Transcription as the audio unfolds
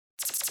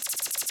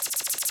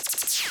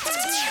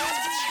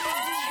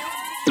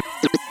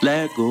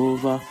leg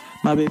over.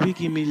 My baby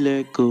give me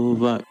leg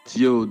over.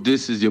 Yo,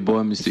 this is your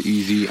boy Mr.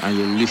 Easy and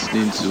you're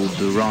listening to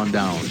The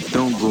Rundown.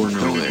 Don't go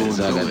nowhere.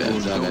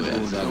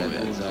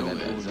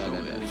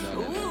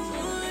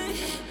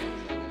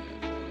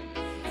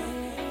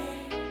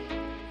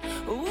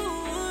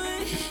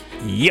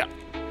 Yeah.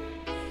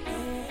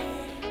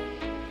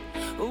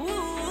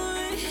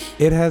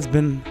 It has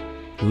been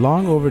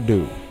long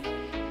overdue,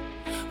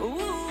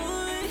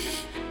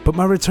 but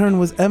my return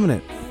was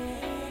imminent.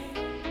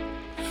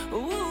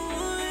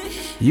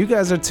 You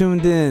guys are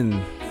tuned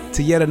in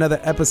to yet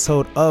another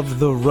episode of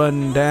The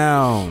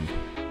Rundown.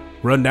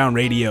 Rundown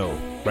Radio,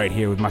 right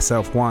here with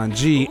myself, Juan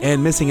G,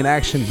 and missing in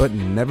action but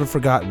never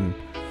forgotten,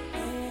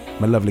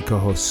 my lovely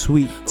co-host,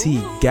 Sweet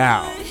Tea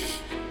Gal.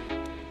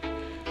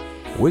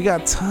 We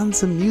got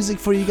tons of music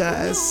for you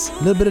guys,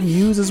 a little bit of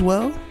news as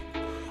well.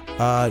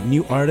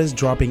 New artists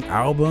dropping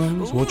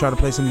albums. We'll try to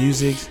play some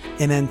music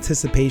in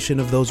anticipation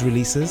of those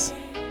releases.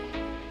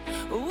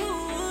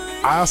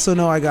 I also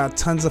know I got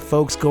tons of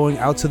folks going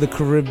out to the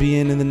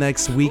Caribbean in the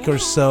next week or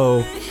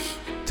so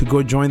to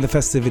go join the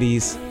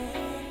festivities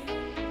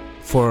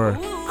for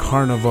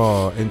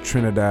Carnival in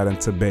Trinidad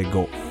and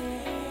Tobago.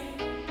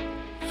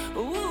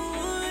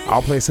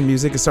 I'll play some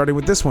music starting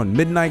with this one.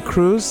 Midnight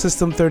Cruise,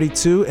 System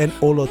 32 and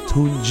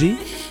Olatunji.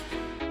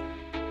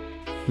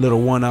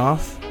 Little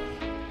one-off.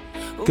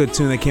 Good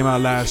tune that came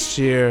out last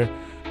year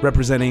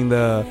representing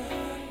the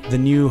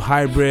new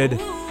hybrid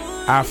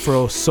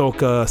Afro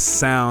soca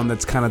sound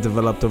that's kind of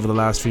developed over the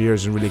last few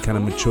years and really kind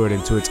of matured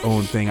into its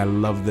own thing. I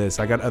love this.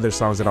 I got other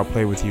songs that I'll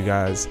play with you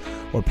guys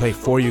or play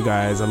for you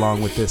guys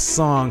along with this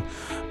song.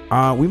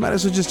 We might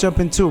as well just jump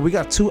into it. We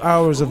got 2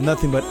 hours of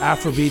nothing but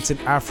Afrobeats and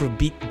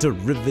Afrobeat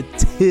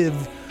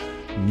derivative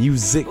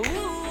music.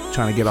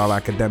 Trying to get all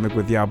academic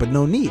with y'all, but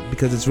no need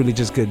because it's really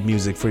just good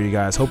music for you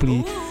guys.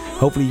 Hopefully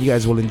you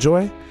guys will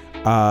enjoy.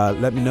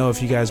 Let me know if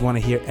you guys want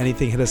to hear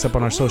anything. Hit us up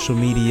on our social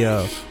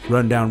media,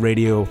 Rundown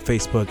Radio,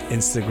 Facebook,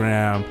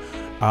 Instagram.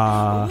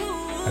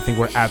 I think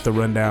we're at The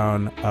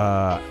Rundown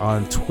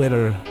on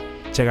Twitter.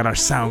 Check out our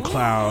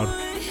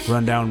SoundCloud,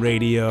 Rundown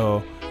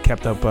Radio,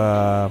 kept up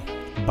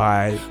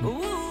by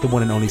the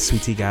one and only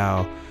Sweetie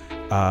Gal,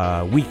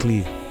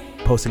 weekly,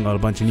 posting out a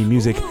bunch of new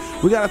music.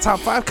 We got a top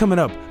 5 coming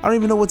up. I don't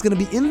even know what's going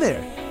to be in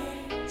there.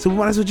 So we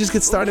might as well just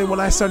get started when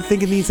I start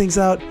thinking these things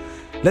out.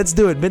 Let's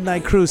do it.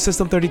 Midnight Cruise,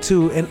 System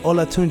 32, and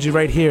Olatunji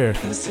right here.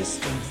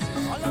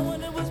 All I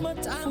wanted was my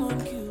time on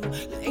cue.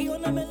 Lay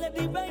on a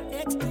melody right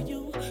next to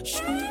you.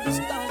 Shoot to the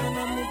stars on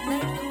a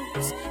midnight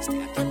cruise.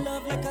 Stay at your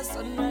love like a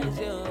sunrise,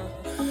 yeah.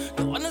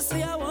 Don't wanna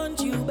say I want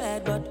you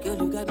bad, but girl,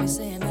 you got me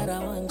saying that I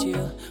want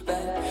you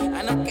bad.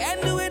 And I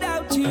can't do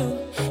without you.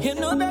 You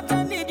know that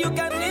I need you,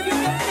 can't leave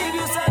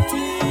you,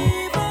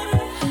 sativa.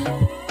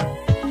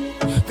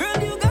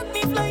 Girl, you got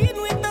me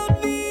flying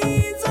without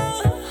visa.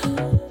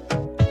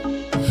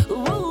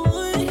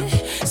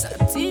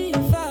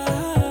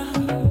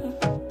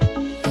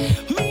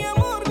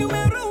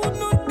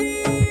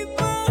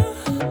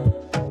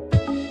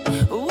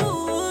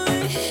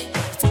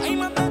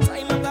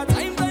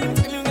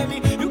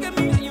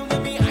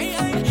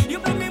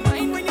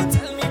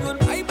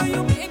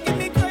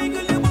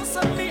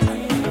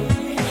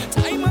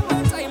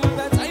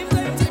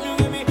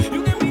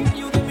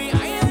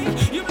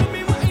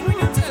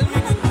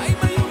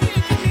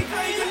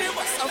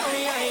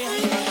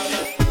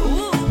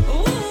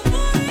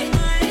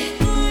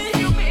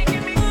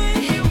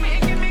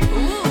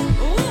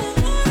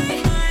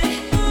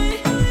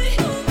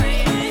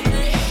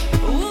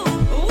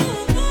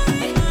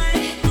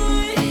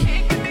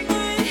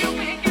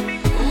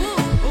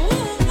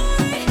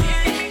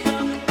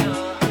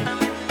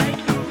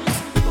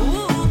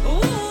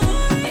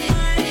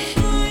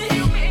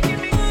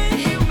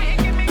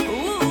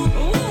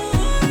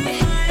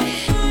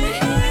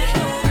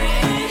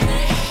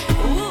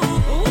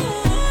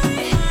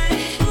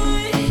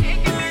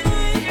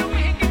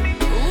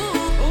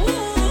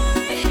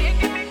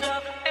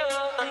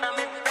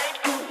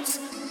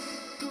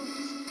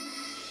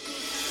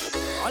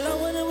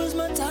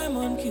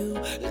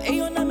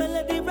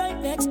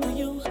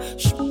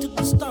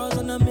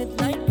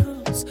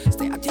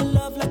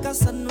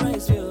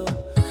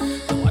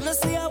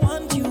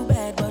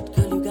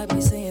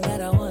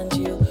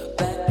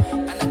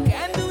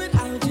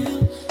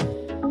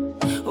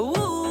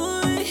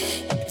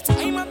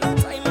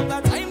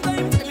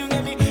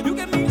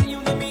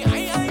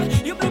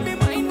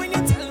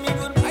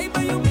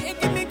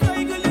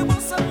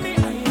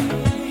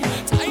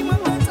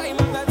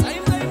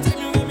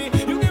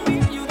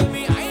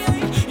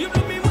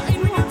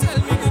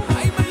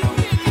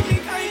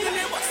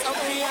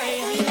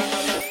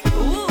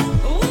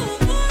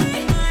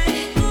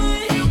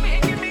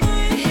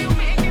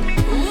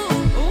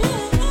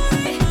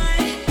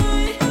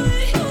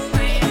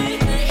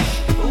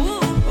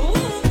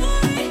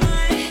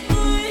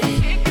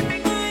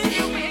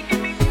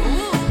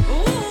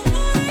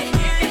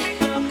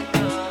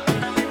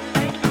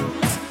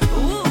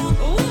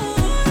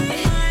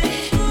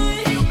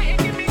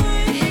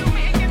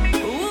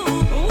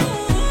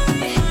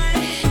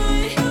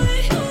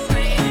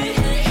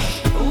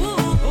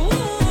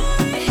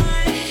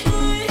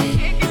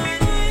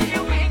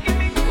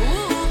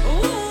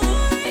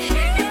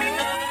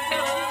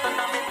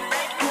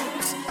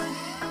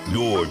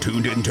 You're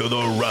tuned into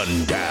the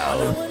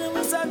Rundown.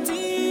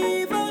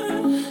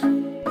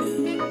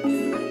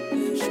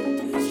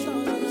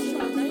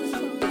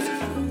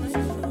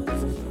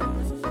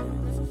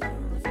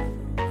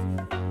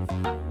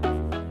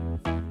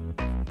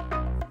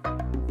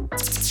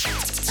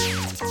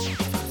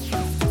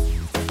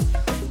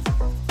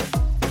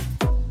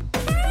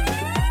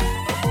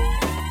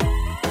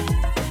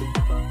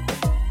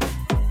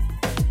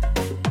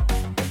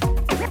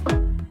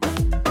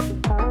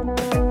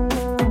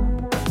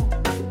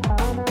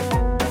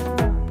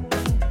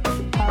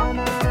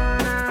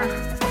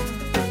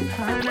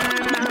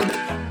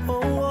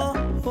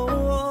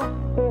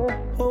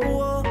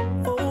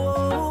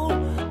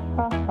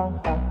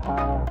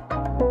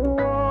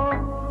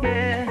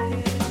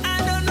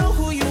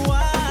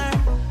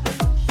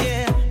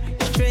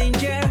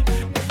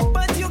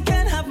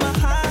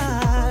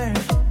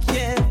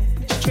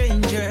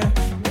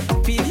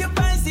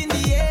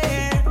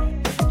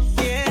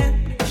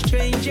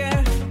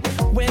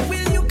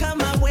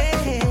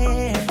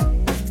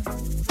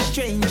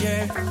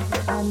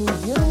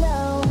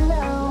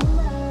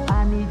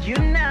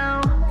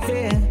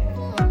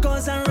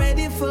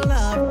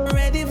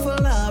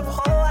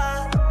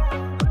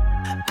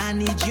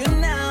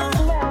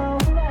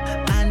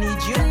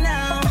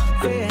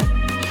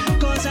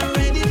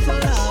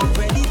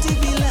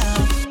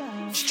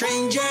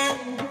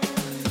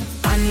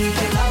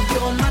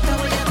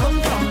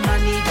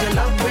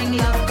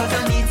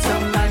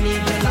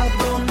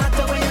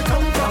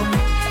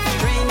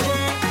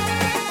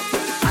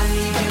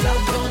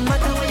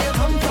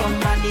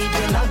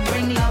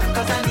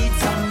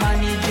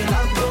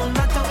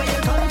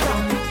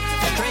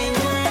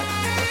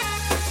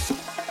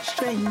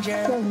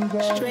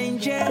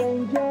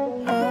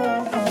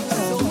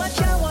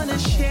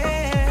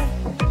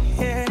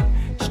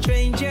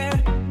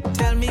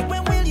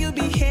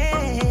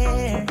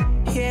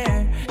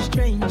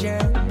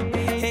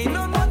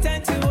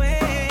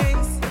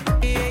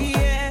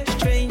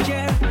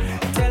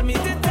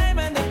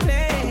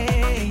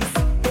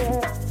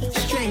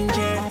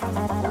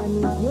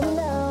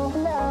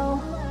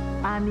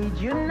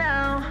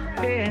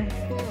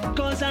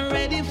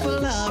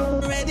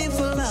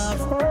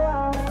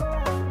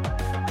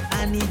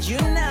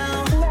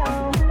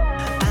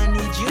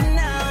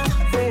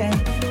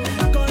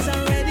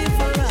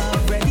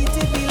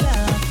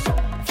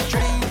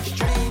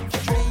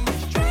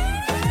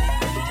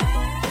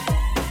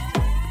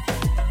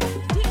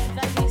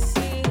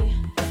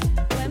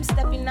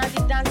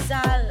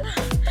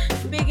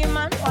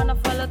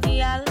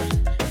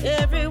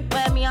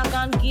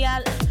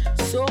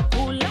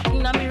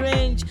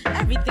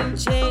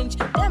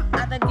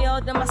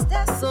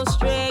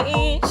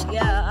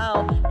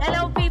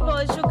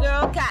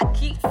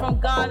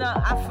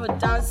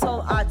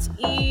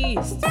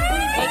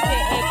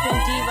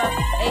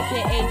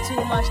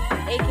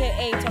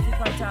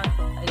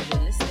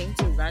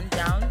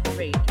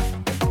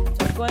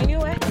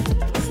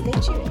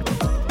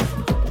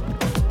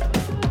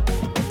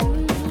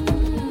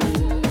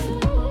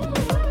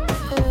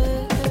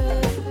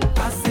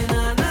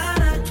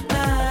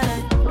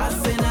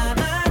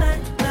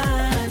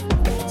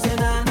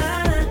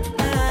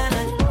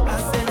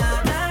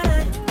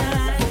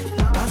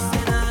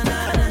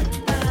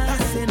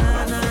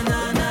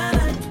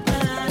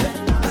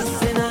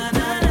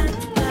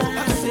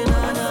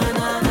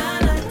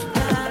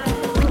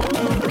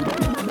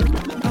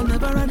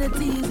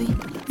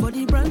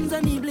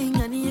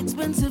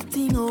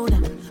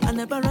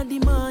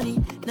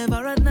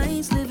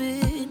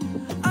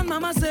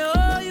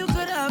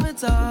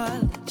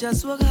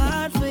 Just work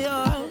hard for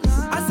yours.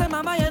 I said,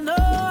 Mama, you know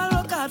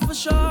I'll work hard for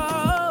sure.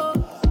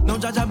 Now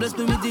Jaja bless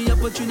me with the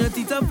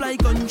opportunity to fly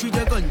country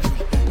to country.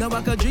 Now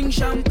I could drink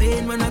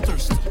champagne when I'm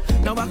thirsty.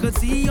 Now I could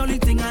see only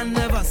thing I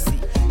never see.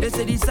 They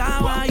say this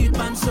hour you'd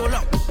man so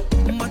long.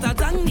 But I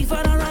thank me for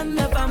the run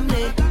the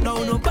family.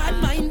 Now no bad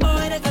mind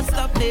boy they can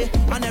stop me.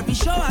 On every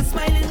show I'm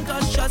smiling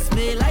cause trust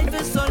me, life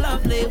is so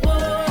lovely.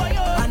 Whoa.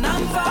 And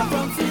I'm far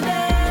from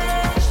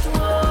finished.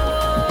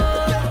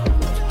 Whoa.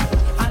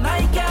 And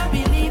I can't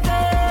believe it.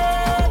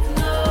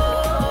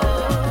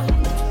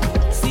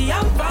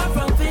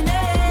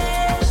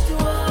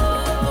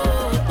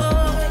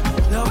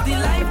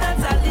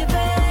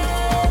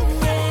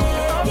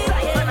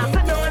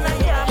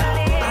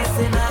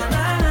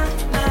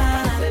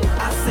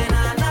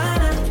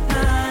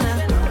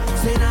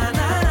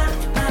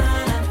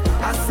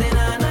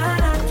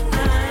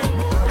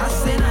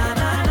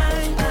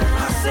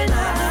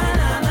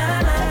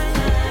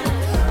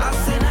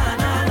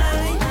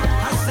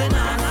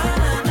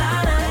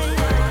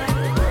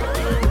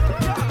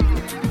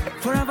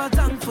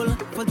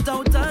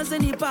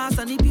 And the past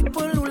and the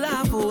people who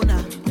laugh on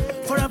her.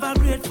 Forever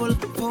grateful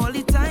for all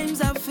the times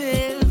I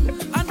failed.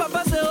 And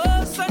Papa say,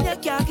 oh son, you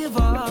can't give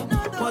up.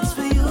 What's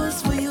for you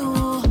is for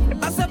you.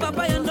 I said,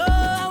 Papa, you know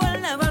I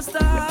will never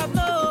stop,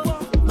 no.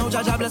 Now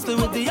Jaja bless me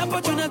with the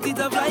opportunity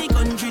to fly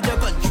country to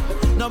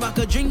country. Now I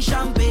could drink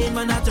champagne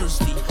when I'm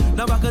thirsty.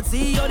 Now I could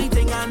see all the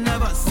thing I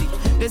never see.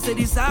 They say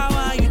this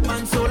hour youth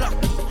man so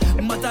lucky.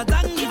 But I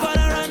thank you for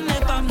the run the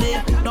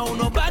family. No,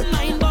 no bad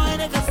mind, boy,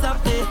 they can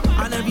stop it.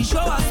 And every show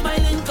I'm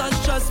smiling,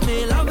 cause trust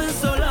me, love is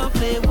so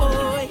lovely,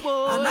 boy.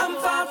 And I'm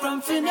far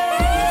from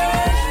finished.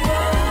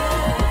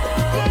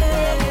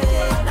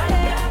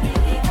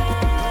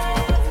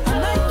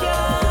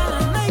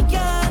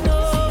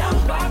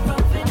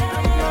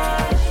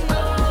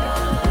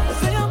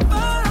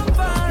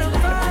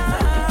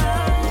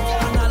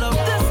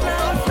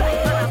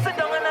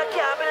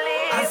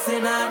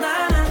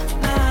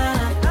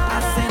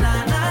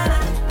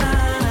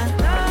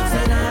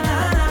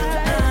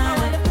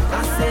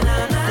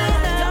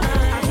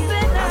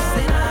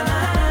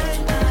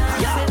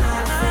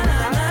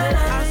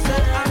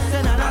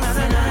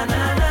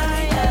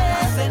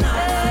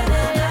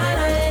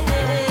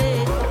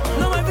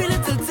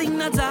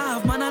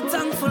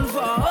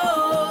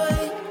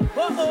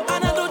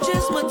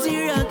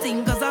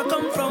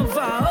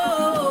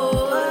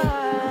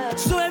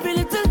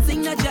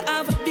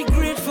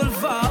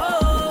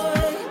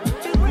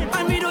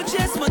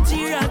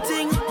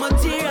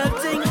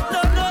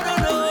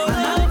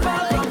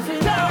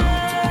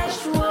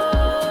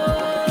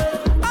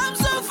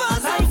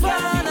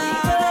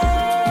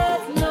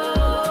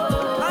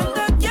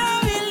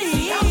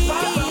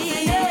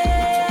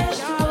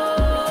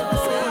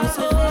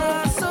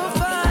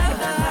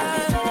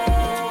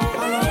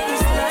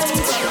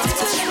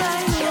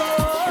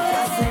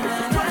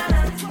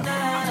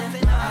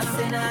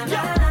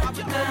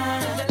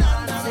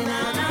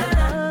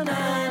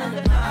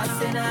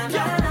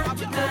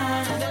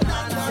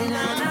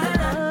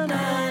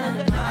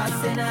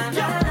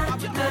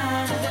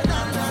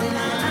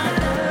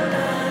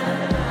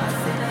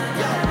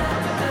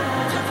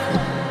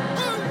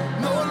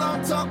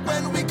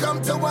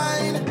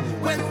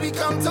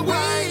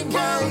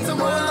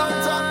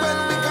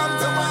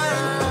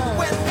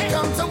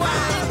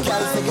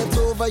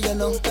 You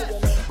know,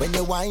 when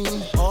you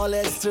whine, all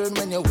heads turn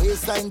when your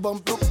waistline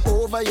bump look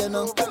over, you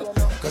know,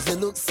 cause it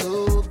looks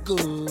so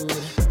good.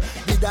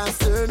 The dance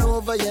turn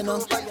over, you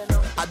know.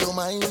 I don't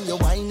mind you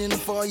whining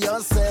for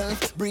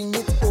yourself. Bring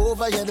it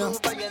over, you know,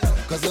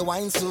 cause you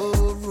whine so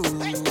rude.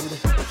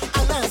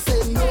 And I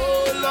say no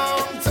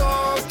long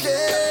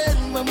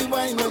talking when we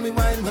whine, when we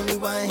whine, when we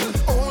whine.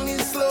 Only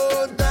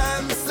slow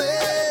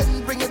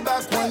dancing. Bring it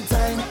back one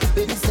time.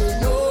 Baby say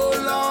no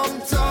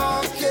long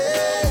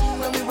talking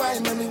when we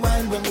whine, when we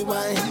whine, when we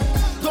whine.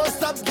 Don't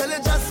stop, girl,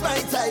 you just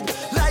right side.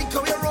 Like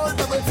how you roll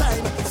double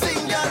time.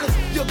 Sing, girl,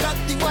 you got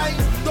the wine.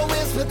 Don't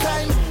waste your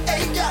time.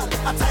 Hey, girl,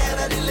 I'm tired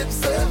of the lip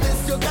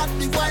service. You got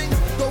the wine.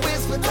 Don't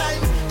waste your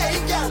time. Hey,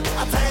 girl,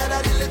 I'm tired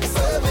of the lip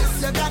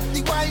service. You got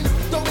the wine.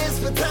 Don't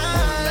waste your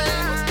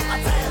time.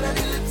 I'm tired of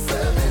the lip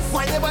service.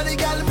 Why nobody,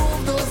 girl,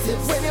 move those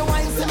hips? When you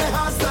whine, see my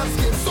heart stop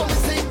skip. So me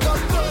say,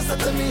 come closer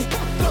to me,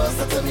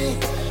 closer to me.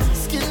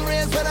 Skin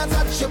raise when I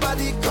touch your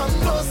body. Come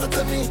closer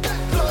to me,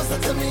 closer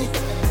to me.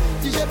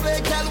 DJ play,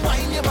 girl,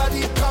 whine your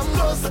body. Come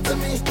closer to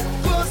me,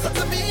 closer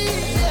to me.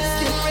 Yeah.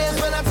 Skin raise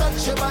when I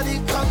touch your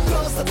body. Come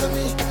closer to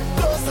me,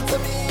 closer to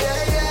me.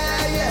 Yeah,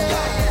 yeah,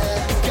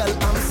 yeah. Girl,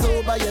 I'm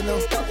sober, you know.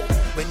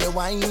 When you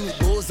whine, it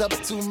goes up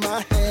to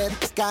my head.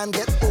 Can't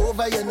get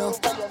over, you know,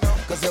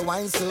 cause you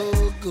whine so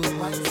good.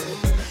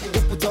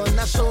 You put on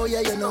a show,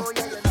 yeah, you know.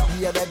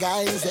 The other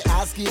guys, they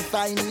ask if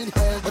I need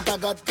help, but I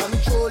got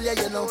control, yeah,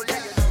 you know,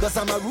 cause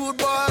I'm a rude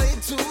boy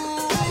too.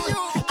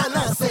 And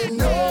I say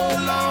no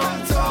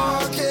long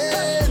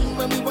talking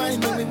when we whine,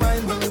 when we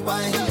whine, when we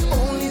whine.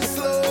 Only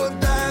slow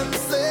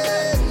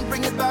dancing.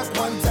 Bring it back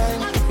one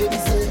time. Baby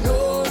say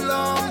no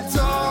long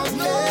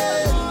talking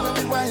when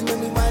we whine,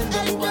 when we whine,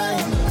 when we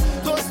whine.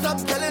 Don't stop,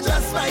 girl, you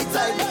just right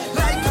time.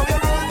 Like how you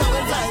roll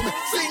double time.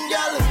 Sing,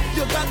 girl,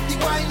 you got the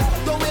wine.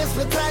 Don't waste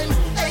your time.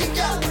 Hey,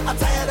 girl, I'm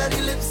tired of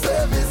the lip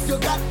service. You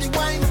got the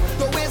wine.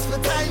 Don't waste your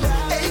time.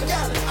 Hey,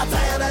 girl, I'm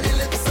tired of the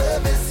lip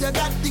service. You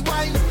got the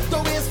wine.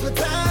 Don't waste your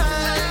time.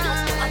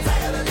 I'm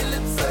tired of the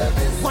lip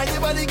service. Why the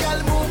body, girl,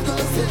 move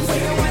those hips? When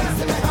you wine,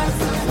 see my hands,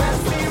 let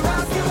me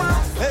rock you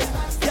out. Hey,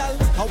 girl,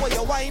 how will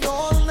you wine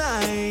all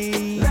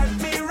night? Let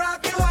me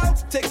rock you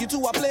out. Take you to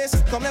a place,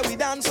 come let we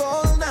dance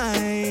all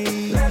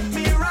night. Let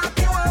me rock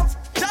you out.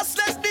 Just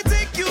let me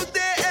take you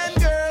there, and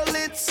girl,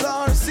 it's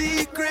our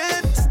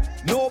secret.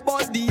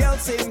 Nobody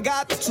else ain't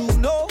got to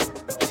know.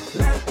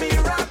 Let me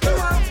rock you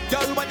out.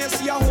 Girl, when you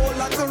see a whole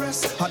lot of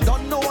rest, I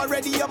don't know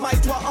already, you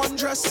might want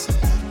undress.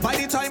 By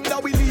the time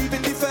that we leave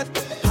in the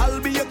fete, I'll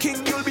be your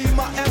king, you'll be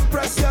my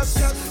empress, yes,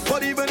 yes.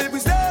 But even if we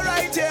stay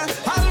right here,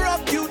 I'll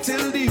rock you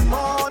till the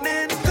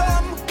morning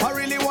come. I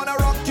really wanna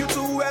rock you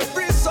to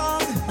every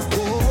song.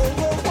 Oh,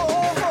 oh, oh,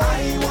 oh.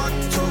 I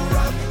want to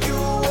rock you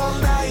all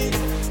night.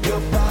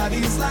 Your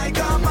body's like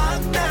a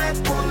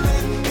magnet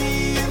pulling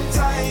me in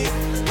tight.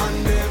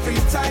 And every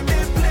time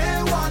they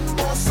play one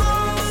more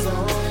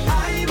song,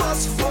 I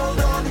must fall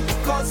down,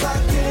 cause I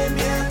came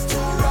here to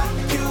rock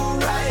you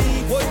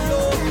right. Oh,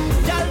 no,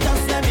 y'all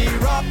just let me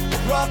rock,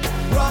 rock,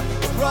 rock,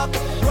 rock,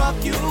 rock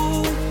you.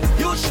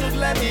 You should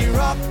let me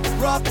rock,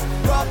 rock,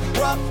 rock,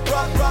 rock,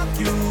 rock, rock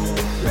you.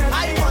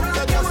 I want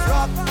to just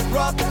rock,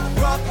 rock,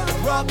 rock,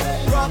 rock,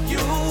 rock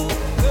you.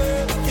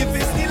 If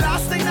it's the last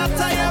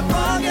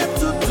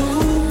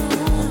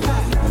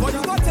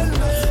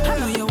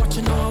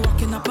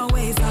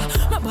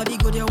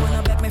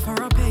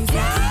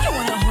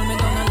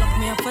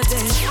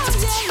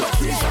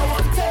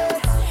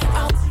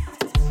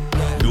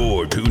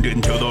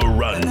into the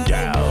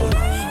rundown.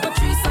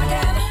 Patrice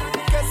again.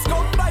 Guess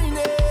combine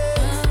it.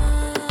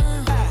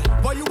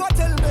 What you want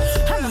tell me?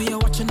 I know you're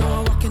watching, now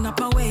I'm walking up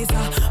my ways.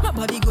 My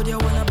body good, you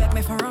wanna bet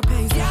me for a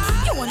pace.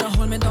 You wanna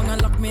hold me down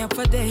and lock me up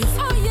for days.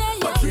 Oh yeah,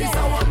 yeah, Patrice,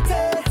 I want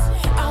it.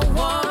 I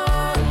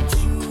want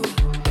you,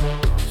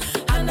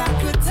 and I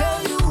could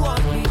tell you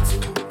want me to.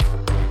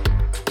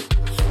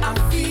 I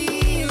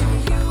feel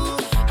you,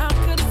 I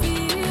could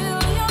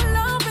feel your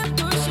love and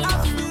pushing. I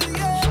feel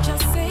it.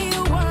 Just say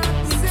you want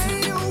me Say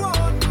you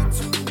want me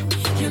to. to.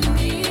 You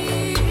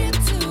need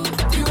to.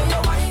 You when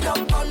you wind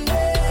up on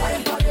me.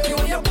 You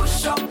when you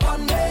push up on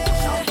me.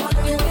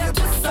 You when you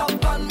twist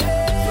up on me.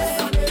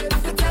 I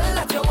can tell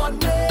that you want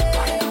me.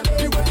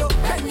 You when you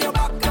bend your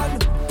back and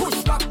push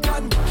back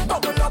and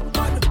bubble up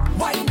and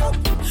wind up.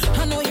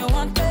 I know you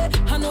want it.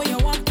 I know you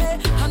want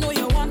it. I know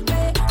you want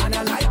it. And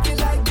I like it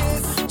like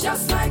this.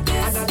 Just like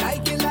this. And I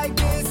like it like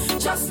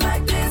this. Just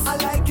like this. I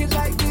like it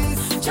like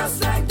this.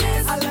 Just like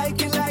this. I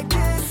like it like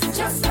this.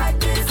 Just like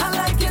this. I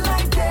like it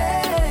like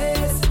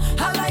this.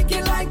 I like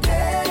it like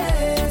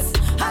this.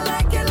 I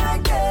like it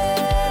like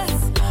this.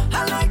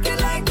 I like it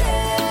like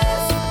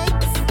this.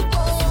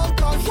 Oh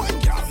God, one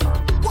girl,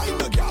 one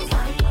the girl,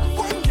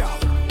 one girl,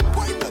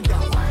 one the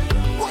girl,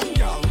 one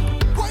girl,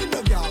 one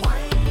the girl,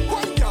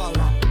 one girl,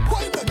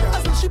 one the girl. I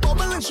see she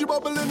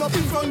bubbling up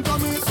in front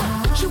of me.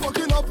 She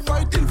walking up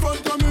right in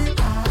front of me,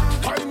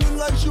 whining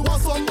like she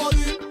wants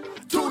somebody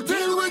to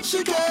deal with.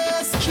 She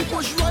gets. She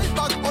push right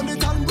back on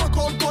it and rock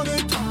out on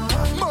it.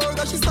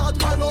 Murder, she start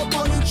pile up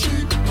on it.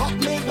 She up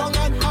me down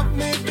and up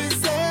me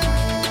busy.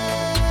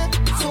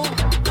 So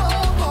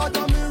don't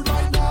bother me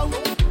right now.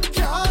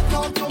 Can't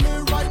talk to me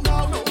right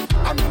now.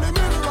 I'm in the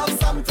middle of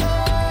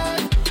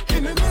something.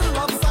 In the middle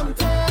of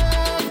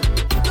something.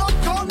 Don't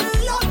call me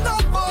on the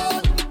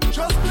phone.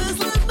 Just please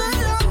leave me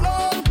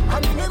alone.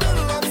 I'm in the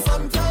middle of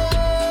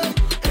something.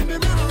 In the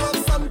middle of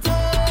something.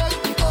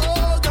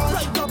 Oh God.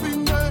 Right up in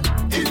there.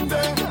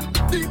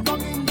 Deep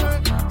down in there.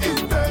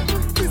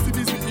 Busy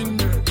in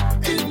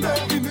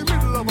there. In the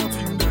middle of a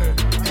thing there.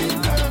 In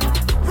there.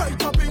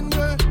 Right up in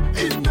there.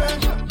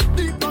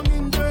 Deep down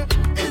in there.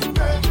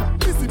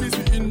 Busy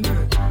in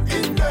there.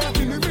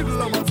 In the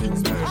middle of a thing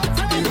there.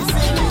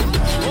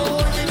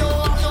 Oh, you know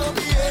I'm no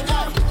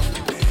behavior.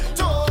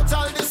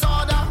 Total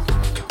disorder.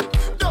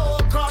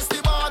 Don't cross the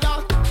border.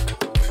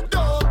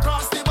 Don't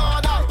cross the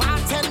border.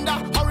 Bartender,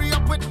 hurry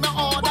up with my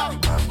order.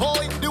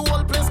 Oh, the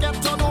whole place get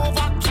turned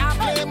over. Can't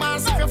play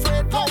mass if you're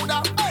afraid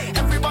powder.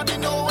 Everybody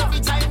know every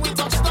time we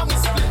touch down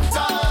it's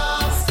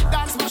splinters.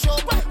 That's my show.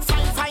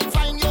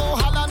 Fine, yo,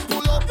 Holland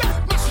pull up.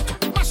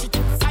 Mash it,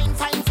 fine.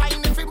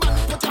 Every man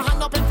put your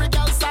hand up, every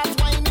girl start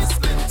whining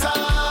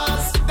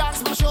splinters.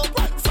 That's my show.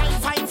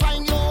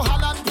 Fine, yo,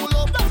 Holland pull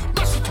up.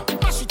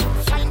 Mash it,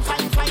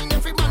 fine.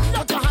 Every man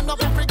put your hand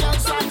up, every girl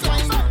start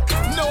whining.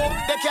 No,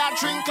 they can't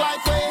drink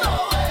like we.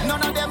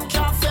 None of them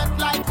can fed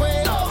like we.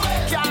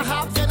 Can't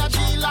have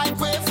energy like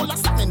we. Full of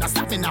stamina,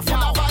 full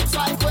of vibes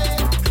like we.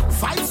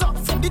 Vibes up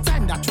from the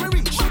time that we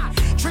reach.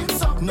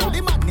 Drinks up, now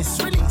the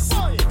madness release.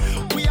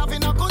 We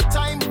having a good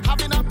time.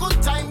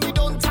 We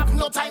don't have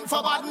no time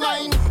for bad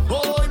mind.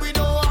 Boy, we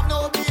don't have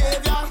no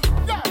behavior.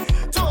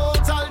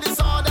 Total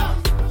disorder.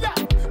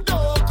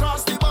 Don't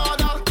cross the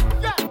border.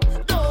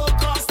 Don't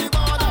cross the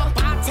border.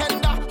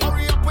 Bartender,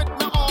 hurry up with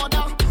my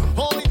order.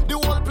 Boy, the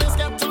whole place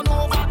get turned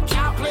over.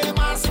 Can't play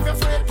mass if you're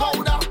afraid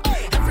powder.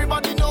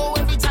 Everybody know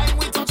every time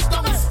we touch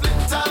down it's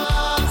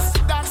splinters.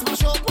 That's my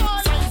show.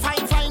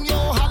 Fine, yo,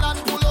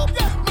 Holland pull up.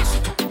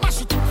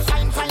 Mash it,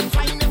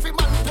 fine. Every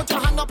man put your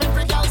hand up,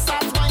 every girl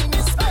start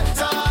whining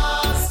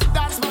splinters.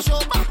 That's my show.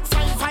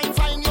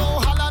 Fine, yo,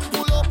 Holland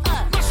pull up.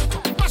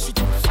 Mash it,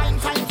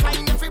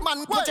 fine. Every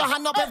man put your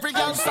hand up, every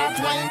girl start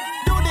whining.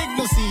 Do dig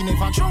no scene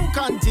if a true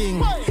canting.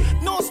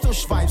 No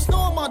stush vibes,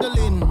 no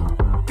modeling.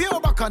 Pure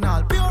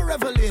bacchanal, pure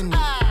reveling.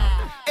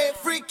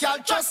 Every girl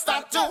just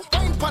start to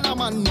wine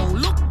Panaman now.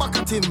 Look back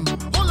at him.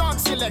 Hold on,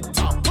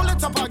 selector, pull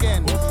it up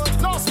again.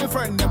 Lost my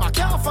friend, them I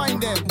can't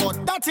find them,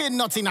 but that ain't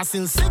nothing. I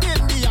still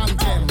singing the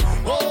anthem.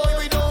 Oh,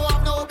 we don't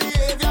have no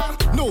behavior.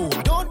 No,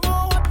 I don't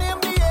know what name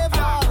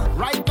behavior.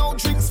 Right now,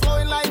 drinks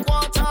flowing like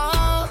water.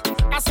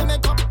 I see my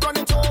cup run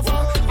it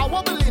over. I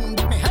wobbling,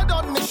 but my head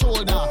on my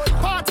shoulder.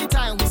 Party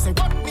time, we say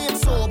what made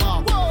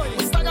sober.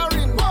 We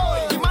staggering,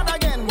 we mad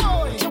again,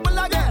 trouble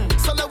again.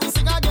 So let we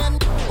sing again.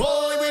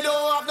 Oh, we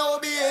don't have no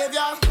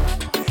behavior.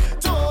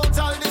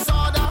 Total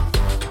disorder.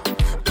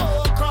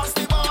 Don't cross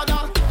the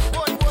border.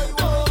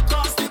 Don't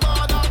cross the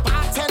border.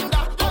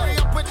 Bartender, hurry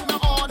up with my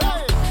order.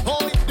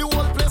 Oh, the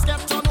whole place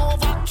get turned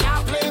over.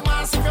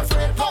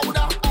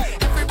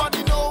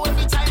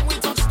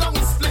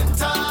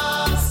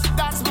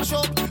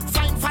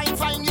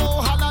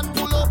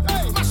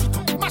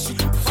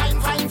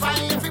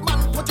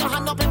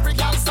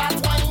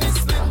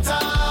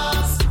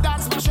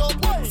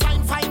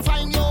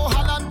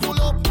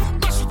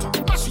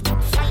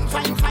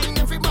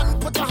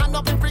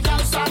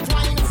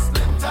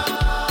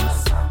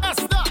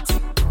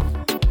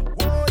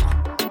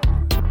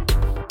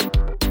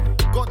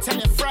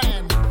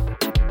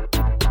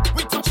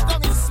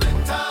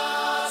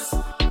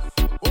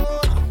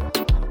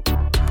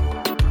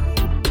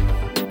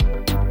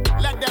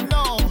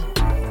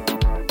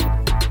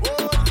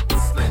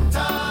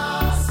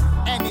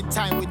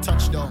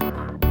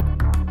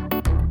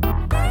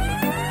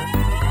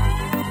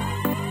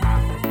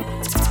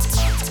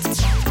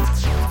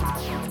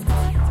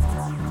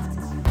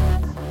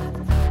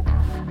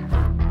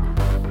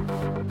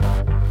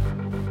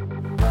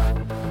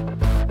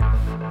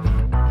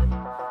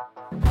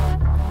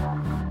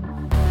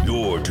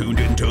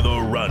 to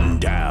the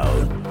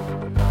rundown.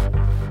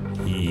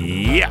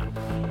 Yeah.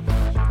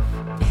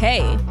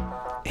 Hey.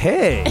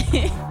 Hey.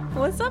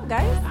 What's up,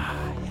 guys?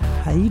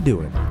 How you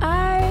doing?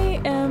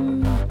 I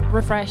am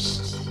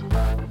refreshed.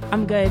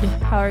 I'm good.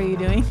 How are you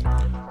doing?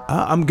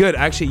 I'm good.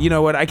 Actually, you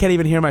know what? I can't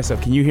even hear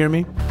myself. Can you hear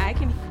me?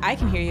 I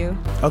can hear you.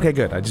 Okay,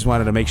 good. I just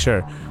wanted to make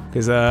sure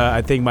because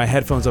I think my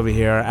headphones over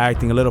here are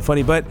acting a little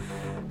funny. But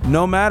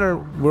no matter,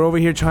 we're over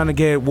here trying to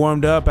get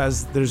warmed up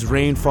as there's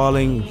rain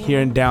falling here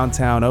in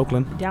downtown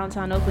Oakland.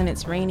 Downtown Oakland,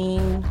 it's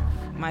raining.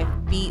 My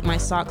feet, my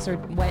socks are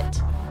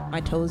wet. My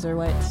toes are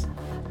wet.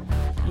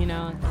 You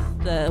know,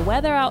 the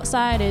weather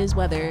outside is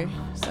weather,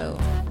 so.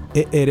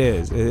 It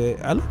is.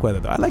 I like weather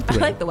though. I like the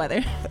rain. I like the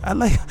weather.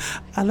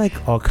 I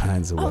like all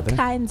kinds of weather. All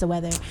kinds of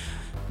weather.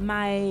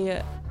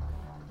 My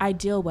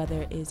ideal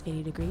weather is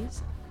 80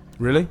 degrees.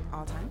 Really?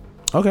 All time.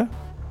 Okay.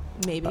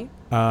 Maybe.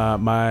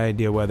 My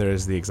ideal weather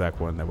is the exact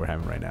one that we're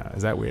having right now.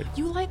 Is that weird?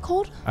 You like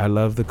cold? I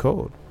love the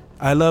cold.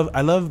 I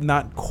love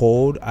not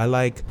cold. I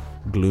like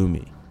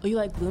gloomy. Oh, you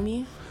like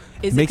gloomy?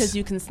 Is it because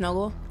you can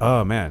snuggle?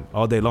 Oh man,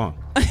 all day long.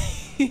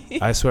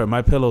 I swear,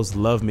 my pillows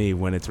love me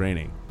when it's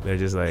raining. They're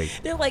just like...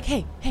 They're like,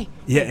 hey.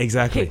 Yeah,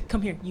 exactly. Hey,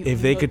 come here.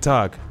 If they could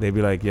talk, they'd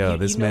be like, yo,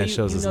 this man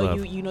shows his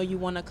love. You know you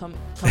want to come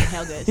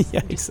hell good.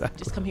 Yeah, exactly.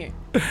 Just come here.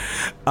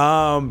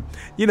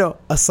 You know,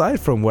 aside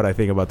from what I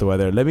think about the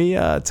weather, let me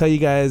tell you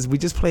guys, we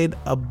just played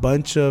a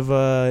bunch of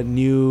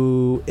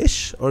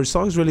new-ish, or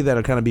songs really that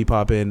are kind of be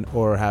popping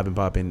or have been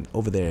popping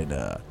over there in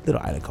a little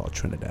island called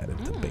Trinidad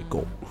and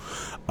Tobago.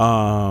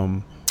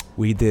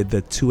 We did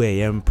the 2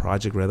 a.m.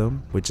 Project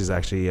Rhythm, which is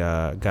actually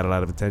got a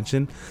lot of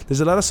attention. There's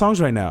a lot of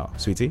songs right now,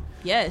 sweetie.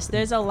 Yes,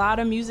 there's a lot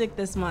of music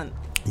this month.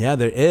 Yeah,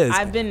 there is.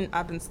 I've been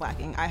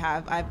slacking.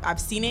 I've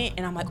seen it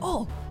and I'm like,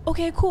 oh,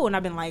 okay, cool. And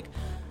I've been like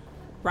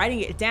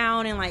writing it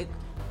down and like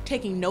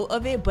taking note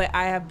of it, but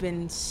I have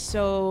been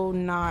so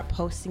not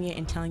posting it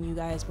and telling you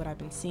guys what I've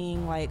been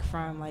seeing, like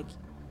from like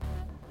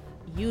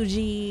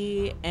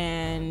UG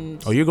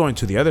and. Oh, you're going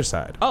to the other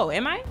side. Oh,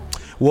 am I?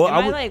 Well,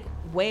 am I like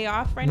way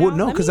off right now?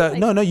 No, because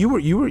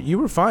you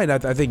were fine. I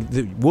think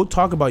we'll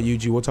talk about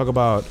UG. We'll talk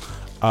about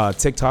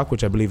TikTok,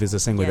 which I believe is the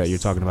single that you're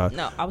talking about.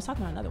 No, I was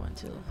talking about another one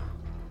too.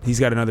 He's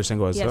got another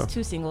single as well. He has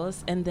 2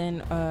 singles, and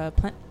then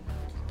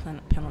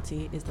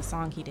Penalty is the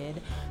song he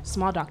did.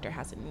 Small Doctor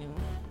has a new.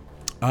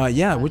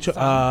 Yeah, which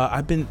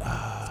I've been.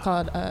 It's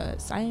called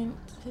Scientist.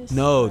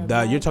 No,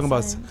 you're talking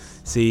about.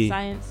 See,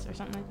 Science or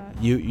something like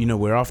that. You know,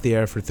 we're off the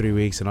air for 3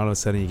 weeks, and all of a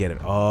sudden you get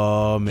it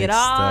all mixed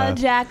up.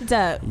 Jacked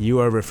up. You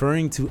are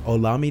referring to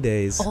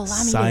Olamide's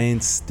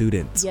Science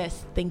Student.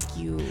 Yes, thank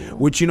you.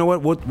 Which, you know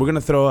what, we're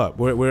gonna throw up.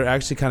 We're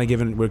actually kind of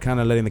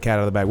letting the cat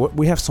out of the bag.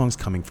 We have songs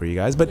coming for you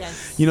guys, but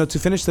you know, to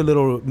finish the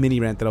little mini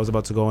rant that I was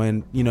about to go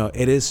in, you know,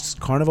 it is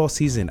Carnival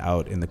season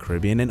out in the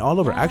Caribbean and all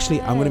over. Yes. Actually,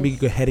 I'm gonna be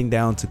heading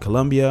down to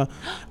Colombia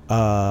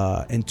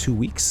in 2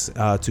 weeks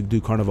to do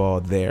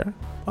Carnival there.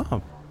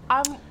 Oh.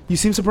 You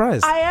seem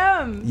surprised. I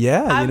am.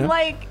 Yeah, I'm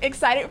like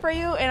excited for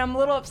you, and I'm a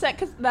little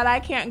upset that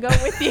I can't go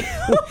with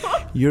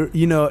you.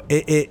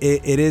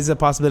 It is a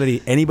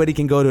possibility. Anybody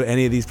can go to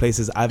any of these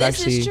places.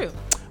 This is true.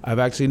 I've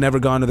actually never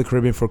gone to the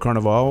Caribbean for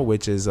Carnival,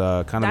 which is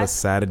kind of a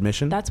sad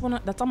admission. That's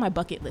on my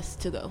bucket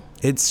list to go.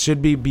 It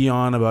should be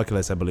beyond a bucket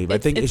list, I believe. I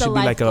think it should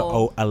be like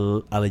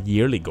a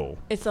yearly goal.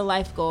 It's a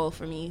life goal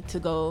for me to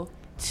go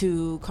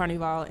to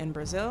Carnival in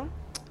Brazil.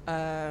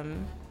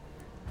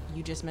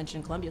 You just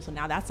mentioned Colombia, so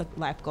now that's a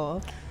life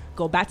goal.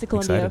 Go back to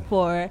Colombia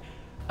for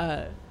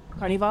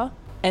Carnival,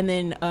 and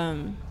then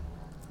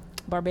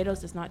Barbados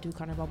does not do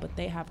Carnival, but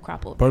they have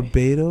crop over.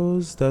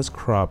 Barbados does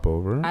crop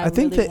over. I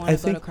think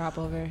crop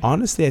over.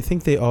 Honestly, I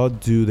think they all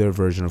do their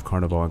version of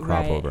Carnival and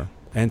crop over,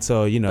 and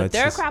so you know, but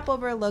their crop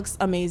over looks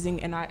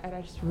amazing, and I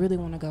just really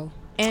want to go.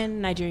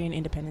 And Nigerian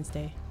Independence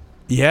Day.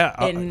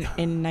 Yeah,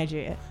 in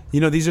Nigeria.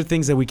 You know, these are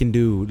things that we can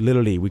do.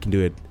 Literally, we can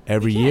do it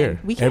every year.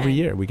 Every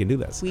year, we can do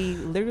this. We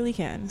literally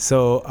can.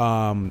 So,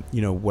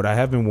 you know, what I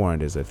have been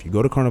warned is if you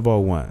go to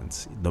Carnival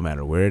once, no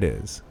matter where it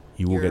is,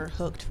 you're get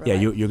hooked.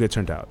 You'll get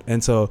turned out.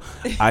 And so,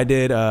 I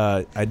did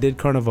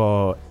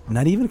Carnival.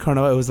 Not even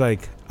Carnival. It was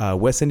like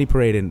West Indies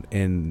Parade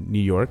in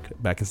New York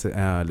back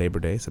in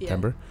Labor Day,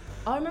 September.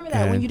 Yeah. Oh, I remember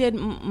that when you did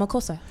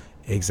Makosa.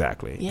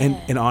 Exactly. Yeah.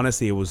 And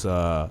honestly, it was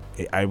I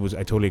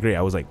totally agree.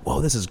 I was like,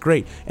 whoa, this is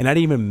great. And I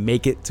didn't even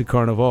make it to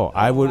Carnival.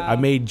 I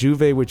made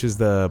Juve, which is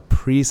the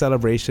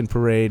pre-celebration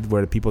parade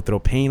where the people throw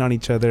paint on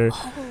each other.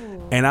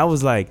 And I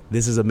was like,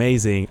 this is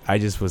amazing. I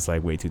just was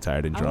like way too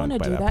tired and drunk by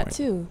that point. I want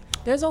to do that too.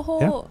 There's a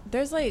whole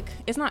there's like,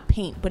 it's not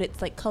paint, but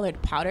it's like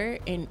colored powder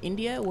in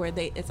India where it's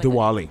like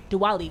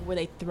Diwali, where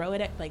they throw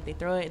it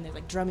and there's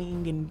like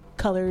drumming and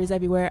colors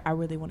everywhere. I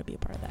really want to be a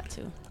part of that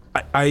too.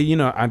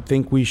 I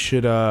think we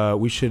should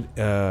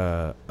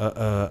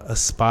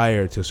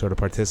aspire to sort of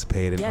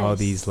participate in all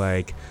these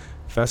like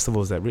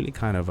festivals that really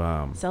kind of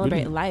celebrate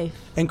really, life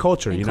and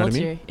culture. You know what I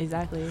mean?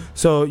 Exactly.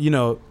 So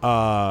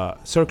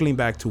circling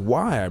back to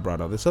why I brought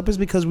all this up is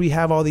because we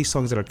have all these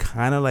songs that are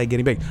kind of like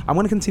getting big. I'm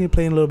going to continue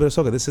playing a little bit of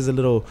soca. This is a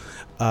little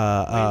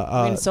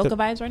we're in soca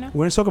vibes right now.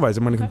 We're in soca vibes.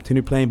 I'm going to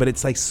continue playing, but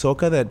it's like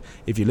soca that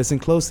if you listen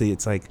closely,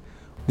 it's like,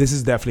 this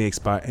is definitely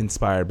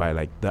inspired by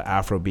like the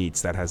Afro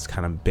beats that has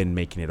kind of been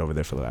making it over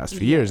there for the last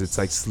few years. It's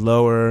like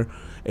slower.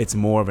 It's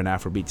more of an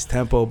Afro beats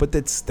tempo, but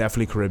it's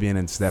definitely Caribbean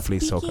and it's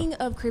definitely soca. Speaking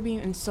of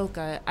Caribbean and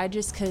soca, I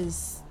just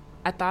because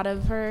I thought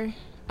of her.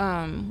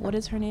 What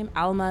is her name?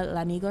 Alma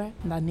La Negra.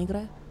 La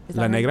Negra.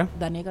 La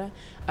Negra.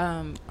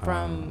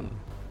 From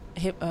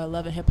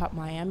Love and Hip Hop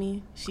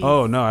Miami.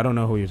 Oh no, I don't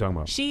know who you're talking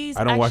about.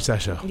 I don't watch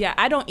that show. Yeah,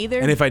 I don't either.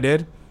 And if I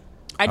did,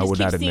 I would keep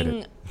not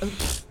admit seeing.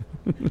 it.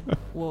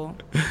 Well,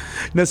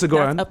 no, so go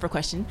that's on. up for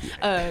question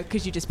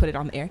because you just put it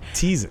on the air.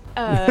 Tease it.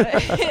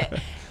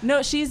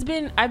 No,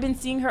 I've been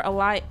seeing her a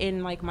lot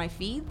in like my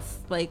feeds,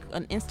 like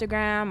on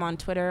Instagram, on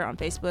Twitter, on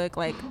Facebook,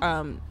 like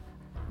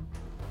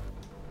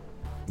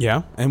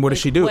yeah, and what does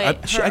she do? I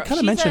kind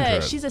of mentioned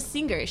her. She's a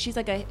singer. She's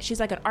like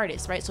an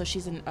artist, right? So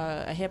she's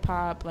a hip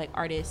hop like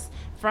artist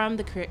from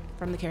the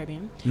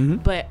Caribbean. Mm-hmm.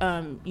 But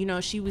you know,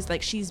 she was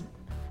like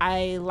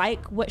I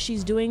like what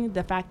she's doing.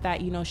 The fact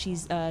that, you know,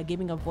 she's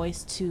giving a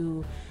voice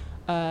to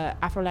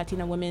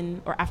Afro-Latina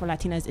women or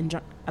Afro-Latinas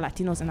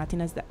Latinos and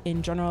Latinas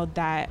in general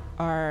that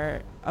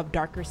are of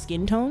darker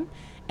skin tone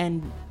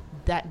and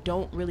that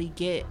don't really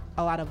get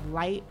a lot of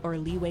light or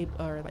leeway,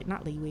 or like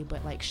not leeway,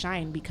 but like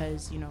shine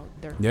because, you know,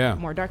 they're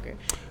more darker,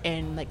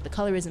 and like the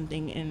colorism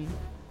thing and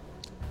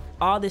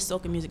all this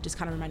soca music just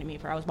kind of reminded me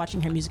of her. I was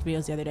watching her music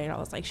videos the other day and I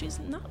was like, she's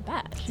not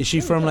bad. Is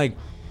she from like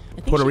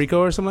Puerto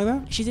Rico or something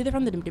like that? She's either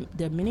from the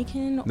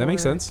Dominican or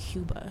makes sense.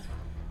 Cuba.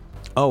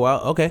 Oh, wow.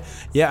 Okay.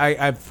 Yeah,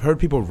 I've heard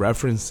people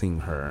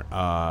referencing her.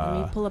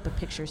 Let me pull up a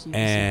picture so you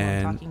can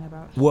see what I'm talking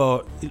about.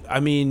 Well, I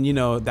mean, you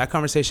know, that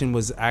conversation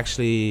was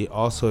actually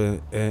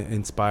also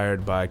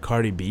inspired by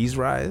Cardi B's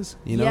rise,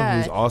 you know,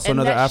 who's also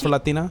another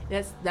Afro-Latina.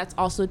 That's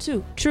also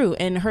true.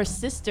 And her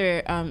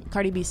sister,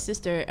 Cardi B's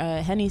sister,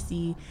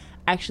 Hennessy,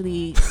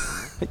 actually,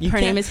 her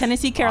name is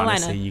Hennessy Carolina.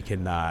 Honestly, you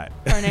cannot.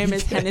 Her name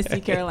is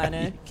Hennessy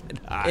Carolina.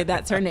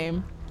 That's her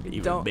name.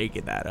 Don't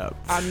making that up.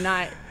 I'm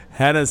not.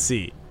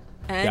 Hennessy.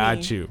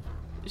 Got you.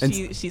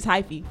 She's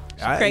hypey.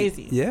 She's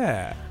crazy.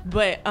 Yeah.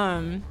 But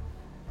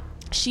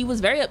she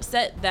was very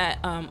upset that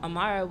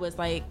Amara was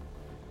like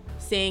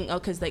saying,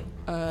 because like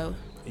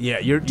yeah,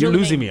 you're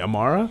losing me,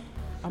 Amara.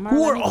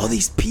 Who are all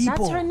these people?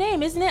 That's her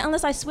name, isn't it?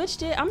 Unless I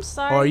switched it. I'm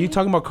sorry. Oh, are you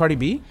talking about Cardi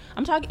B?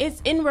 I'm talking.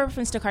 It's in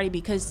reference to Cardi B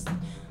because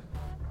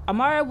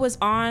Amara was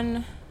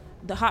on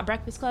the Hot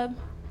Breakfast Club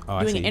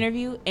doing an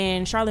interview,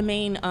 and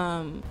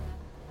Charlamagne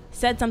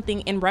said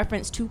something in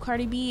reference to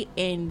Cardi B,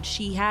 and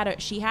she had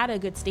a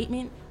good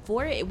statement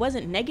for it. It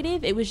wasn't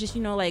negative. It was just,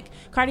 you know, like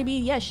Cardi B,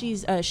 yes,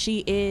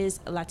 she is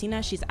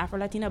Latina, she's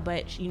Afro-Latina,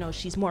 but you know,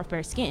 she's more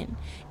fair skinned,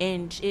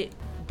 and it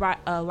brought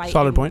a light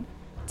solid point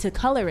to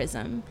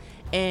colorism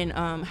and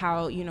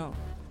how, you know,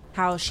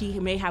 how she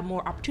may have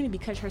more opportunity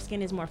because her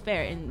skin is more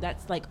fair, and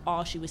that's like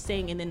all she was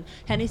saying. And then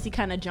Hennessy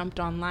kind of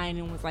jumped online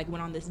and was like,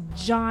 went on this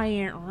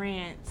giant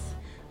rant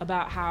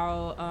about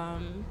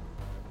how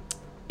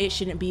it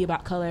shouldn't be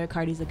about color.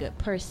 Cardi's a good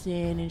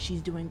person and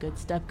she's doing good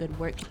stuff, good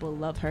work. People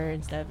love her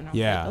and stuff. And I was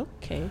like,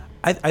 okay.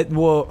 I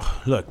well,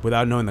 look,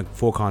 without knowing the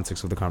full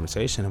context of the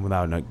conversation and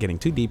without getting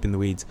too deep in the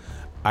weeds,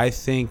 I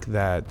think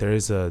that there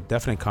is a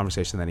definite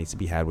conversation that needs to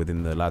be had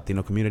within the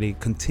Latino community,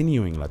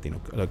 continuing Latino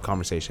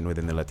conversation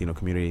within the Latino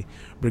community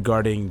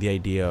regarding the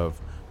idea of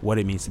what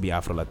it means to be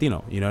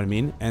Afro-Latino. You know what I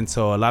mean? And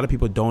so a lot of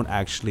people don't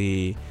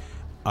actually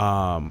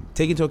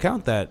take into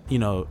account that, you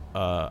know,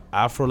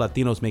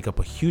 Afro-Latinos make up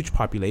a huge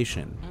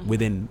population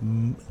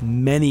within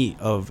many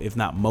of, if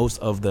not most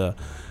of the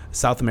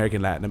South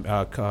American,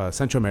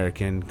 Central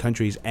American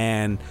countries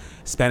and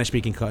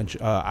Spanish-speaking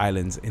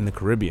islands in the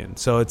Caribbean.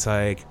 So it's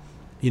like,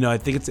 you know, I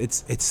think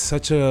it's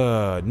such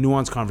a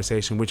nuanced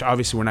conversation, which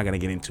obviously we're not going to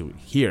get into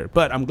here.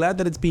 But I'm glad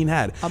that it's being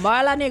had.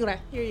 Amara La Negra.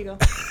 Here you go.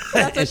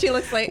 That's what she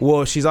looks like.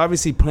 Well, she's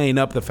obviously playing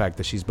up the fact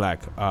that she's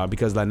black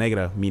because La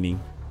Negra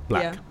meaning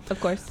black. Yeah, of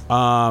course.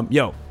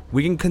 Yo,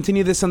 we can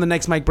continue this on the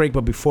next mic break,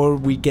 but before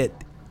we get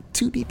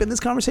too deep in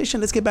this conversation,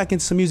 let's get back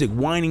into some music.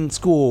 Whining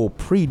School,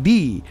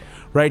 Pre-D.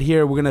 Right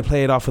here, we're going to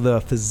play it off of the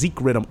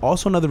Physique rhythm.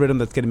 Also another rhythm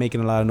that's making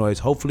a lot of noise.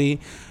 Hopefully,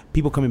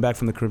 people coming back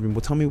from the Caribbean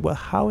will tell me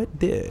how it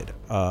did.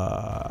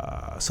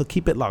 So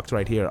keep it locked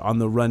right here on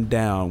The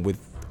Rundown with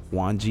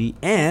Juan G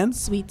and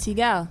Sweet Tea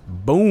Gal.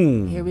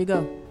 Boom. Here we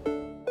go.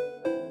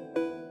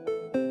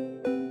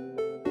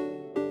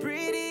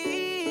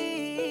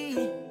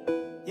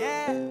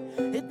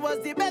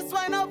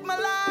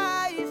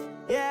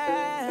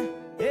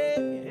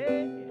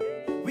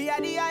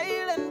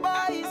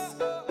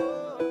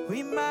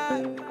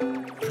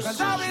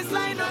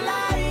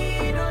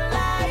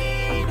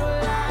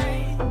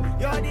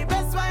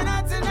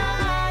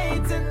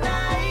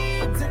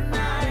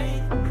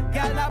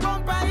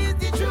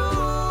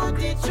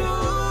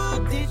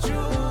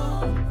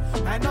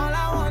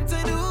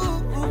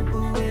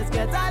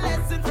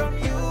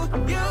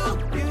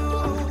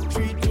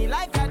 Treat me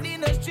like I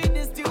didn't treat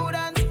the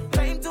students.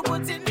 Time to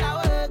put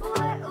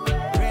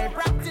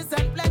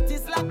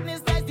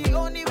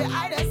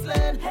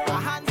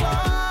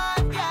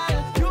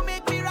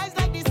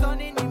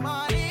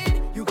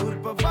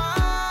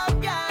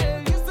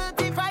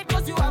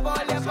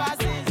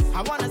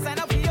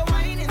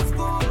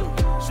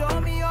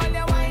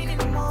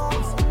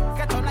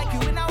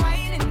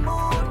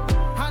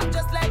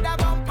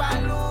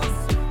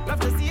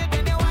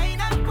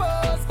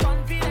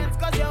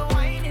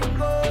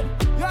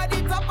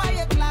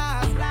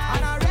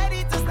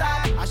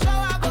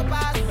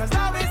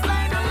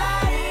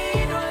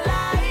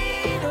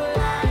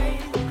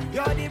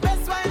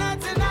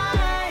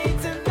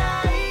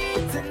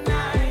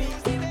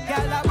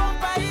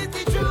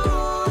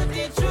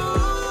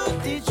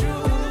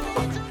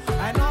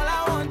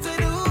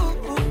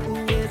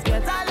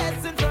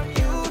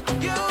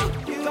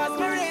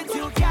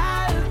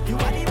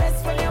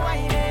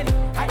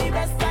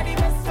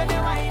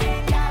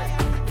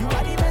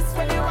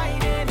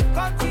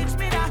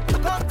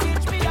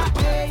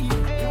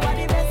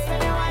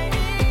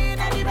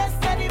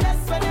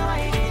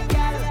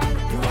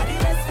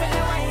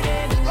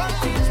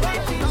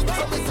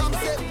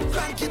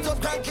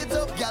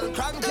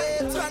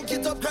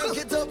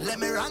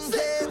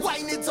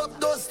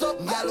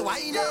girl,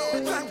 wine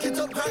it. Crank it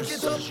up, crank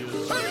it up.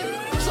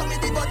 Show me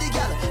the body,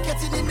 girl.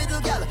 Get in the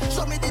middle, girl.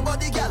 Show me the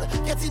body, girl.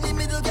 Get in the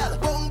middle, girl.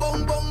 Boom,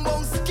 boom, boom,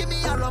 boom. Give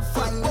me a rough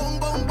fine. Boom,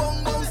 boom,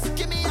 boom, boom.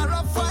 Give me a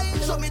rough fine.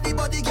 Show me the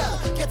body, girl.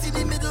 Get in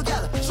the middle,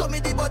 girl. Show me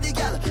the body,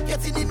 girl.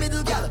 Get in the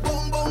middle, girl.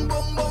 Boom, boom,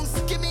 boom, boom.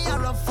 Give me a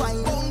rough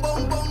fine. Boom,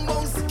 boom, boom,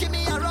 boom. Give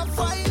me a rough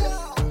fine.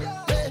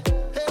 Hey,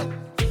 hey.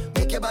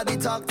 Make your body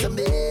talk to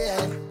me.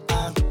 Hey,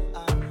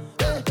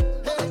 hey.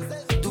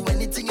 Do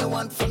anything you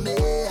want from me.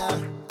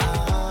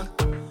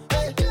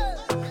 Hey,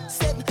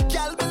 said,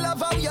 girl, me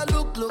love how you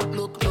look.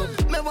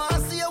 Me wanna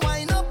see you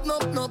wind up,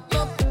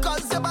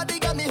 cause your body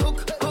got me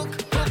hook.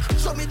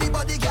 Show me the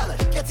body, girl.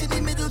 Get in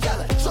the middle,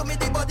 girl. Show me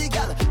the body,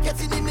 girl.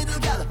 Get in the middle,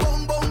 girl.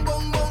 Boom, boom,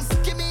 boom, boom.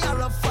 Give me a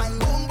rough fine.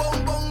 Boom,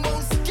 boom, boom,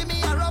 boom. Give me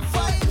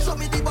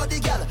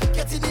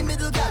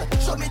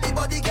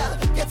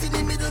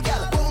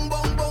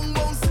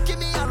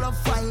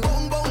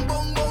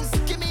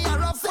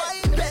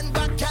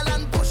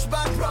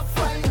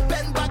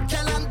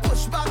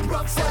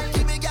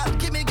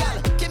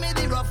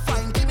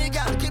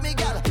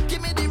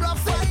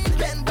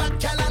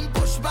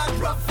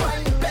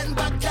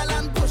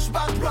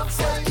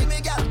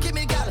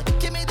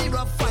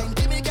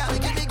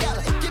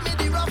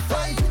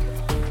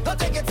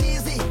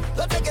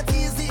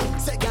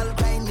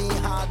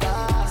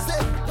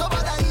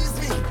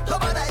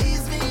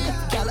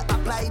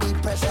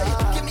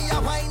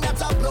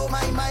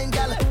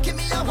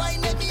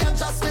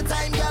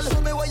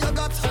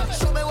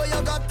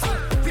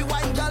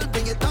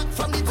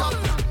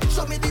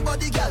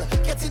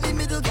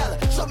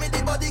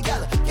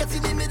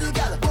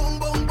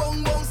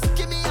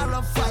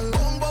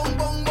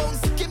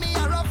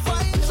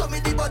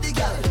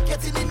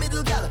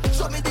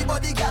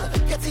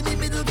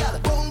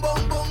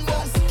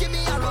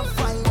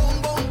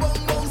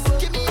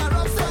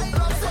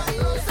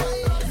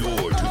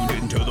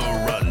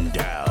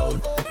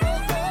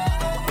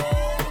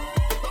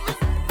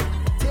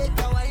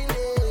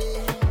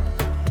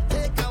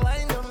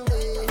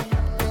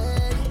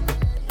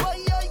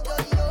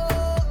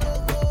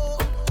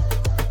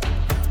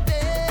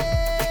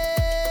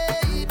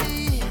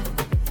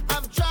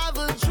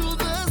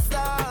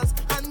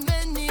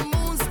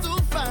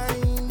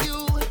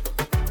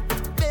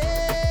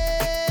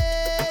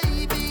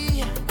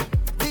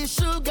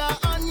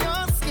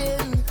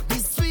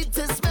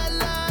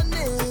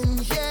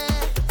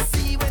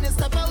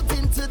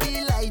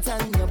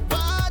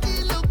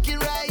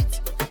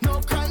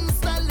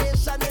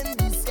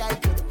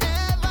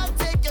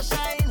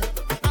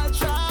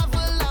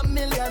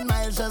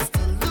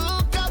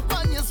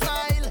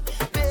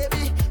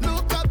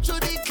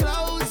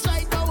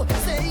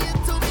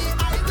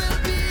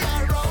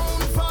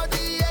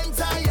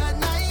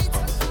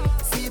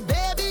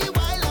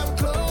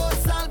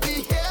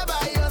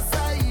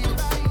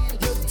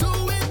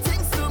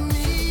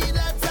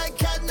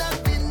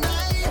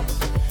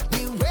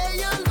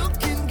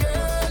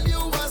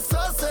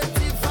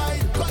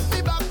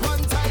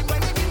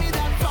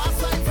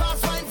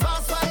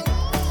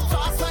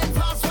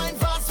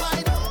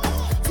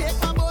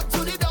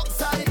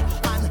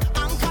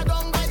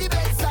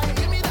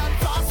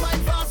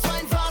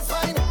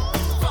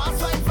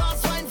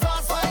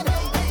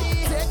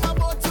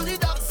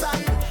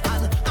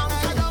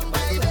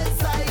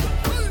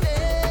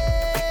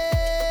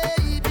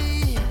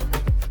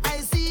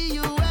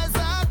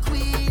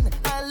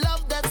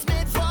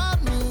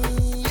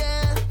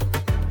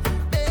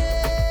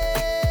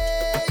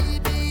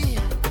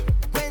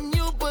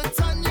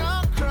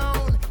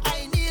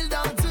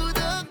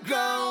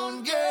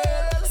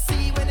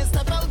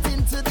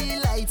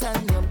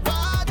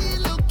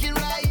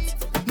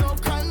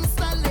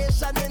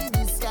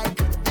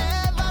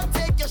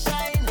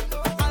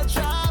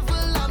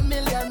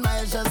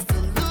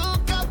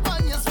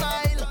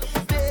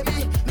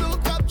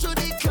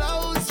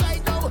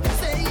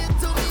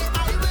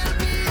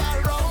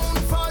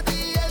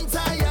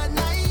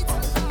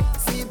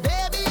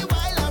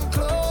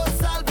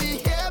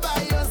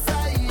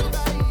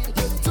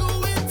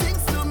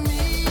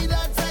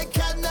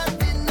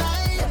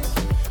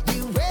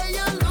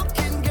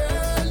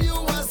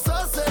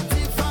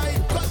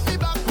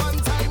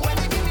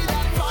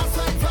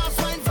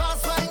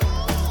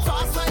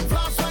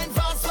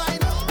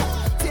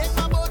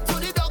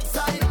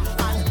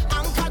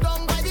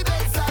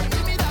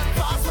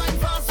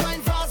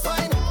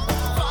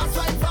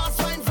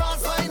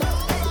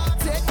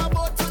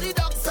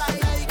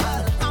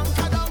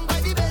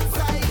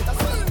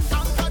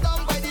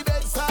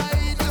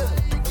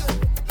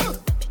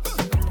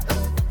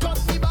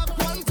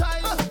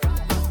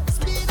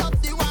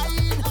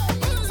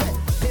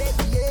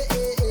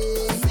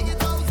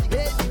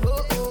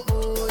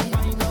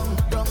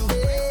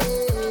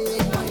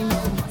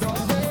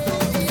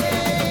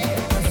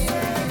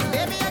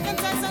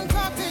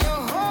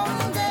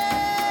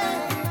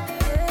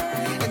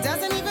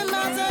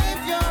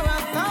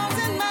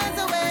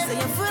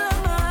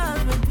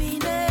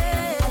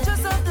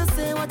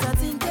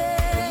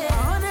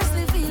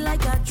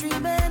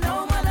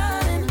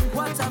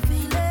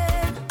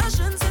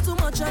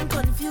and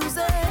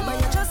confusing, but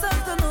you just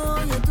have to know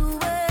you do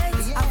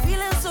it. I'm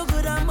feeling so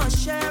good, I must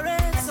share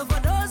it. So for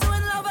those who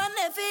in love and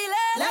they feel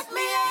it, let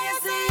me hear you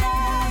say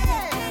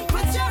yeah.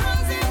 Put your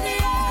hands in the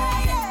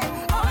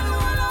air. All who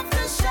love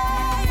to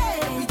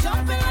share. We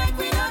jumping like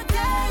we don't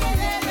care.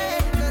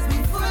 Cause we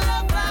full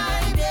of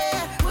vibe,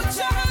 yeah. Put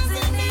your hands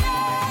in the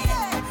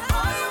air.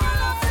 All who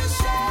love to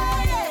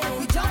share.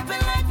 We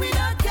jumping like we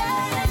don't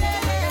care.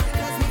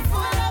 Cause we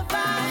full of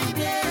vibe,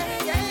 yeah.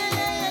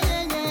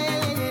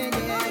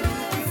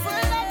 We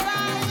full of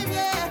vibe,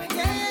 yeah.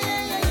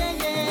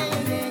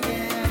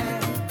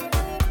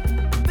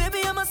 Baby,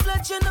 I must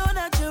let you know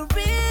that you're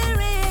real.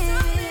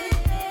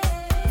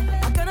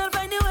 I cannot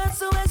find the words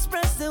to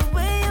express the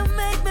way you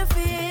make me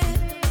feel.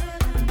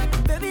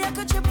 Baby, I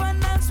could trip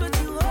and dance with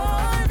you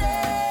all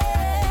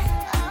day.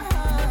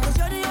 Cause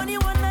you're the only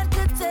one that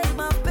could take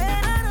my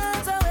pain and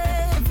hurt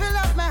away. You fill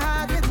up my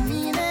heart with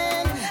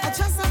meaning. I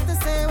just have to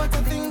say what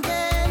I'm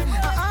thinking.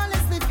 I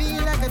honestly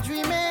feel like a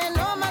dreaming.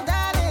 Oh my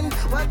darling,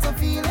 what I'm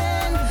feeling.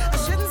 I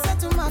shouldn't say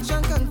too much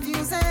and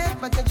confuse it,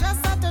 but you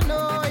just have to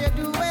know you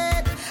do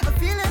it. I'm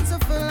feeling so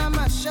full, I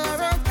must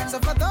share it. So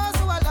for those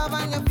who are love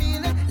and you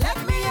feel it, let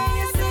me hear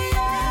you say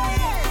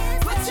yeah.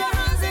 Put your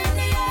hands in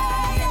the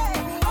air.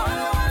 All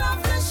who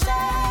love to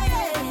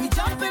share. We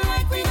jumping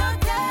like we don't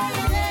care.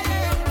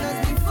 Cause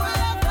we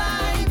full of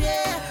vibe,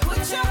 yeah.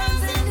 Put your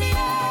hands in the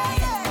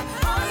air.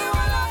 All who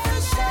love to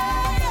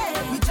share.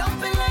 We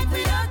jumping like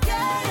we don't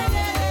care.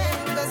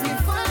 Cause we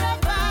full of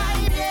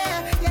vibe,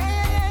 yeah.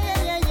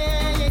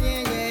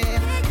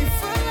 We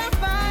full of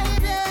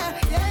vibe,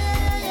 yeah.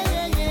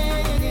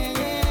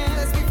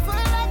 Cause we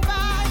full of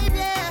vibe,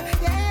 yeah.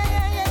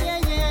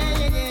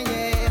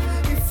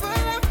 We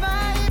full of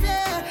vibe,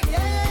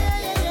 yeah.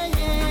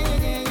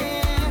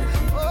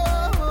 Oh,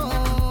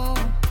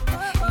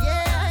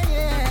 yeah.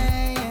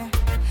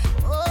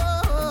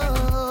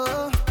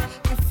 Oh,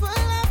 we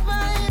full of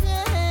vibe,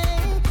 yeah.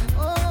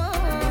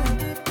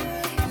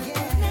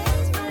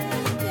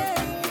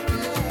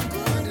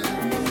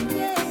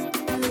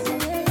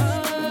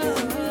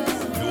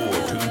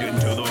 You're tuned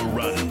into the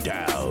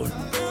rundown.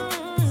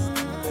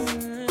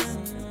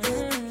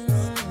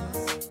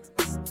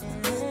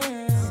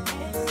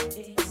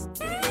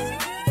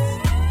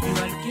 You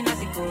are looking at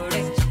the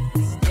correct.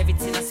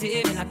 Everything I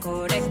say, when I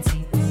correct it.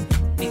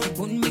 Make you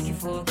won't make you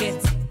forget.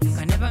 You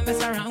can never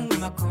mess around with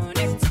my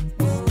connect.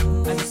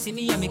 And you see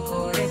me, I'm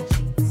correct.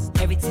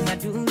 Everything I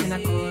do, when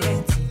I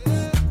correct.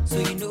 So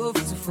you know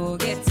to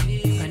forget.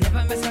 You can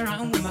never mess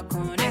around with my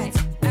connect.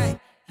 Hey,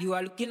 you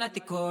are looking at the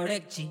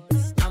correct G.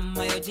 I'm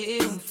my OJ,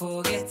 don't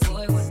forget.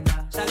 Boy,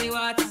 wonder. Shall we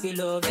what if you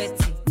love it?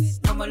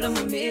 Come along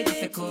with me,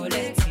 if you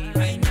collect it.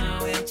 Right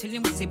now, I'm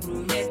chilling with the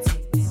brunette.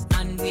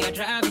 And we are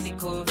driving the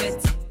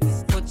Corvette.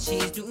 What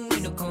she's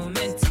doing, no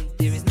comment.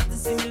 There is nothing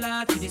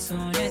similar to this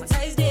sonnet. My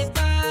eyes they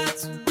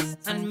part,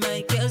 and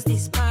my girls they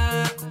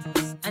sparkle.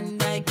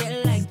 And I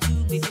get like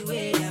you with the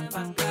way that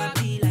banka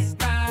be like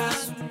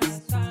pass.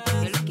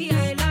 You're lucky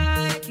I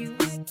like you,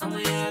 and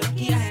when you're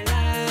lucky I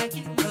like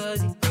you.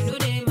 Cause you know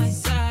they my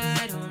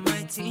side on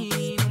my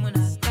team. I'm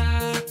gonna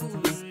tackle,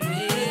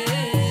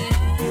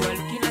 yeah. You are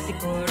looking at the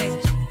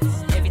correct.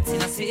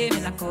 Everything I say,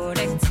 when I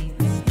correct it.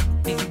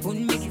 Make you won't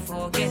make you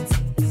forget.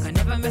 You can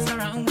never mess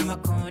around with my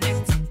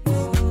connect.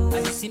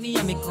 And you see me,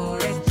 I'm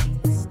correct.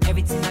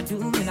 Everything I do,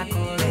 when I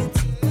correct.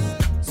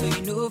 So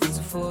you know to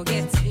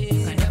forget.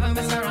 You can never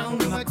mess around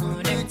with my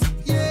connect.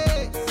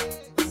 Yeah.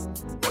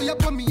 Oh, you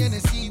put me in the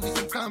sea with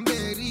some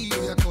cranberry.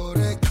 Oh, you're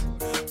correct.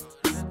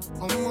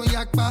 Oh,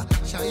 yakpa,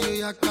 shayo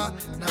yakpa.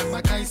 Now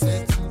my kind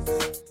set.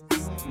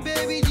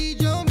 Baby, G,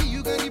 me,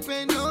 you can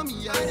depend on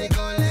me. I dey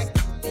collect.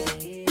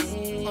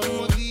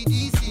 Oh,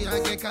 VDC, I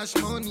get cash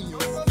money.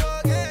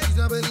 She's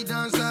a belly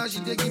dancer, she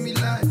dey give me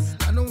life.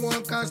 I don't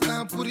want cast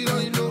down, put it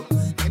on you low.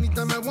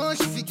 Anytime I want,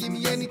 she fit give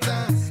me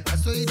anytime. I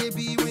saw you they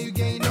be when you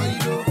gain on you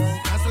low.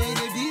 I saw you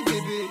they be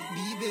baby.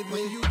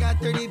 When you got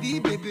 30 be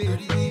baby,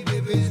 30 be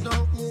baby. It's not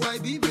who I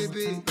be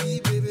baby, be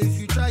baby. If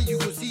you try, you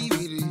go see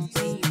with it.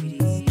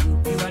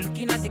 You are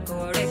looking at the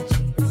correct.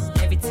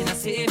 Everything I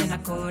say, when I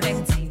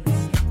correct it.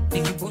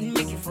 Make you won't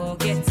make you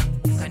forget.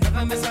 You can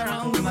never mess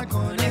around with my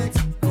connect.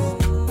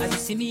 And you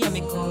see me, I'm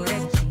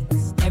correct.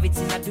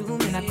 Everything I do,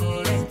 when I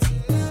correct.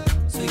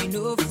 So you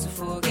know to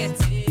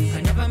forget. You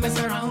can never mess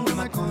around with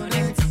my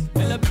connect.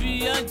 Well, I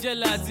be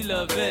Angela, I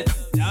love it.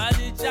 I'm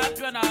the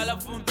champion, I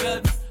love fun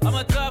belt. I'm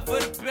a tough for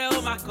the prayer,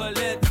 oh my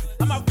collect.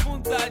 I'm a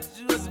fun that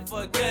you don't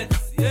forget.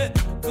 Yeah,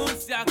 go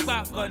see a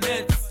back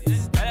connect.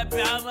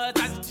 I'm a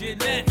touch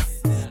Jeanette.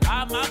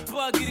 I'm a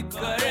buggy the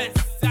correct.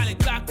 Sally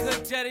got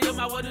good Jerry on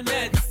my water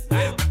net.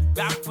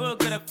 Back for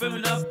gonna film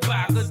it up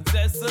back. Cause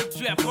there's so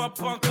trap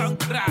up on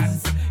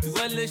congrats. You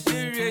want to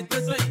share it,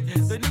 don't need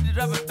the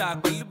rubber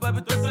tag, but you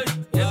baby don't wait.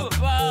 Yeah,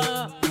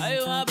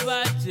 I want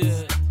about you.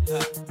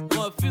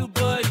 Want feel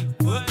boy.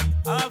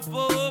 I'm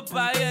full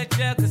by a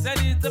check. Cause I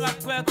need to my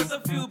crack with a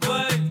few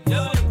boy.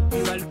 Yeah,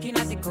 you are looking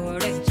at the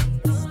correct.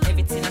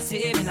 Everything I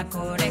say, when I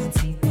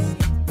correct it.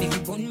 Make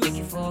you won't make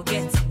you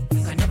forget.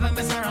 You can never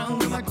mess around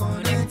with my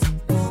connect.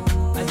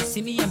 And you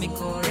see me, I'm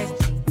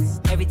correct.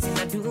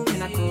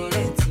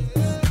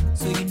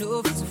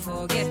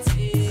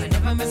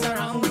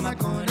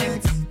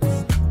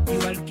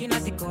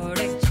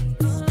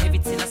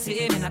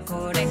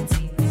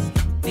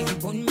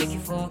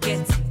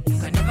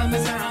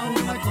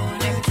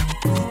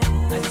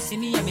 see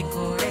me, I be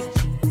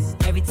correct.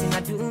 Everything I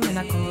do, man,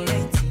 I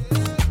correct.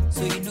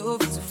 So you know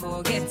to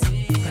forget.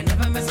 I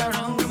never mess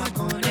around with my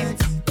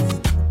connect.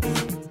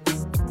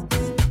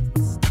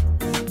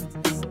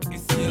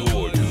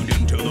 You're tuned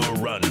into the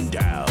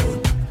rundown.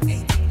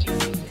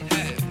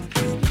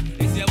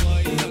 It's your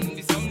boy, young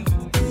the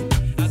something.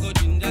 I go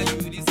ginger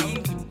you the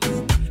something.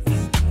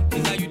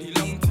 Ginger you the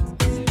long thing.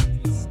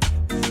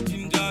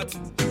 Ginger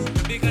too.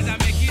 Because I'm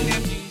making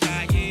them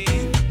ginger,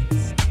 yeah.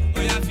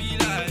 Oh, yeah,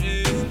 feel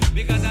it.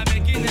 Because I'm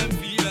making them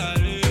feel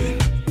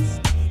it.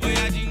 Oh,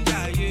 yeah,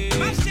 ginger, yeah.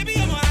 My baby,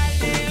 I'm a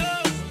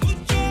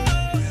mucho.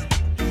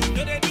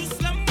 No, they do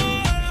slumber.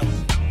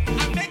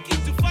 I make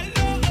it to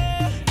follow.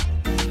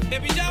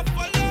 Baby, just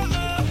follow.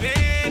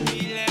 Baby,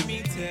 let me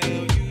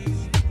tell you.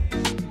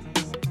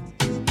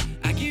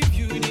 I give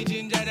you the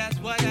ginger, that's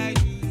what I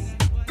do.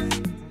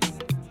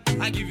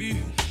 I give you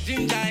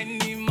ginger in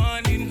the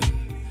morning,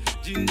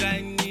 ginger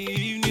in the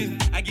evening.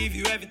 I give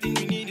you everything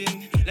you need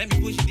in. Let me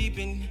push you deep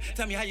in.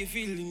 Tell me how you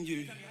feeling,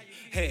 you.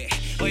 Hey,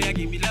 oh yeah,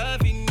 give me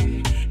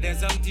loving. There's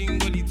something,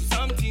 go lead to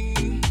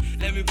something.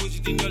 Let me push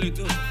it in your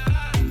little.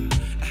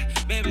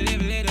 Baby,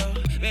 live a little,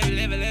 baby,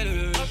 live a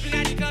little. Up in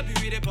the club, you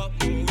with a pop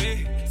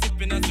away.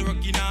 Sipping on the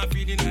rocky now,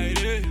 feeling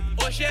high.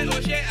 Oh shit,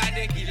 I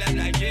take it like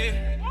that, yeah.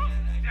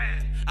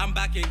 I'm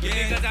back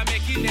again because I'm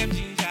making them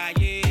ginger,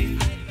 yeah.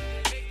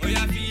 Oh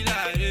yeah, feel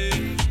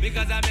it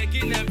because I'm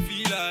making them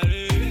feel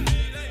it.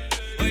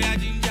 Oh yeah,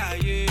 ginger,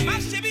 yeah. My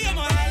baby, I'm a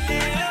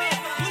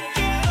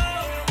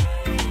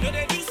no,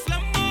 they do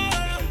slumber.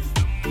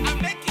 I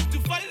make it to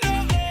follow.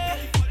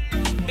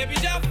 Baby,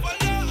 just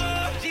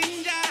follow.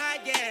 Ginger,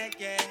 yeah,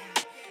 yeah.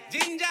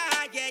 Ginger,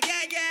 yeah,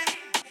 yeah, yeah.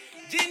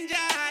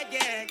 Ginger,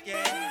 yeah,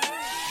 yeah.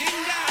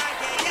 Ginger,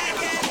 yeah, yeah,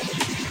 yeah.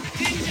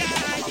 Ginger,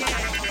 yeah,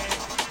 yeah.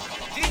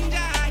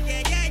 Ginger,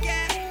 yeah, yeah,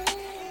 yeah.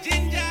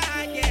 Ginger,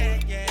 yeah,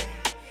 yeah.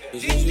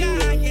 Ginger,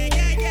 yeah,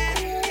 yeah,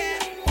 yeah.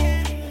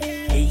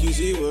 Did you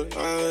see what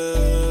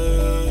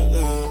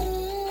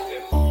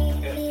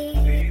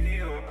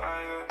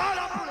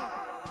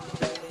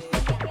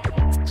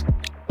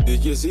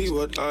Did you see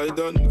what I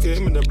done?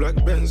 Came in the black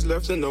Benz,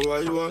 left in the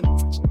white one.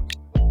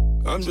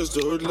 I'm just a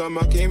hoodlum,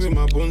 I came with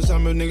my bones,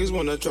 some niggas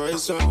wanna try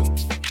something.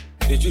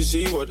 Did you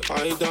see what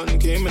I done?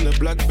 Came in the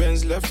black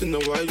Benz, left in the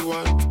white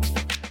one.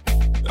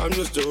 I'm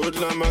just a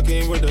hoodlum, I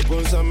came with the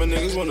bones, some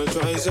niggas wanna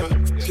try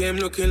something. Came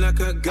looking like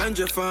a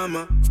ganja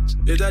farmer.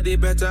 Your daddy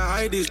better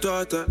hide his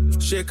daughter.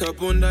 Shake her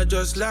bunda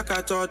just like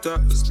I taught her.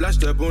 Splash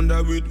the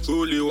bunda with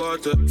holy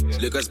water.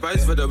 Liquor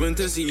spice for the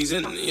winter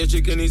season. Your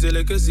chicken is a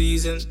liquor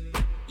season.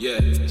 Yeah.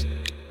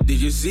 Did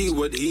you see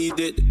what he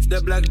did?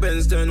 The black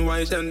Benz turned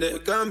white and they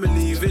can't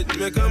believe it.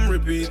 Make them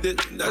repeat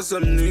it. That's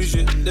some new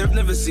shit. They've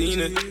never seen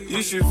it.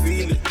 You should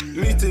feel it.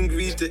 Meet and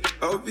greet it.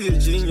 I'll be a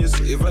genius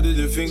if I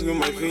didn't think with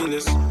my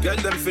penis. Get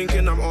them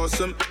thinking I'm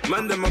awesome.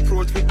 Man, them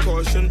approach with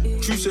caution.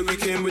 True say we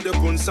came with the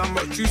bun. Some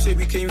but true say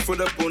we came for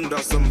the bun.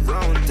 That's some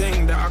brown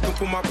thing that I can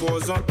put my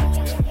paws on.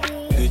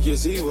 Did you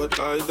see what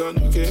I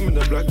done? Came in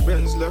the black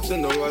Benz, left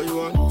in the white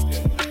one.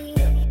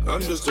 I'm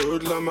just a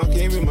hoodlum, I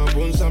came with my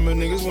bones, some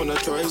niggas wanna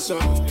try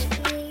some.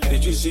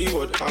 Did you see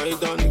what I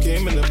done?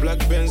 Came in the black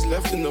Benz,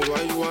 left in the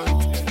white one.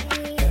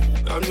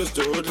 I'm just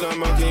a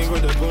hoodlum, I came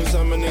with the bones,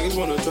 some niggas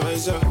wanna try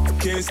some.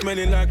 Came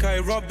smelling like I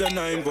robbed a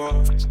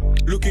 9-bar.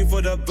 Looking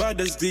for the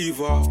baddest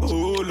diva.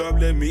 Hold up,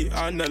 let me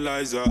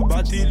analyze her.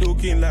 Body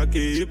looking like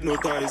a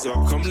hypnotizer.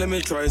 Come, let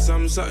me try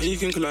something you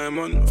can climb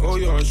on. Oh,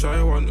 you're a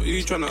shy one, who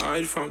you tryna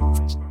hide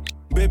from?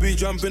 Baby,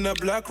 jump in a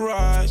black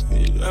ride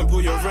and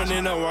put your friend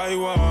in a white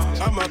one.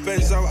 I'm a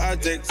Benz out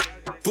addict,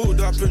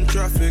 pulled up in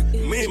traffic.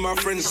 Me and my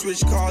friends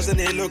switch cars and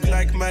they look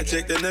like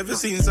magic. They never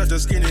seen such a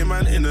skinny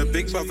man in a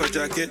big buffer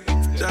jacket.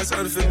 That's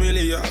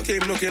unfamiliar.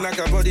 Came looking like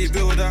a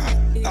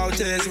bodybuilder. Out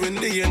here it's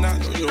windy and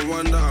that. Don't you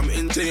wonder I'm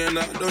into you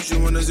that? Don't you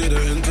wanna see the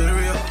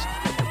interior?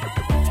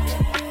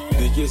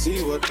 Did you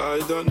see what I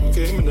done?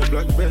 Came in the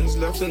black Benz,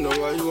 left in the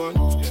white one.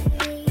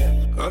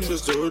 I'm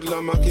just a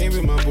hoodlum, I came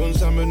with my bones,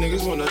 some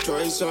niggas wanna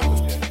try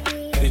some.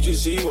 Did you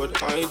see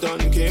what I done?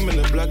 Came in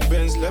the black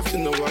Benz, left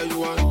in the white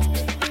one.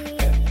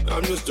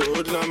 I'm just a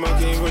hoodlum, I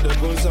came with the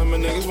bones, some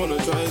niggas wanna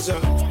try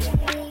some.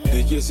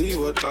 Did you see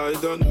what I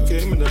done?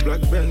 Came in the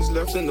black Benz,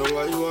 left in the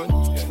white one.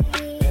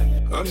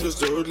 I'm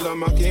just a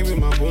hoodlum, I came with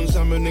my bones,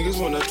 some niggas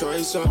wanna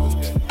try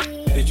some.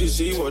 Did you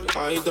see what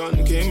I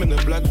done? Came in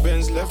the black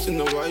Benz, left in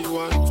the white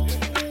one.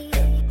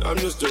 I'm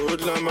just a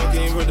hoodlum, I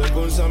came with the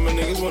bones, some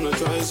niggas wanna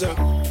try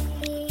some.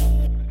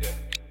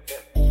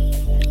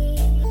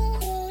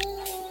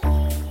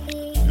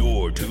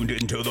 Tuned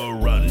into the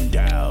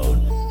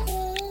rundown.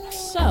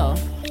 So,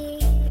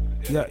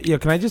 yeah.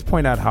 Can I just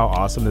point out how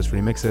awesome this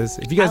remix is?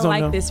 If you guys don't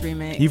know, this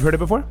remix. You've heard it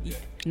before?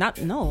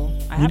 No,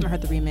 I haven't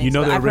heard the remix. You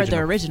know the I've original. heard the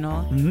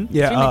original. Mm-hmm.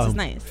 Yeah, this remix is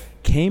nice.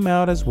 Came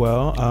out as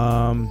well.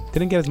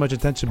 Didn't get as much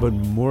attention, but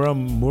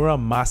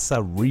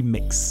Muramasa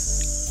remix.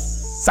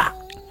 Sa.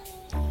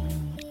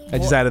 I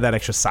just added that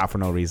extra sa for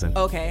no reason.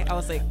 Okay, I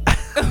was like,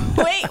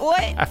 wait,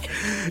 what?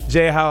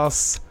 J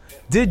House.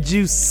 Did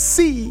you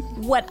see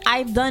what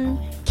I've done?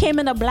 came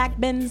in a black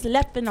Benz,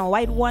 left in a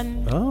white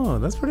one. Oh,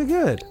 that's pretty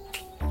good.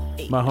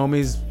 My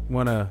homies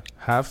want to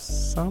have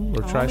some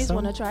or try Homies some?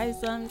 want to try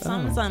something.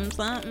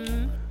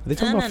 Are they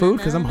talking about food?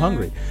 Because I'm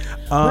hungry.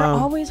 We're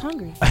always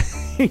hungry.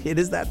 It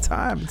is that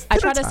time. I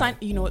tried to sign.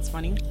 You know what's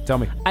funny? Tell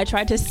me. I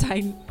tried to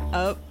sign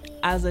up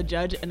as a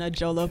judge in a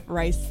jollof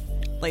rice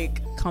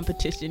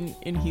competition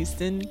in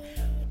Houston.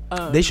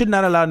 They should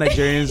not allow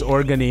Nigerians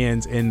or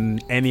Ghanaians in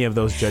any of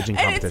those judging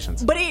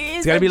competitions. But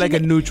it's got to be like a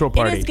neutral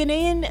party. It is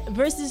Ghanaian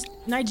versus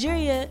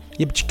Nigeria.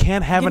 Yeah, but you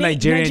can't have a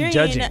Nigerian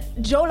judging.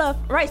 Jollof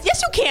rice.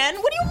 Yes, you can.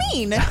 What do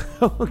you mean?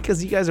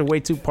 Because you guys are way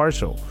too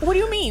partial. What do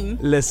you mean?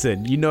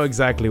 Listen, you know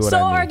exactly what I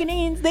mean. So are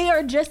Ghanaians. They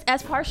are just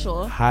as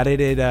partial. How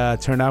did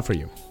it turn out for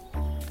you?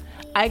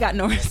 I got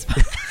no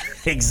response.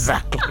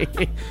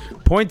 Exactly.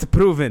 Point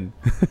proven.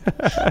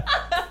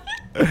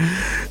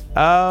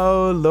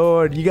 Oh,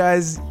 Lord. You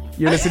guys...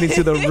 You're listening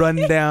to the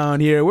rundown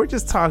here. We're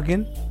just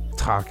talking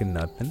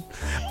nothing.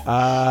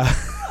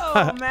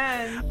 Oh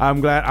man. I'm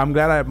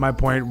glad my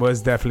point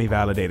was definitely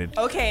validated.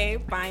 Okay,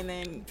 fine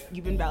then.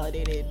 You've been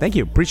validated. Thank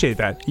you. Appreciate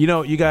that. You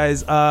know, you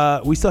guys,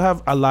 we still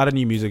have a lot of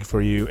new music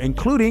for you,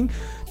 including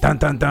dun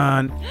dun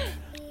dun.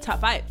 Top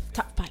five.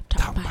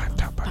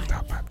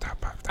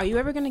 Are you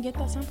ever gonna get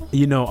that sample?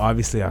 You know,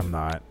 obviously I'm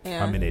not.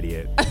 Yeah. I'm an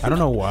idiot. I don't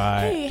know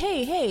why.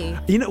 Hey.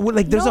 You know,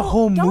 like there's a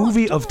whole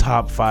movie of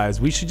top fives.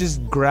 We should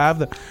just grab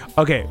the.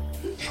 Okay,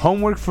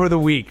 homework for the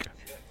week.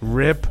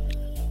 Rip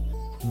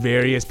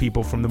various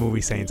people from the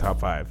movie saying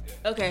top five.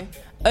 Okay,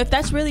 if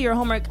that's really your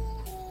homework,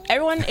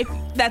 everyone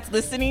that's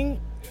listening,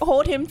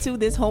 hold him to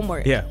this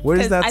homework. Yeah,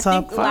 where's that top I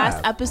think five?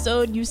 last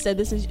episode you said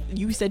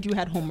you said you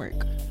had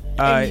homework.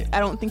 And I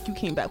don't think you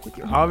came back with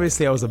your homework.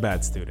 Obviously, I was a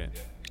bad student.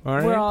 All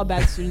right. We're all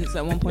bad students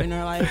at one point in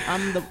our life.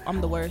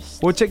 I'm the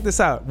worst. Well, check this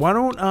out. Why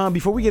don't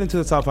before we get into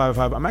the top five,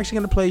 I'm actually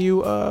gonna play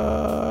you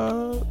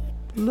a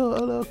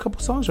couple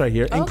songs right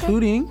here,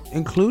 okay.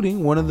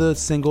 including one of the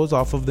singles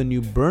off of the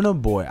new Burna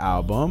Boy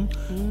album,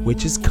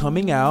 which is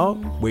coming out.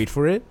 Wait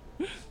for it.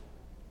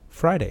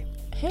 Friday.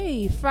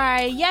 Hey,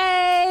 fry,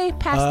 yay!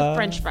 Pass the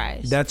French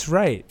fries. That's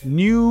right.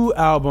 New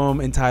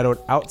album entitled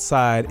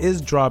Outside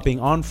is dropping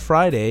on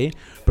Friday.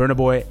 Burna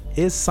Boy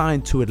is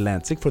signed to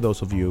Atlantic, for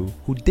those of you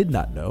who did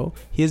not know.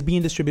 He is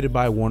being distributed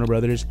by Warner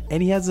Brothers,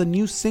 and he has a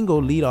new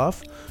single lead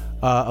off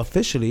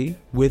officially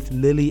with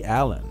Lily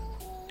Allen.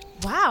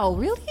 Wow,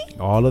 really?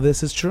 All of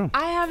this is true.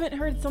 I haven't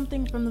heard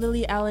something from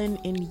Lily Allen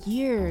in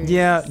years.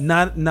 Yeah,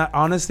 not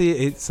honestly,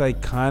 it's like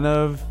kind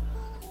of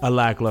a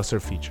lackluster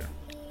feature.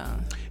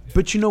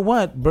 But you know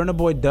what? Burna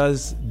Boy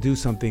does do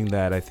something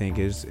that I think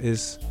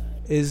is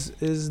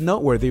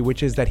noteworthy,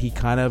 which is that he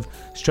kind of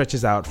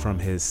stretches out from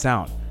his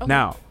sound. Okay.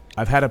 Now,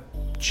 I've had a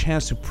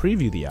chance to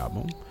preview the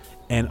album,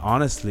 and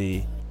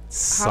honestly,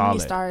 solid. How many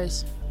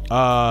stars?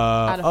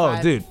 Out of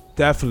 5? Dude,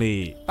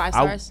 definitely 5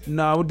 stars.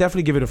 I would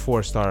definitely give it a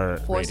 4-star.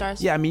 4 rating.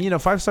 stars? Yeah, I mean,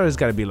 5 stars has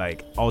got to be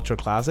like ultra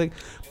classic,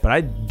 but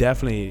I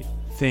definitely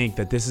think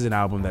that this is an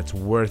album that's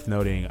worth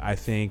noting. I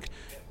think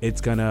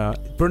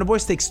Burna Boy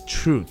sticks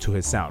true to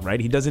his sound,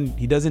 right? He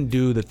doesn't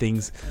do the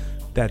things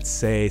that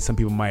say some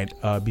people might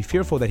be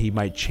fearful that he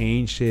might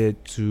change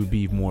it to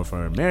be more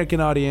for an American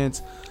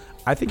audience.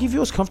 I think he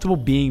feels comfortable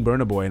being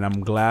Burna Boy, and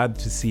I'm glad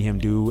to see him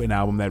do an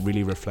album that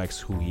really reflects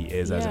who he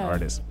is as an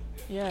artist.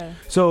 Yeah.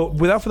 So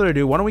without further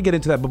ado, why don't we get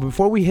into that? But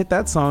before we hit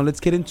that song, let's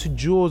get into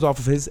Jules off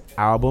of his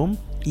album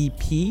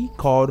EP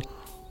called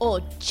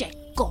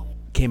Ocheko.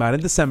 Came out in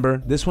December.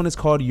 This one is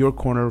called Your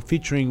Corner,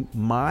 featuring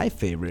my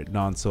favorite,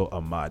 Nonso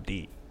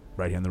Amadi.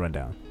 Right here on the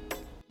rundown.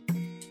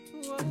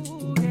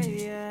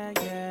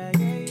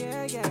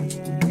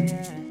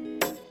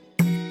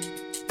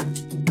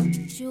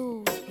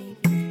 Jules,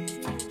 baby.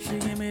 She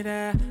gave me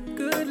that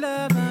good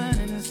love and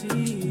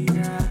Hennessy.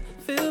 I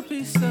feel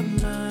peace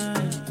of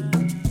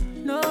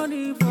mind. No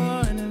need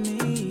for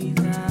enemies.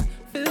 I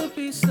feel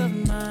peace of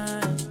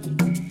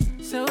mind.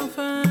 So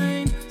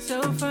fine,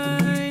 so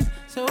fine,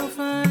 so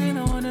fine.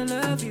 I wanna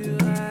love you.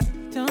 I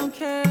don't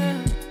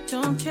care,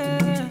 don't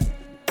care.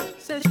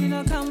 Said she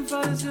not come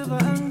for the silver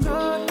and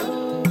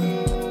gold.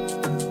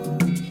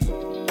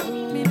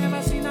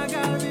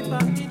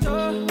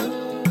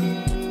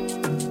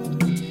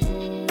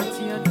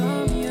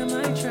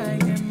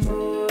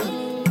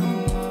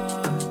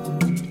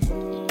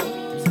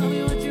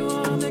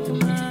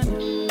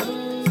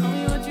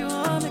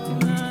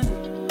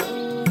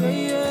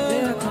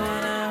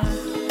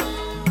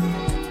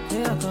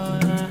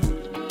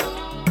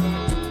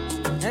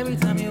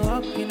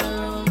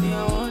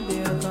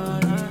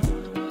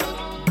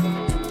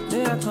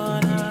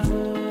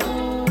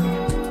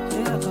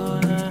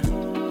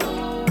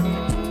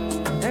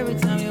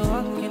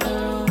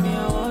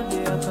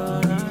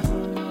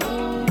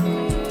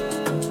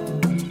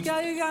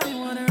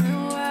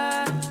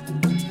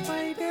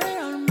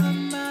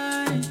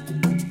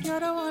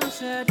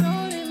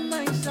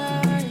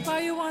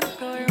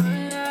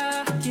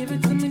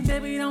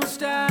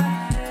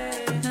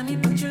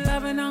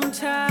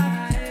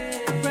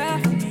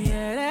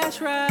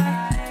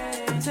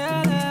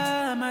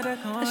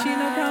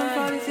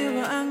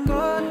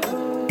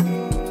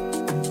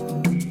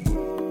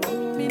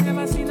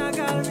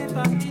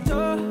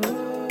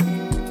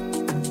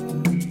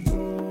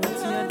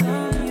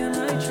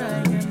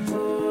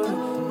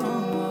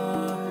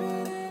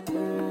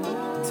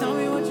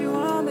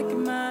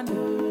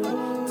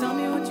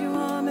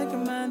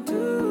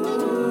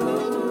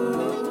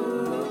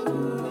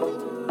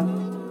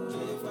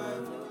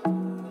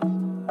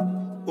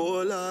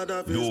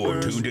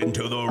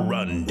 into the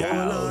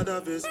rundown.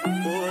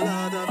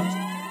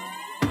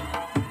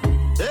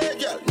 Hey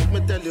girl, make me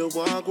tell you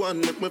walk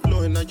one, make me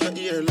flow in your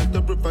ear like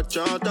the river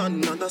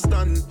Jordan.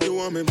 Understand, you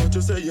want me but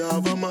you say you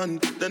have a man.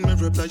 Then me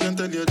reply and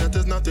tell you that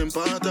is not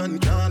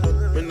important.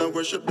 Girl, me not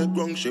worship the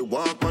ground she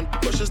walk on,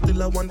 but she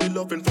still I want the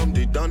loving from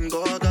the Don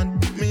Gorgon.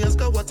 Me ask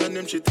her what's her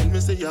name, she tell me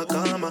say you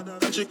Kama,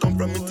 and she come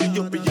from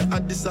Ethiopia,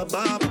 Addis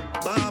Ababa.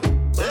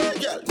 Hey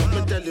girl, let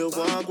me tell you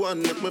walk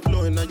one, make me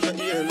flow in your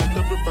ear like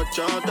the river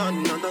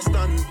Jordan.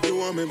 Understand, you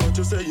want me but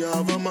you say you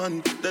have a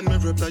man. Then me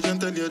reply and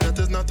tell you that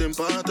is not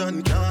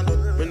important. Girl,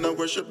 me not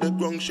worship the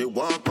ground she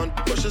walk on,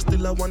 but she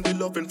still I want the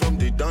loving from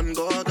the Don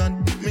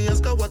Gorgon. Me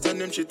ask her what's her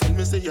name, she tell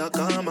me say you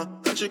Kama,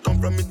 and she come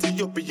from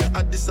Ethiopia,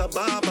 Addis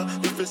Ababa.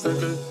 If you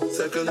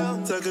circle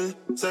down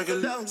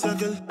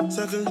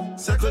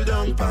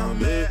for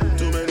me.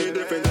 Too many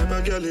different type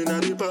of girl in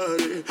the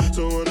party,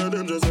 so one of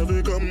them just have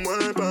to come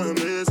wipe on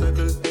me.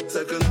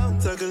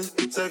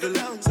 Circle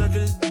down for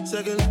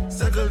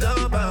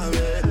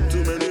me.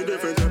 Too many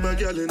different type of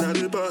girl in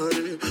the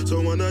party,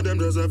 so one of them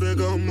just have to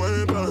come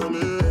wipe on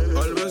me.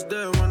 Always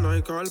there when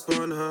I call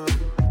upon her.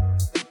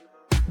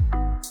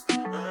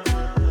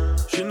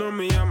 She know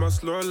me, I'm a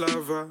slow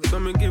lover, so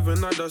me give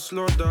another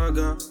slow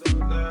dagger.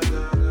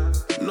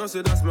 No,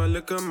 say that's my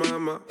liquor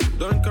mama.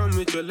 Don't come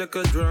with your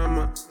liquor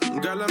drama.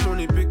 Girl, I'm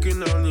only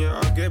picking on ya.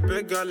 I get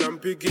big, girl, I'm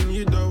picking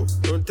you though.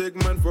 Don't take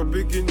man for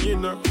picking you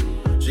now.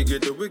 She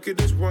get the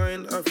wickedest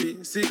wine, I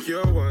feel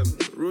secure one.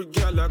 Rude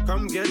girl, I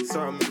come get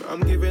some.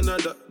 I'm giving her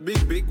the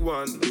big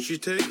one. She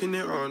taking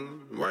it on.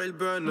 Wild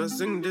burner,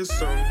 sing this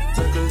song.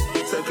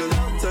 Circle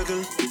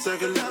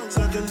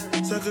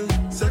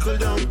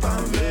down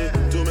for me.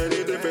 Too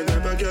many different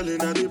type of girl in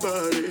the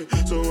party,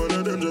 so one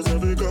of them just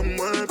have to come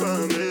wipe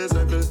on me.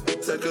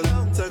 Circle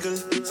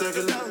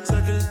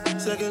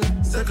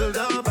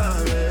down for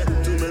me.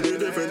 Too many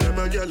different type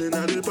of girl in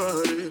the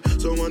party,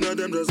 so one of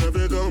them just have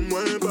to come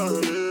wipe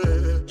on me.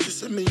 She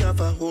said me have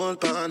a whole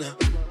partner,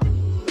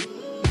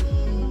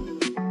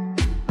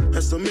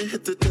 and so me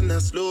hit it in a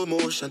slow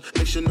motion.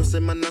 Make sure no say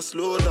man a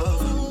slow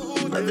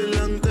love. Every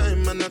long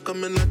time man a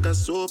coming like a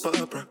soap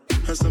opera,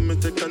 and so me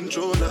take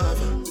control of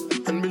her.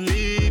 And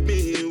believe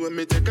me, when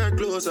me take her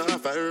clothes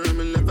off her,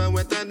 me never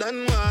wetter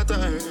than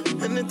water.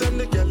 Anytime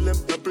the girl them,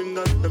 I bring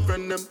out the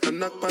friend them and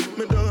knock on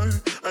my door,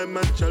 I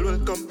might shall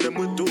welcome them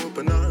with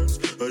open arms.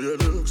 Oh, you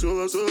look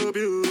so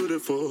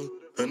beautiful.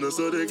 And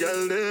also the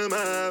girl them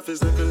have to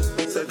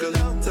circle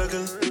down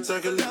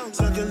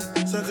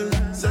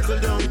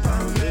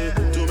for me.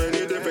 Too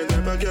many different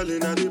type of girl in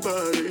the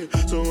party,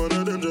 so one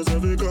of them just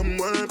have to come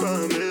wipe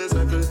on me.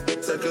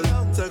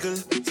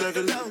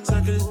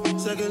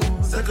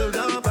 Circle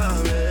down for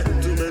me.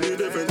 Too many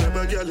different type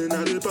of girl in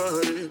the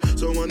party,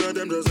 so one of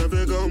them just have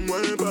to come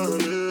wipe on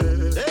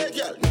me. Hey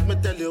girl, make me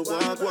tell you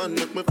walk one,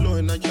 make me flow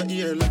in your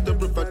ear like the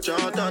river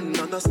Jordan.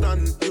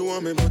 Understand, you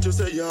want me but you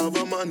say you have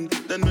a man.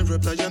 Then me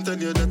reply and tell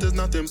you that is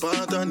not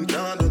important.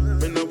 Girl,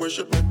 me no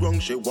worship the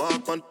ground she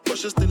walk on, but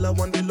she still I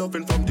want the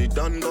loving from the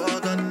Don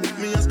Gorgon.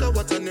 Me ask her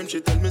what's her name,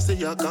 she tell me say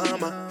you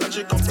Kama, and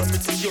she come from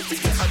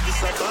Ethiopia,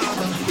 Addis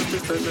Ababa. With me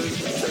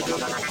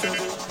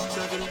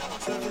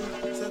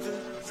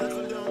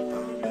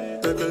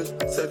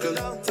circle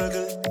down for me.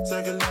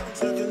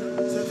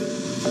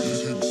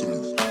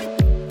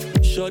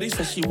 Shorty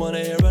said she wanna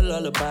hear a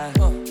lullaby,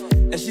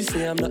 and she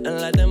say I'm nothing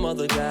like them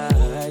other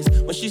guys.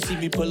 When she see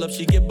me pull up,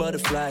 she get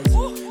butterflies.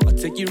 I'll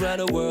take you around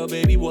the world,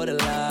 baby, what a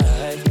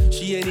life.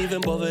 She ain't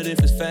even bothered if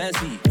it's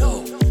fancy.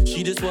 No,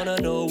 she just wanna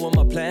know what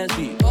my plans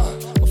be.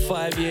 A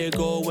 5-year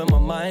goal where my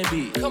mind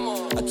be. Come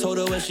on. I told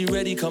her when she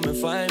ready, come and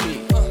find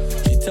me.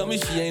 She tell me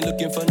she ain't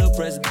looking for no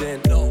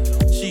president. No,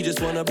 she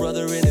just want a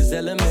brother in his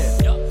element.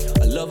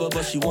 I love her,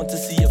 but she want to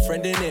see a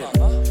friend in it.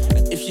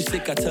 And if she's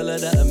sick, I tell her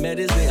that I'm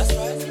medicine.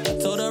 I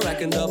told her I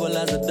can double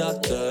as a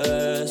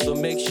doctor, so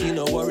make she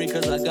no worry,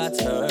 cause I got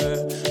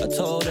her. I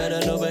told her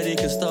that nobody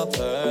can stop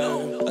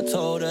her. I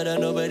told her that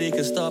nobody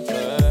can stop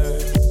her.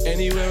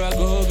 Anywhere I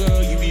go,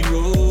 girl, you be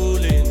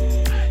rolling.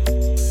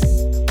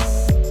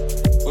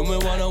 When we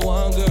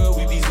one-on-one, girl,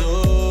 we be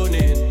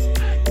zoning.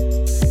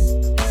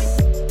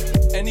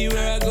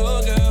 Anywhere I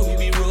go, girl, we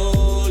be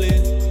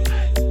rolling.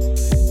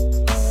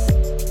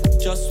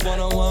 Just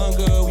one-on-one,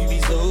 girl, we be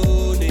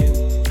zoning.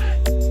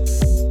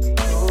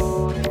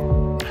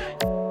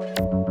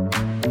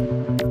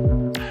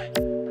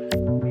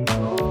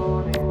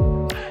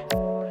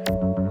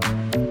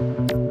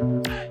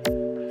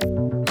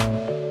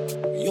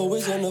 We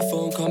always on the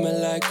phone, coming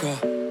like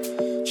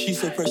her. She's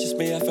so precious,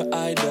 may I for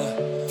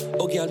either.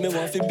 Oh, girl, me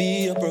want to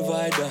be a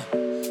provider.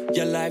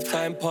 Your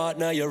lifetime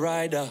partner, your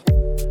rider.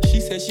 She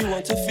said she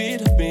want to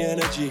feed up me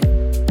energy.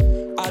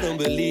 I don't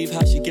believe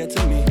how she get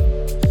to me.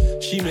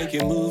 She make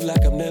it move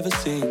like I've never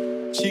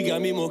seen. She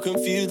got me more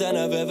confused than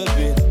I've ever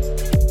been.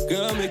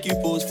 Girl, make you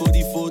pose for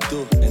the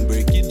photo and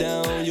break it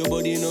down. Your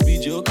body no be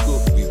joke.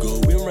 We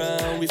going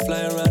round, we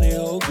fly around the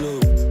whole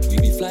globe. We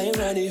be flying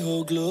around the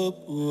whole globe.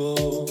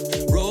 Whoa.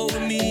 Roll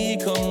with me,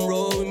 come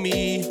roll with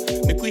me.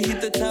 Make we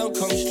hit the town,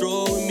 come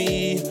stroll with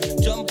me.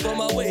 Jump on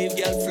my wave,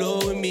 girl,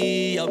 flow with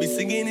me. I'll be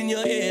singing in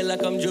your ear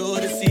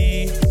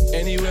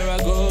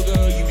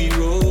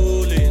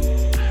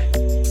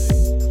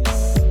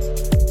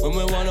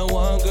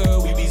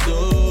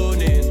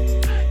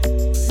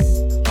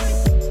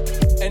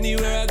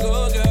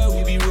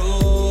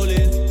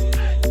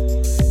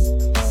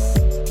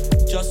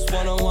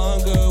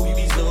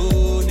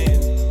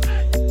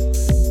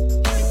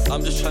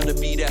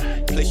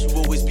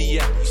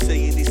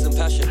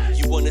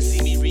wanna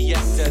see me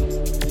react. And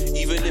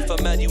even if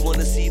I'm mad, you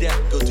wanna see that.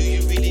 Girl, do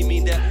you really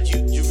mean that?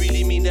 You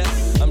really mean that?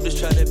 I'm just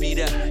trying to be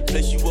that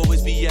place you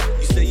always be at.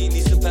 You say you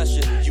need some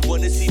passion, you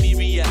wanna see me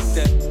react.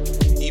 And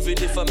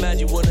even if I'm mad,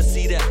 you wanna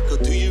see that. Girl,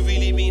 do you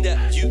really mean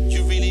that?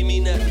 You really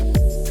mean that?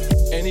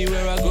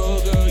 Anywhere I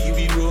go, girl, you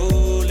be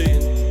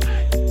rolling.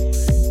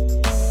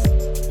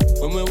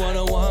 When we're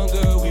one-on-one,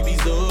 girl, we be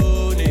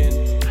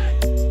zoning.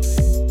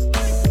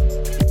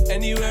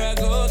 Anywhere I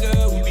go,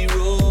 girl, we be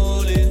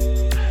rolling.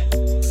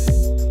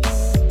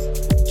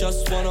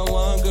 Just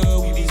one-on-one,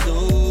 girl, we be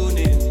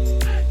zoning.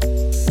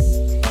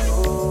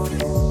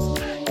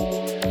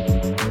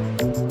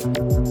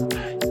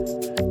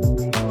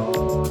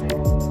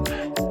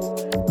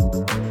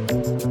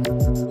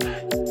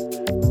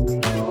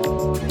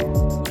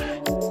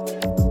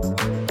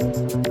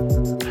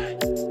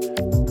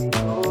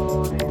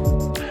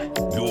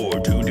 You're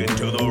tuned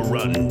into the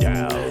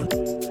rundown.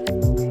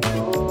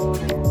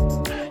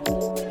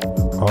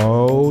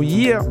 Oh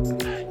yeah.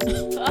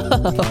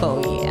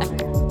 Oh yeah.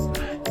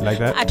 Like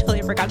that? I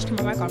totally forgot to turn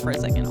my mic on for a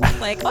second. I was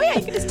like, oh yeah,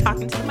 you can just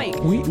talk into the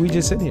mic. We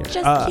just sit here.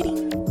 Just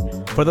kidding.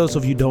 For those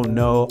of you who don't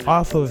know,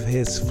 off of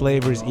his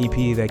Flavors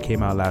EP that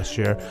came out last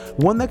year,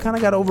 one that kind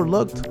of got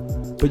overlooked,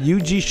 but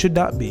UG should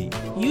not be.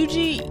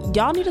 UG,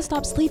 y'all need to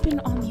stop sleeping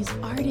on these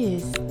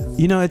artists.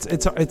 You know,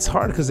 it's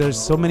hard because there's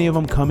so many of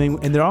them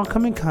coming, and they're all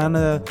coming kind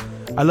of.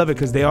 I love it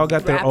because they all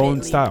got their own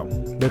Rapidly. style.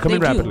 They're coming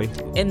They do, rapidly.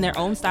 in their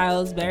own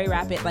styles, very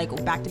rapid, like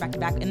back to back to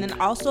back. And then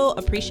also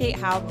appreciate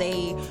how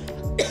they,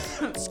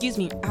 excuse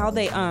me, how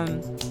they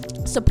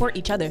support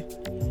each other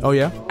Oh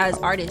yeah. as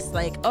artists.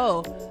 Like,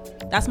 oh,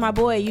 that's my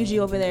boy UG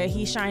over there.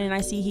 He's shining.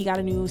 I see he got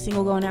a new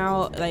single going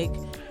out. Like,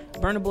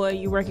 Burna Boy,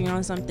 you working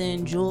on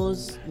something.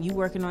 Jules, you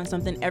working on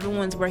something.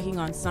 Everyone's working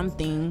on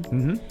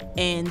something,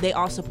 and they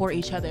all support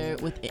each other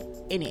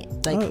in it.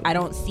 Like, I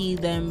don't see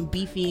them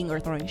beefing or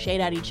throwing shade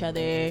at each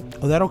other.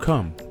 Oh, that'll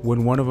come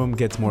when one of them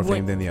gets more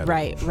fame than the other.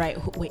 Right.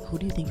 Who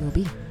do you think it will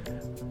be?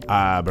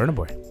 Burna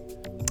Boy.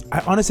 I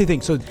honestly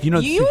think so. You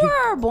know, You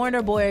are a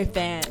Burna Boy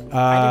fan. I did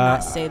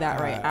not say that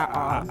right at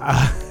all.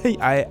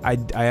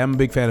 I am a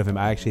big fan of him.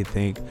 I actually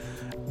think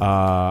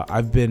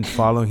I've been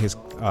following his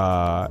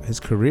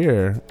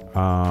career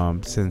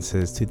since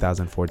his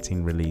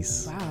 2014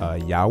 release. Wow.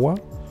 Yawa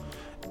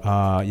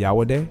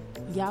Day.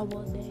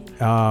 Yawa Day.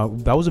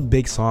 That was a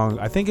big song.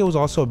 I think it was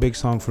also a big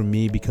song for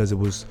me because it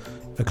was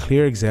a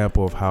clear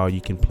example of how you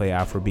can play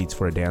Afrobeats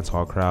for a dance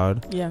hall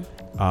crowd. Yeah.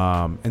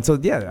 And so,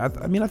 yeah,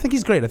 I mean, I think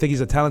he's great. I think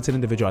he's a talented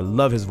individual. I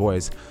love his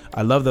voice.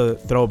 I love the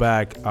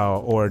throwback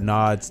or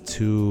nods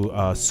to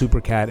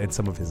Supercat and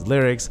some of his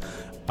lyrics.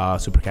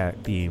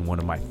 Supercat being one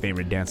of my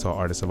favorite dancehall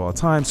artists of all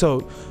time.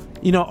 So,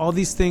 you know, all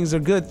these things are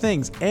good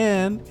things.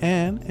 And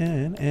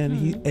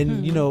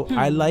you know,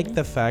 I like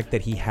the fact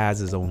that he has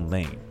his own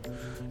lane.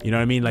 You know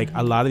what I mean? Like,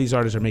 a lot of these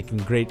artists are making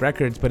great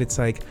records, but it's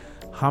like,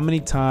 how many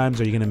times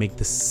are you going to make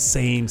the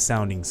same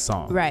sounding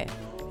song? Right.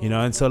 You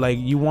know, and so like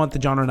you want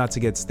the genre not to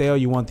get stale.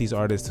 You want these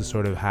artists to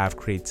sort of have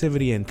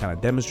creativity and kind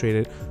of demonstrate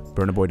it.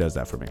 Burna Boy does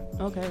that for me.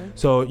 Okay.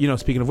 So, you know,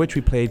 speaking of which,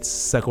 we played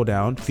Settle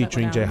Down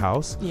featuring J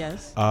House.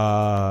 Yes.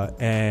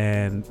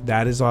 And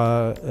that is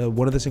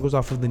one of the singles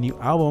off of the new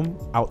album,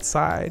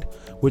 Outside,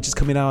 which is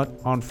coming out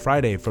on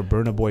Friday for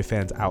Burna Boy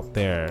fans out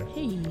there.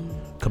 Hey.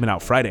 Coming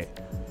out Friday.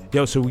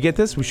 Yo, so we get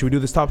this? Should we do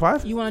this top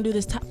 5? You want to do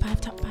this top five?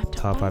 Top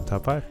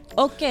 5.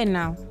 Okay,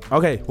 now.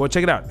 Okay, well,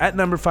 check it out. At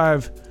number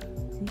 5.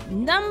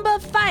 Number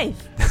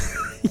 5.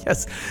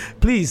 Yes.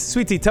 Please,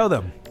 Sweetie, tell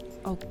them.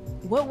 Oh,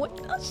 what?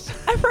 Oh,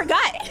 I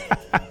forgot.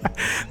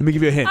 Let me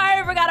give you a hint.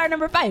 I forgot our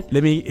number 5.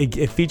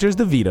 It features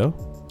the Vito.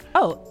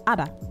 Oh,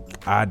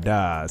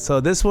 Ada. So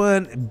this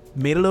one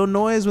made a little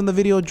noise when the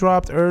video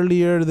dropped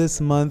earlier this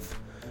month.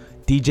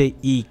 DJ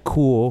E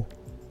Cool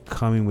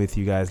coming with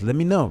you guys. Let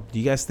me know. Do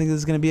you guys think this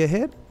is going to be a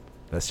hit?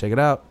 Let's check it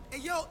out. Hey,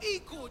 yo,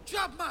 E Cool,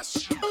 drop my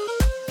shit.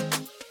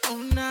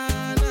 Oh, nah,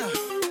 nah.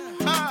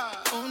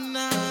 Oh,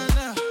 nah,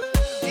 nah.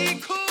 E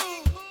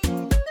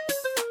Cool.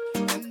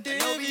 And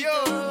there we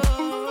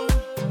go.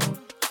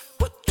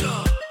 What the?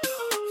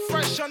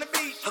 Fresh on the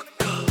beat.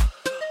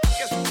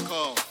 Guess what it's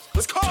called?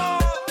 What's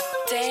called?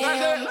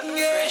 Damn,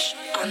 fresh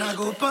on And I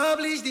go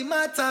publish the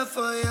matter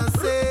for your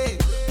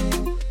sake.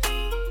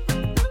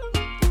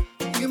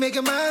 You make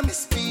a man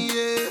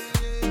misbehave.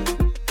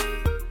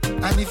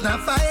 And if not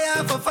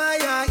fire for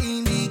fire,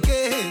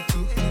 indicate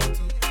too.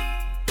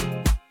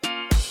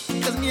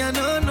 Cause me, I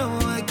don't know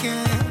I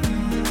can.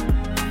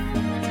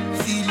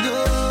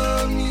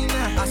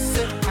 Philomena, I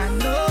said I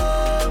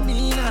know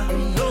me now.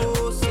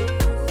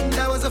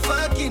 That was a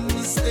fucking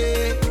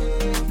mistake.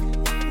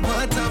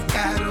 What of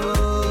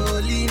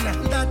Carolina?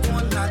 That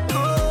one not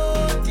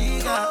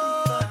Codiga.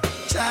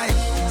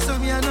 Child, so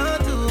me I know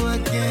do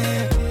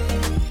again.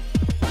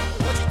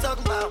 What you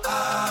talking about?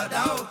 Ah,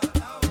 down.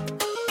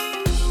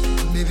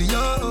 Maybe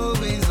you're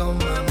always on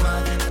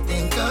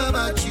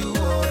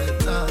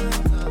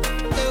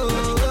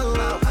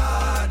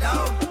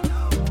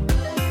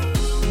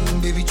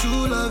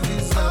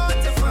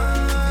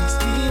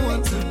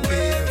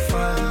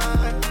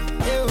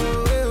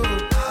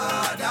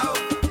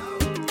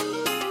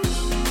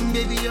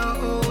Baby, you're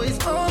always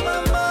on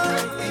my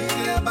mind.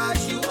 Thinking about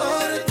you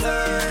all the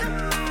time.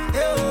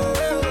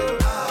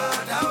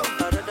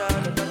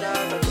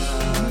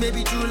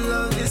 Maybe true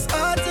love is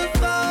hard to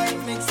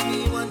find. Makes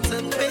me want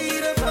to pay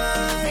the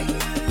fine.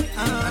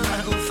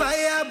 I go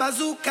fire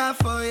bazooka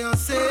for your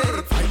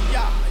sake.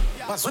 Fire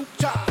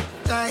bazooka.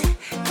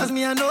 Cause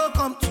me I know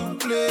come to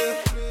play.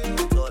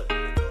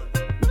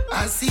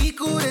 I see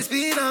cool they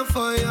spin up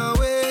for your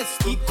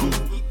waist.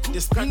 The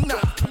spin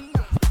up.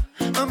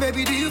 Oh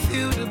baby, do you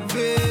feel the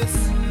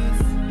bass?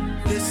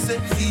 They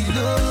said he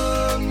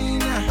love me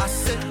now. I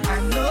said I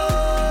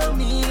know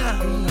me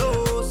now. No,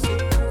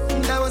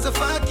 that was a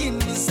fucking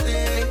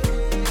mistake.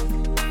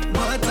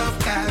 What of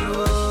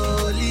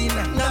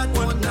Carolina? Not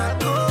one, not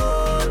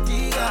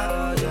Diga.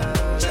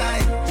 Try,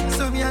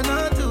 so me I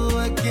not do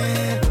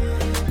again.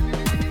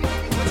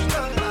 What you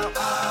talking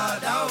about?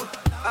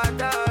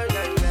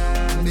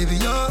 Baby,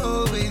 you're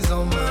always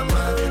on my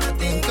mind. I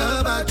think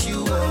about you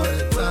all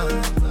the time.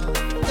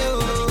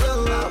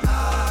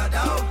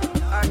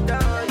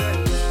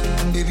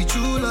 Baby,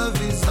 true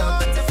love is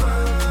hard to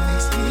find.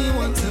 Makes me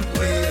want to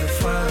pay the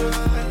fine.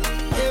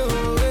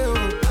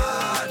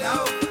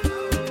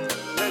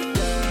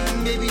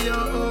 Baby,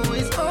 you're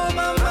always on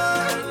my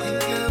mind.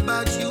 Thinking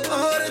about you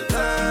all the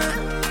time.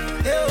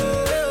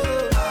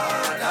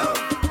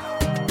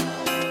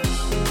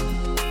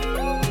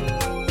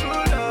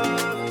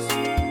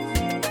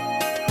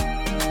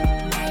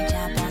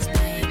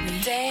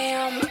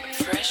 Damn,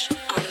 fresh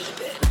on the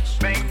bed.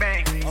 Bang,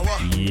 bang.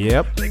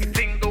 Yep.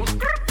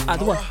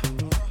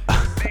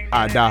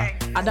 Ada.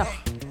 Ada.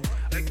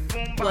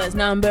 Was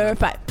number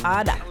 5.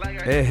 Ada.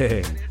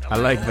 Hey, I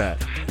like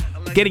that.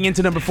 Getting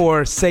into number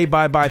 4, Say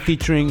Bye Bye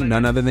featuring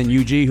none other than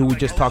UG, who we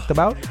just talked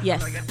about.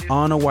 Yes.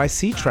 On a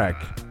YC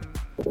track.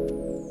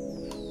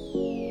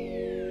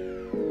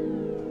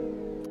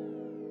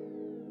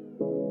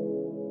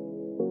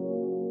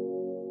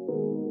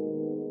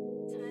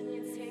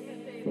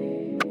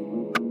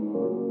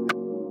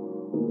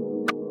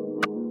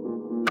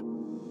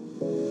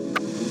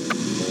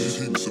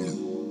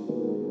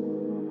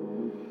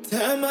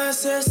 Tell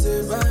myself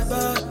say bye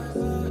bye.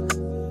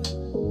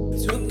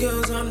 Two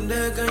girls on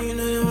deck and you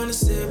know you wanna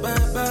say bye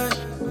bye.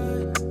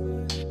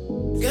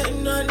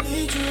 Getting I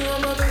need you,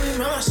 I'm a baby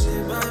mama,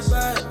 say bye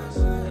bye.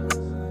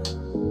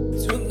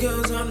 Two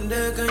girls on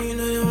deck and you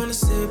know you wanna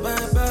say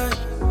bye bye.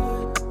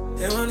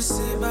 They wanna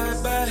say bye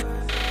bye.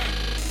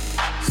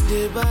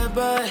 Say bye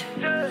bye.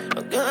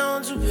 Girl, I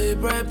want to pay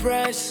bright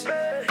price.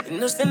 You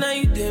know, stand now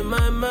you did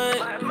my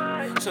mind.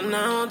 So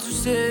now I want to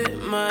say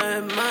my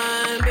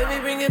mind. Baby,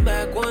 bring it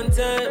back one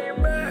time.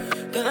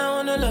 Girl, I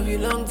wanna love you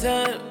long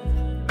time.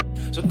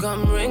 So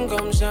come rain,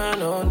 come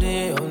shine all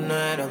day, all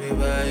night. I'll be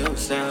by your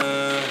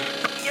side.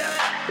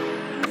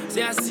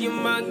 See, I see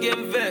my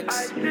getting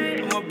vexed.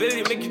 My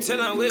baby make you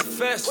tell her we're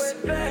fast.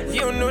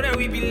 You don't know that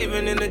we be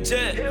living in a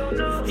jet.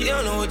 You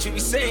don't know what you be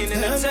saying in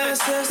the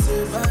text.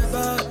 Say bye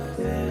bye.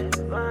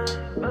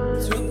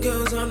 Two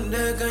girls on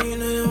deck and you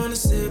know you wanna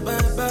say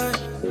bye bye.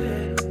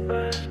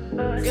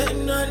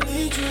 Getting I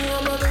need you,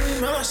 I'm a baby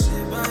mama,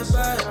 say bye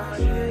bye.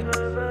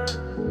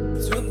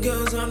 Two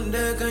girls on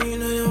deck and you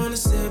know you wanna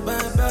say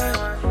bye bye.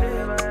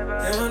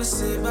 They wanna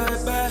say bye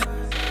bye.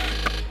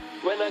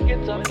 When I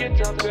get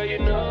up, girl, you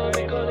know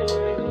me calling.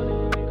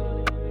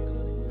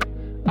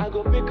 I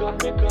go pick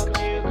up, you go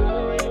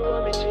where you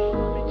want me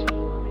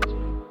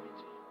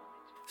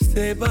to.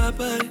 Say bye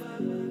bye.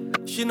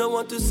 She don't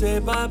want to say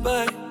bye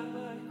bye.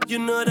 You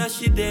know that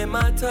she did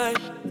my type.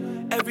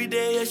 Every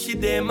day, yeah, she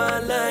did my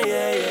line,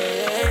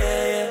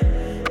 yeah.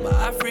 My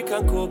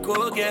African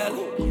cocoa girl.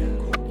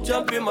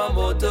 Jump in my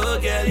motor,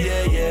 girl,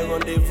 yeah.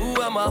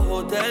 Rendezvous at my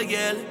hotel,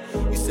 girl.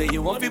 You say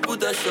you want people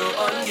to show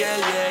on, girl,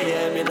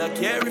 yeah. Me not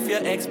care if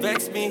your ex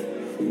vex me.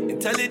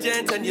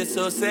 Intelligent and you're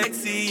so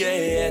sexy,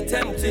 yeah.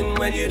 Tempting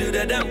when you do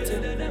the damn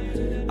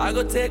thing. I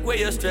go take away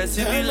your stress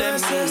if you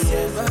let me.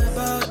 Say bye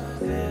bye.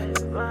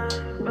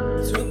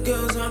 Two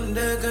girls on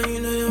deck and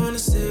you know you wanna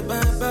say bye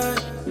bye.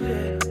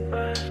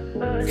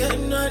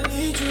 Getting I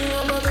need you,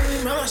 I'm a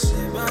baby mama,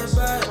 say bye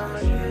bye.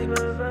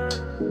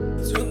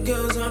 Two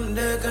girls on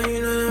deck and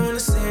you know you wanna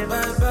say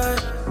bye bye.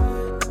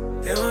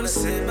 They wanna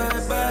say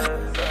bye bye.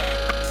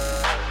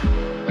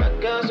 Bad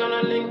girls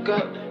wanna link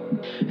up.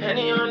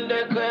 Henny on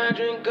deck, I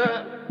drink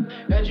up.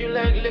 Bet you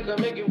like liquor,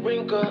 make you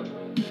drink up.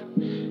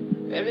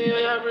 Baby,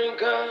 when I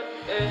drink up,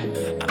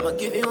 yeah. I'ma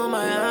give you all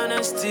my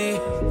honesty.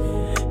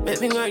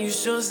 Baby girl, you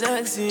so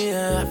sexy,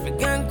 yeah.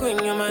 African queen,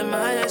 you're my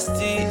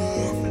majesty.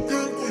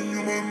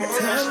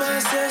 Tell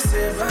myself,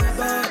 say bye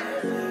bye.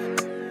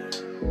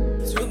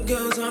 Two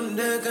girls on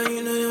deck, and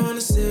you know you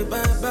wanna say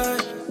bye bye.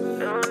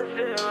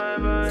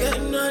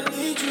 Getting I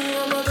need you,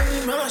 I'm a baby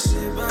mama,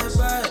 say bye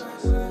bye.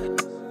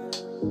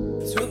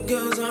 Two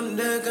girls on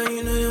deck, and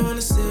you know you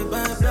wanna say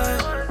bye bye.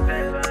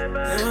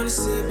 They wanna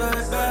say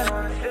bye bye.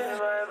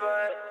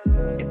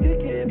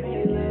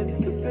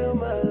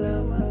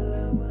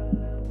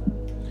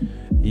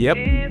 Yep,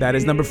 that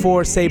is number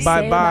 4, Say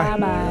Bye Bye.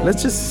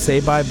 Let's just say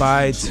bye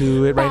bye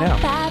to it right now.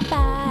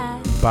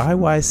 Bye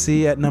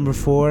YC at number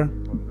 4.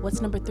 What's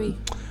number 3?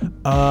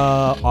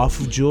 Off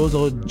of Jules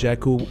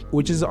Ojeku,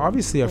 which is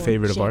obviously a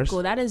favorite of ours.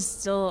 That is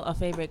still a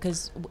favorite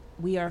because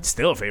we are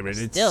still a favorite.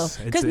 It's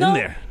in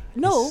there.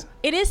 No,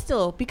 it is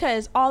still,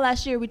 because all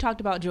last year we talked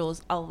about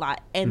Jules a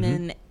lot, and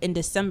then in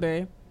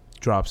December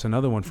drops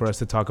another one for us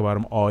to talk about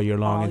him all year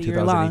long in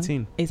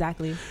 2018.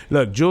 Exactly.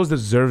 Look, Jules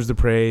deserves the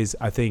praise.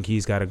 I think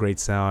he's got a great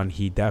sound.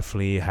 He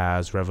definitely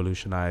has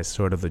revolutionized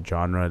sort of the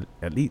genre,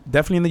 at least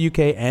definitely in the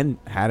UK, and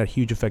had a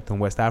huge effect on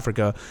West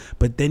Africa.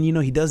 But then, you know,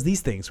 he does these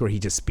things where he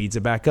just speeds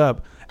it back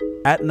up.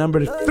 At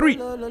number 3,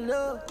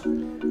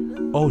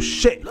 Oh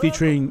Shit,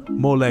 featuring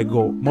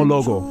Mologo,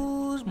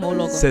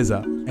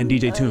 SZA, and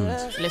DJ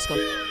Tunes. Let's go.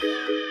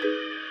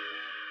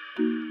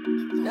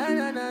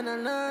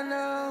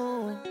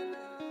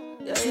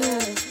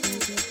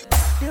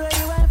 The way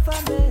you went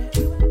from me,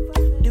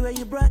 the way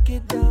you broke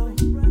it down,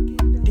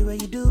 the way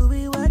you do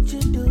it, what you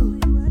do,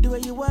 the way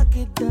you walk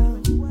it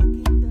down.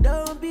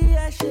 Don't be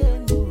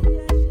ashamed,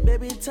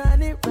 baby,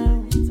 turn it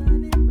round.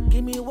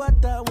 Give me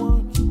what I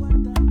want,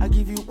 I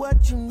give you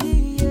what you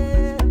need.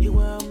 Yeah. You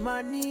want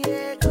money,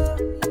 yeah, go.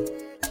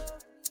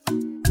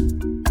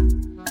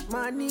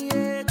 Money,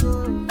 yeah,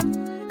 go.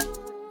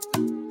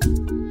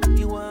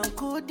 You want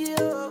good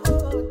deal,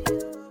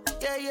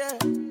 yeah, yeah.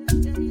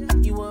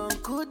 You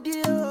want good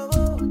deal,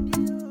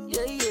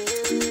 yeah,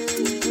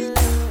 yeah.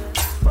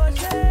 Oh,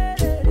 yeah,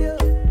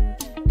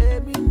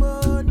 emi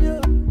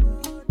monyo,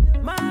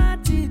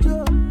 mati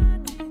jo,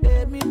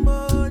 emi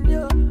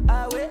monyo,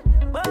 awe,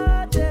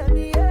 but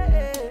emi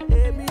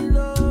emi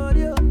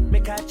lorio.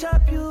 Make I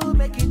chop you,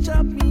 make it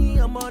chop me.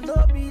 I'm on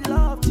no be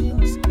love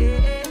things,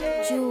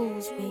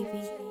 Jules,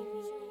 baby.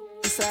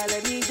 It's all I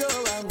need,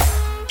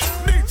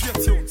 DJ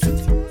Tunes.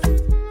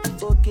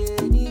 okay,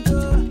 need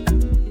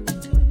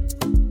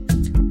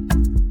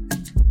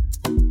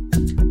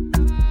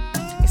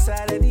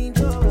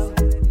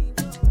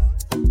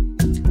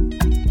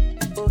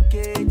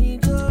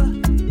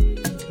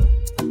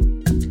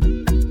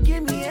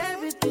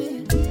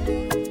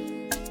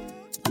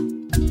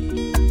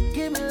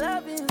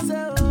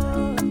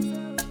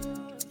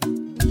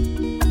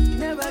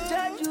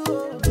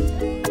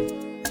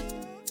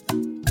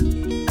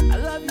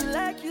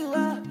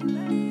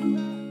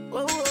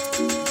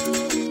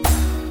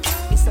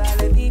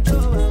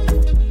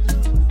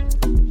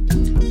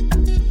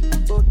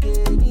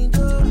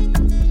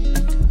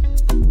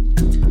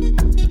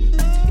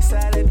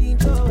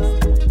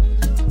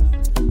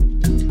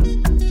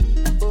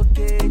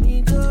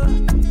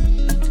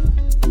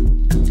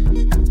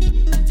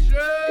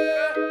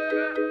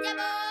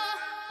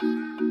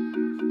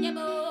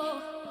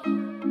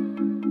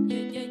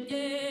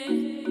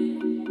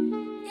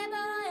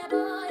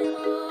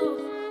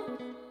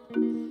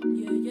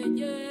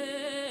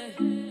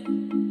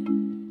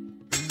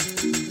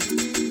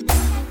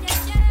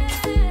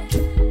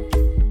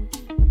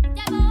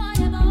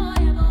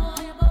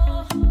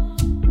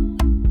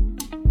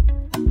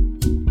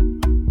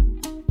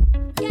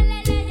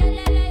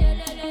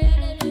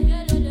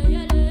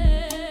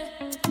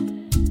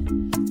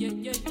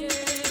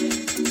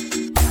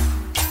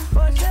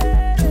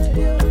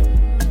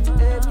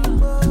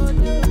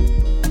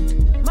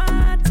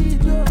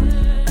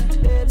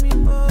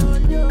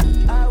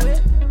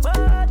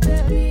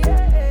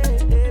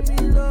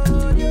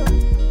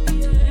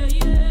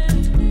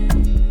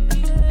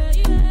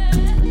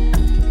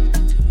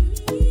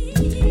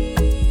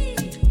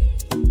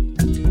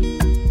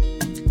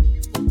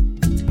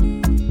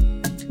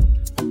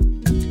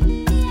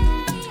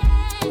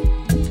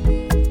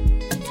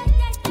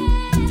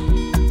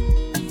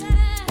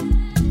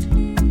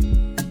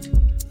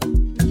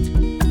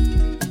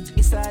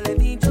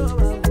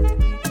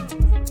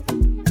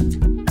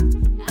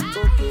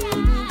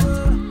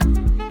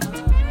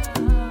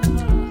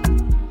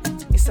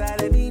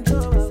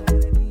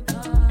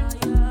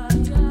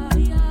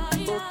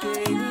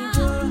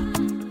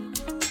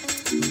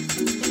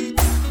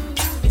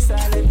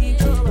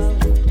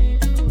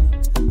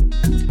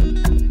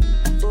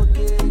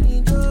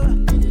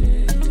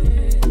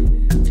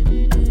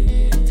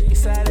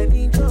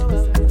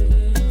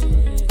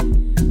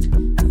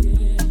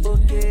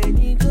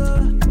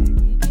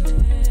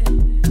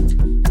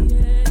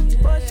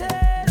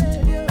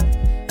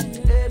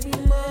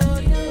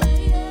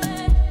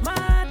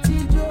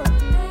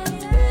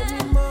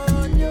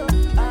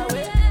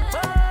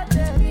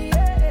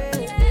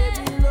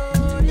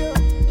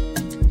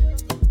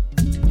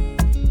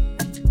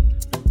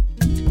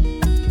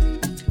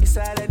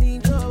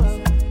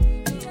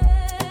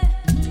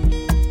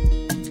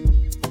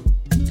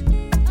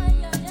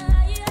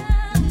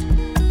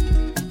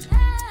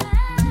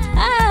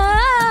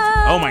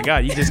my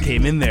God, you just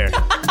came in there.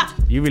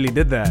 You really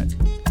did that.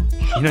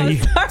 You know,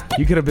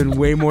 you could have been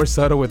way more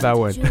subtle with that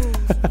one.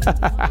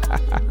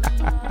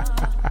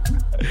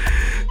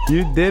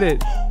 You did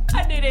it.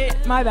 I did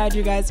it. My bad,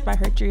 you guys, if I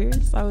hurt you.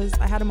 So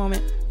I had a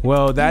moment.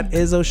 Well, that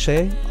is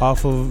O'Shea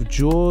off of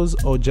Jules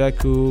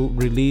Ojeku,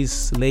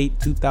 release late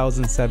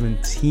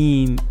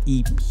 2017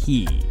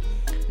 EP.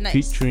 Nice.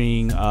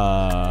 Featuring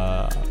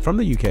from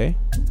the UK,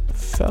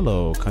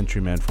 fellow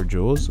countryman for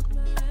Jules,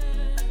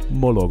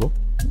 Mologo.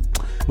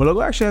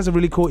 Mologo actually has a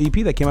really cool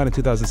EP that came out in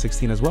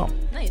 2016 as well.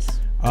 Nice.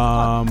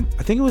 I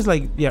think it was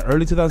like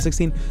early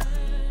 2016.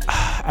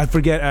 I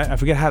forget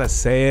how to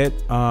say it.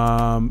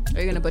 Are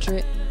you gonna butcher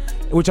it?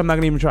 Which I'm not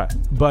gonna even try.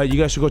 But you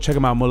guys should go check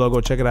him out.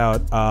 Mologo, check it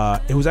out.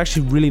 It was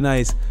actually really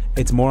nice.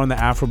 It's more on the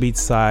Afrobeat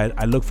side.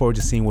 I look forward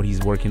to seeing what he's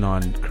working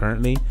on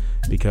currently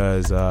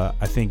because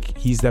I think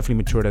he's definitely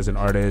matured as an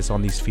artist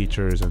on these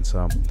features, and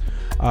so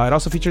it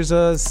also features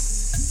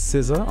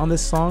SZA on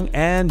this song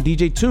and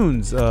DJ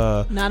Tunes.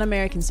 Not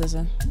American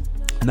SZA.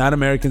 Not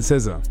American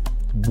SZA.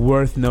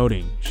 Worth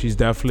noting. She's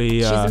definitely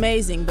she's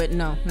amazing, but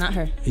no, not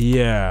her.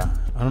 Yeah,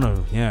 I don't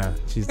know. Yeah,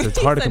 it's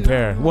hard to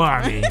compare. No. Well,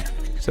 I mean,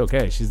 it's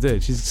okay. She's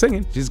good. She's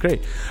singing. She's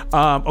great.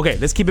 Okay,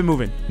 let's keep it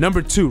moving.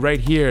 Number 2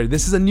 right here.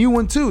 This is a new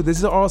one too. This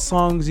is all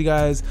songs, you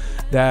guys,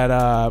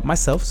 that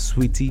myself,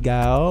 Sweetie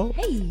Gal,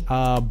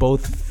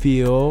 both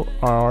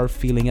are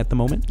feeling at the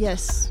moment.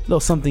 Yes. A little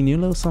something new, a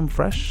little something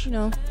fresh. You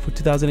know, for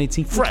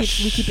 2018.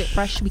 Fresh. We keep it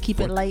fresh. We keep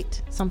it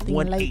light. Something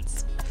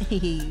light.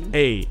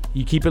 Hey,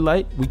 you keep it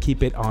light, we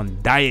keep it on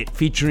diet.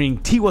 Featuring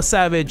Tiwa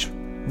Savage,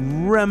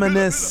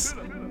 Reminisce,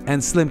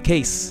 and Slim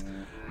Case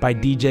by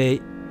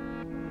DJ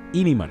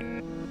Eeny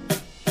Money.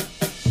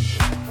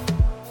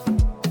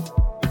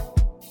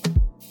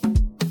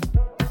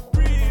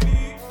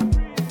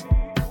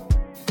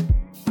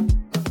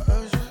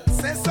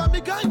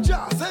 Sesame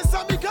ganja.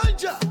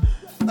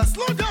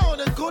 Slow down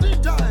and go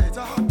in diet.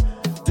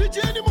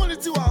 DJ Eeny Money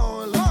to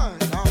our online.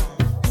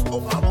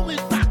 Obama me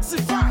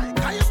taxify.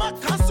 Kayema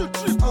cancel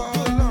trip.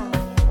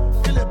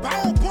 Kile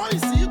bao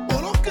boys yi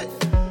boloke.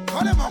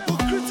 Kale ma go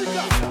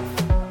critical.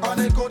 On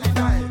a go in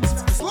diet.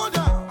 Slow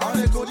down. On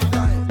a go in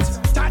diet.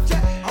 Tache.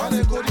 On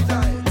a go in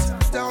diet.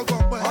 Tell go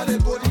on a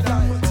go in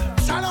diet.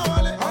 Shala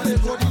wale. On a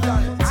go in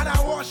diet. And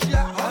I wash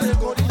ya. On a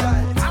go in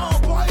diet. Our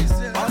boys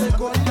on a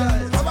go in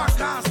diet. Over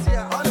cast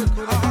ya. On a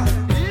go in diet.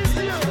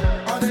 Easy.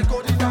 On a go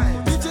in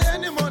diet. DJ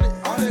Eeny Money.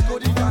 On a go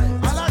in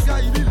diet. Alaga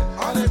ibile.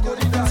 On a go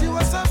in diet.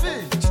 Tiwa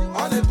Savage.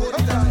 On a go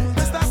in diet.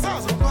 Mr.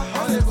 Saz.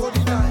 On a go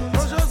in diet.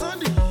 Rojo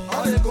Zondi.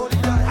 On a go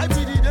in diet.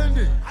 IPD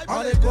Dende.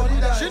 On a go in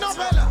diet. Shino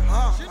Bella.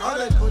 On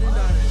a go in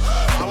diet.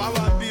 I want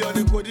to be on a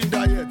coding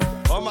diet.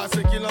 All my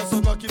secular so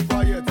not keep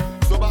quiet.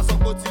 So ba so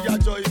ti ya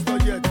joy is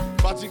not yet.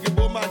 Patrick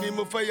Bowman ni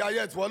mo fẹ́ ya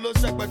yet. Wọ́n ló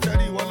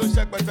ṣẹ́pẹ̀tẹ́rì, wọ́n ló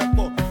ṣẹ́pẹ̀tẹ́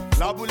pọ̀.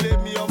 Lábúlé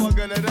mi ọmọ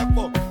gẹ̀lẹ́dẹ́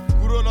pọ̀.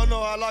 Kúrò lọ́nà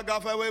alága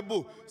fẹ́wé bò.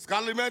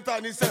 Scalimenta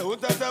ní sẹ́, ó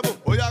tẹ́tẹ́ bò.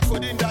 Ó yá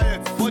coding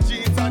diet, 4G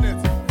internet.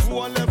 Fún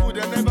one level,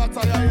 they never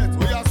tire yet.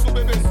 Ó yá sún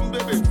bébè,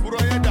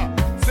 fúrọ̀ yẹn dà.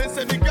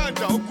 Sẹ́sẹ́ ní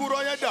ganja, ó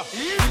kúrọ̀ yẹn dà.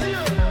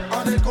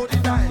 On a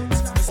coding diet.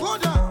 Slow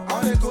down.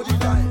 On a coding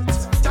diet.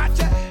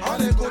 Tache.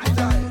 On a coding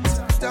diet.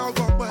 Tell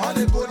go on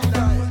a coding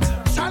diet.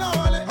 Shala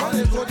wale. On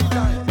a coding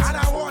diet. And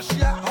I wash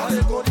ya. On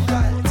a coding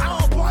diet.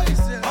 Our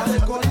boys on a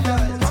coding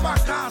diet. Over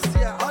cast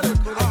ya. On a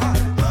coding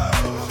diet.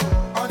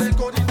 On a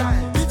coding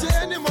diet. DJ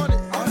Eeny Money.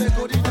 On a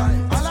coding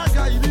diet.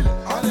 Alaga ibile.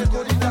 On a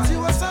coding diet.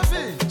 Tiwa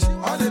Savage.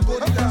 On a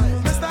coding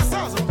diet. Mr.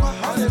 Saz.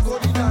 On a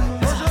coding diet.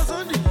 Rojo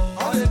Zondi.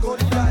 On a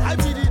coding diet.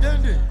 IPD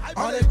Dende.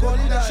 On a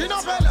coding diet. Shino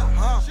Bella.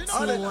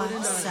 On a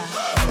coding diet.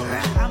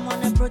 I'm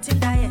on a protein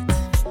diet.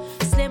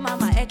 Slim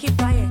mama, keep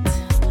quiet.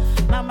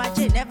 Mama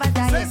J never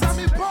diet.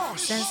 Sesame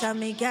Posh.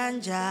 Sesame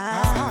ganja.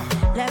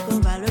 Let go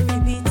value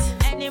repeat.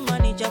 Any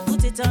money, just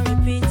put it on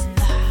repeat.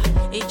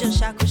 It just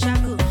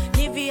shaku.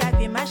 Ni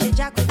VIP, mash it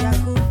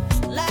jaku.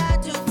 La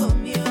do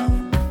commu.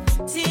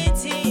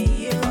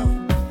 Titi yo.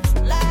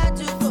 La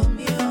do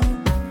commu.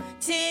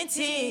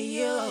 Titi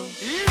yo.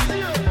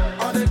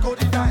 On a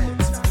coding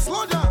diet.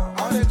 Slow down.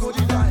 On a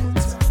coding diet.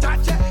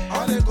 Tache.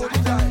 On a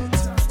coding diet.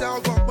 Tell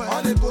go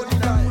on a coding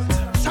diet.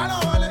 Shala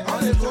wale.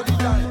 On a coding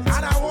diet.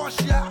 And I wash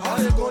ya.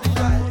 On a coding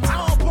diet.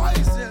 Our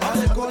boys on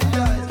a coding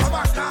diet.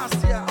 Over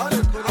cast ya. On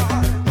a coding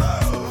diet.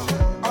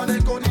 On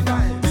a coding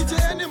diet. DJ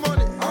Eeny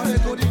Money. On a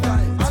coding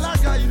diet.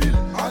 Alaga ibile.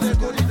 On a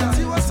coding diet.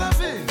 Tiwa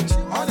Savage.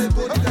 On a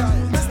coding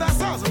diet. Mr.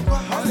 Saz.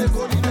 On a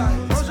coding diet.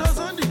 Rojo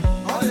Zondi.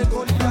 On a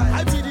coding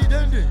diet. IPD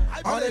Dende.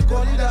 On a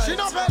coding diet.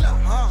 Shino Bella.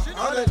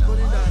 On a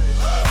coding diet.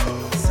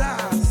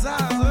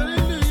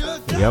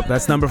 Yep,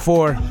 that's number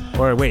 4.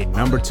 Or wait,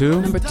 number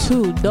 2? Number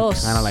 2,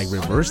 dos. Kind of like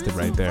reversed it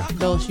right there.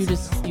 Dos, you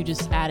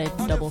just added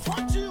double.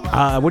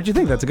 What did you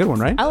think? That's a good one,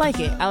 right? I like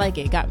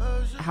it. Got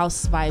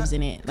house vibes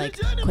in it. Like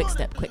quick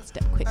step.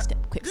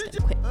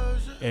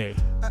 Hey.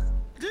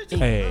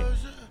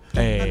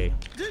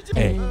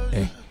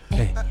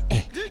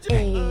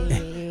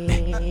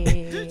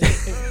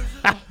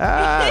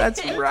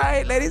 That's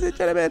right, ladies and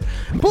gentlemen.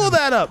 Pull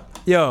that up.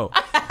 Yo.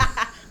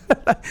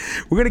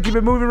 We're going to keep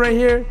it moving right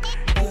here.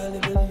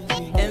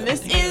 And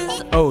this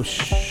is... Oh,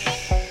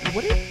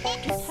 What did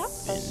just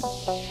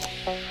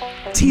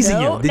happen? Teasing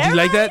you. Did you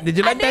like that? Did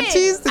you like that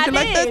tease? Did you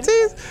like that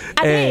tease?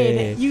 I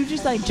did. You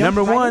just like jumped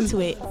right into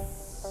it.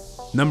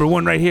 Number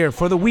 1 right here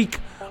for the week.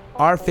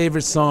 Our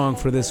favorite song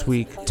for this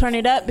week. Turn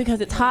it up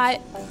because it's hot.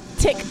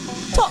 Tick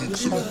tock.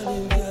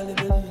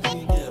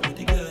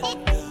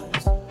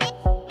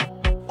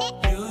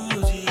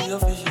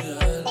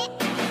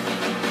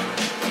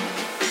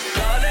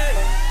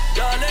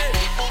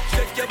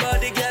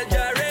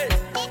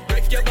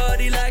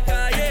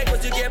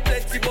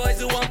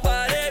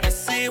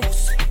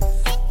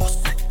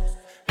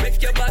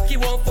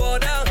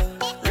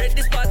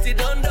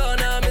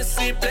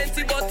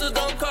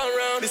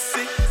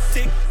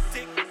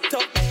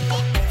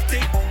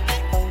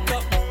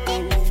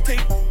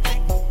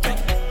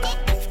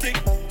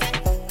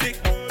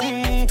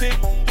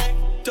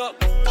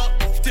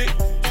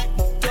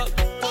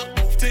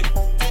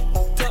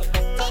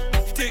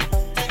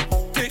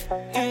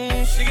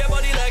 She get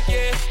body like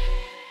yeah,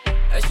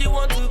 and she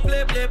want to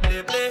play.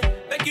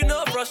 Make you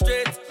no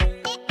frustrate.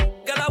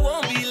 Girl, I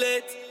won't be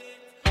late.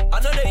 I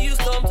know they use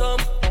tom.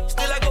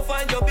 Still I go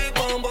find your big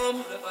bum. Bum.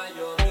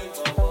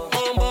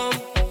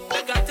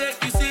 Make I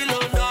take you see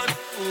London.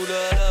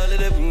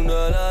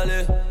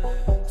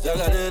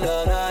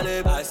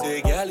 I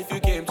say, girl, if you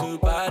came to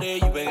party,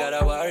 you ain't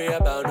gotta worry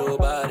about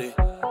nobody.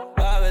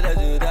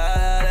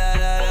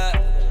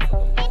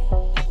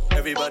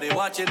 Everybody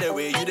watching the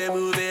way you they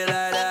move it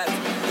like that.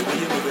 The way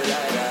you move it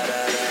like that.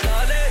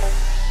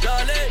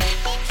 Darling,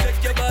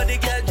 shake your body,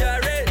 get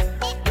gyrate.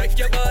 Break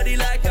your body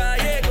like I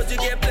yeah. Cause you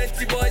get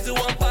plenty boys who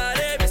want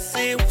party. Me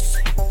see,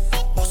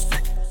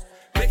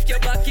 make your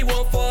back, you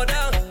won't fall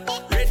down.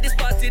 Rate this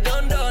party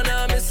done.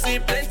 Now me see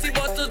plenty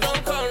bottles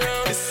don't come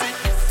round. Me see,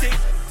 tick,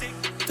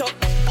 tock,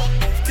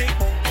 tick,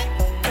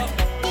 tock,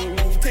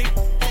 tick,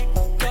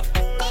 tock,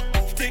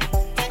 tick,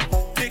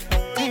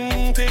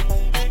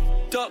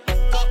 tock.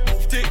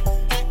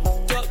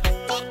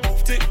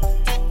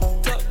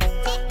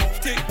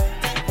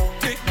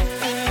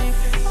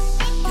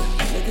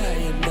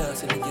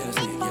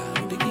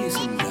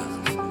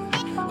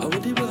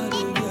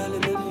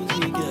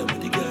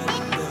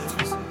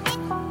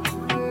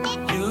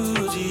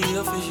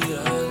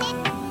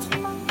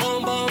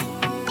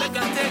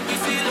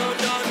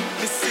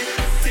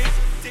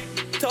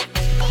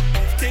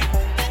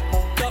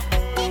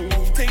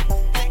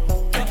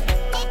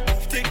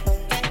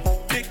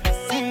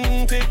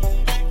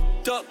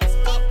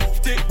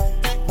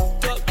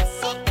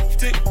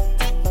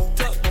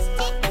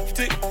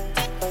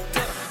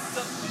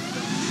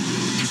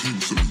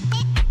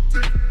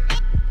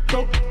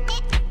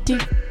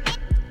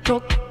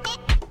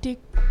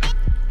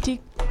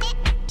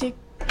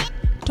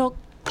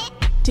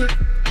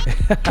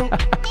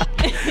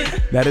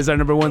 That is our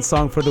number one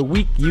song for the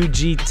week,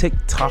 UG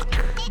TikTok.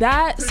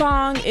 That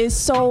song is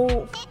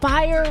so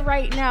fire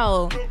right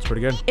now. It's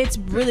pretty good. It's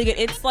really good.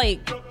 It's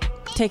like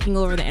taking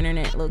over the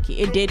internet, low-key.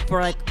 It did for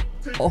like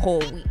a whole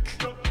week.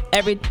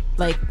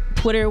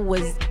 Twitter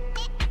was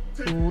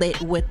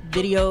lit with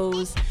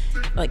videos,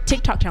 like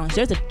TikTok challenge.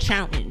 There's a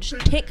challenge,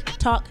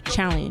 TikTok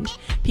challenge.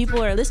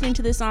 People are listening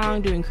to this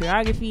song, doing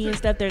choreography and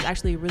stuff. There's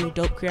actually a really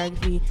dope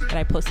choreography that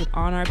I posted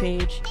on our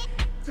page.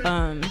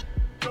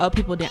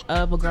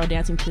 Of a girl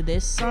dancing to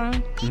this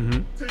song.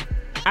 Mm-hmm.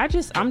 I'm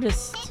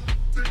just.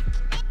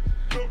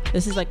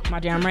 This is like my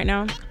jam right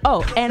now.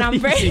 Oh, and I'm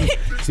very. You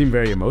seem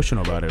very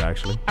emotional about it,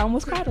 actually. I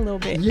almost cried a little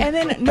bit, and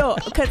then no,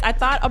 because I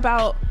thought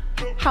about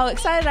how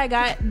excited I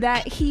got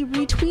that he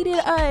retweeted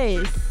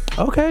us.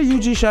 Okay,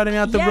 UG shouting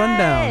out the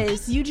rundown.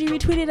 Yes, UG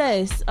retweeted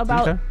us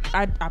about. Okay.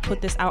 I put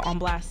this out on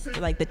blast,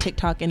 like the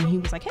TikTok, and he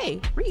was like,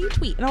 "Hey,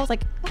 retweet," and I was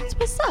like, "That's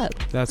what's up."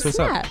 That's what's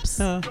Snaps.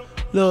 up.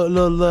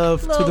 Little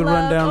love to the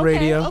rundown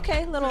radio.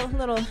 Okay,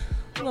 little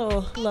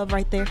love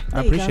right there.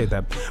 I appreciate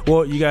that.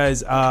 Well, you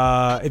guys,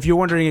 if you're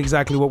wondering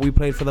exactly what we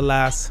played for the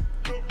last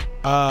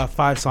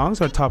 5 songs,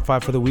 our top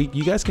 5 for the week,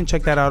 you guys can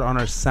check that out on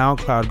our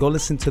SoundCloud. Go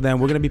listen to them.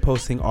 We're going to be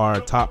posting our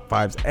top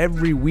 5s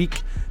every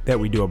week that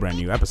we do a brand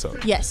new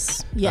episode.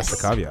 Yes. That's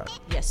the caveat.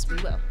 Yes, we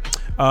will.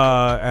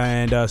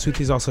 And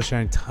Sweetie's also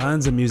sharing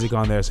tons of music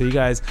on there. So you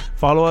guys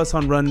follow us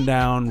on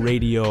Rundown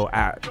Radio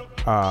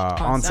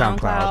on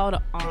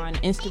SoundCloud, on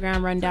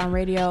Instagram Rundown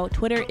Radio.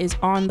 Twitter is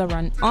on the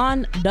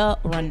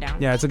Rundown.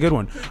 Yeah, it's a good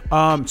one.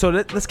 So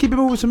let's keep it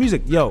moving with some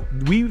music. Yo,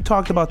 we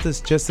talked about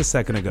this just a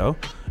second ago,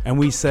 and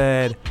we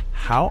said,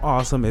 how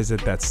awesome is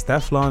it that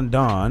Stefflon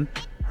Don,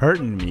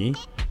 Hurtin' Me,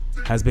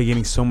 has been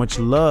getting so much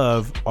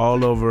love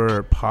all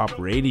over pop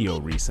radio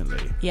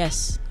recently.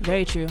 Yes,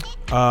 very true.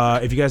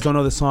 If you guys don't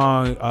know the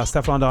song,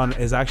 Stefflon Don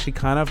is actually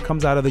kind of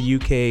comes out of the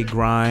UK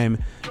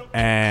grime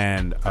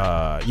and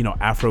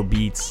Afro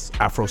beats,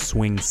 Afro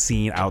swing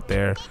scene out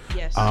there.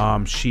 Yes.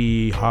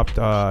 She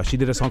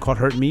did a song called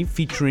 "Hurt Me"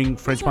 featuring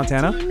French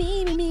Montana.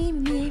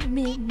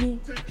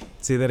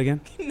 Say that again.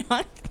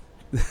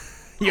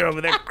 You're over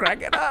there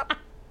cracking up.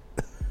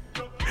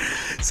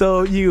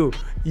 So you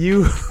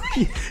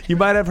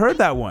might have heard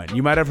that one.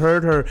 You might have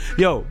heard her.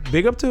 Yo,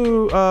 big up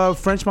to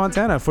French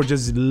Montana for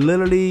just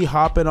literally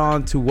hopping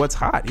on to what's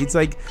hot. It's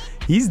like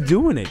he's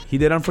doing it. He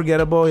did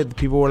Unforgettable.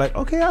 People were like,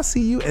 okay, I'll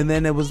see you. And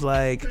then it was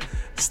like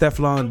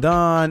Stefflon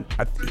Don.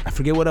 I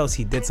forget what else.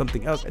 He did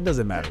something else. It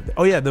doesn't matter.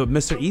 Oh yeah, the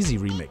Mr. Easy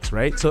remix,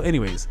 right? So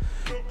anyways,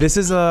 this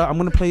is I'm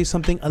going to play you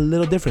something a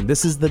little different.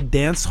 This is the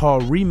dance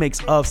hall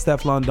remix of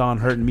Stefflon Don,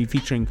 Hurtin' Me,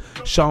 featuring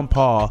Sean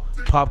Paul,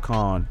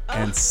 Popcorn,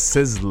 and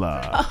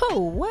Sizzla. Oh,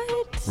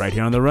 what? Right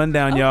here on the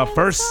Rundown, y'all.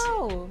 First.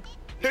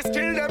 They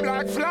kill them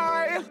like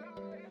fly.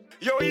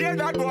 Yo, hear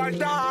that boy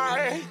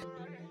die.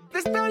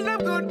 They tell them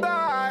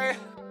goodbye.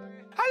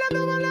 I love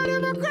them, I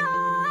let them cry.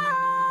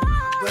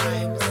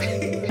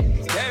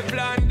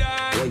 Stefflon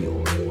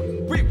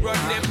Don, we run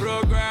the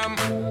program.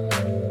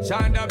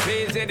 Shonda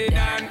pays it,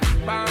 Dan.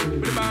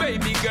 Bam, bam.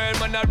 baby girl,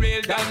 man a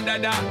real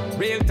dandada,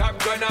 real top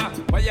gunner.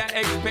 What you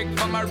expect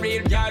from a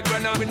real yard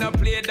runner? We no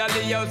play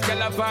dolly house,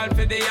 girl a fall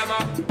for the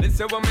hammer.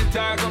 Listen when me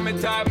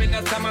talk, me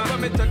no summer.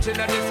 When me touching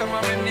on the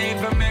summer, me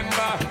need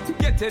remember.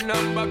 Get a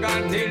number,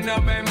 gone till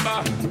November.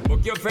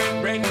 Book your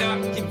friend Brenda,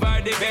 give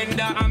her the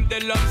vendor. I'm the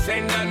love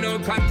sender, no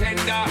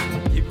contender.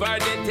 Give her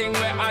the thing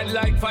where I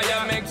like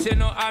fire. Make sure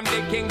know I'm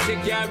the king, she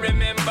can't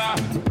remember.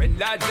 When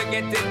lads to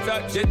get it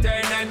so she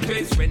turn and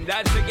twist. When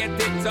lads to get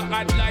it so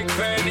hot like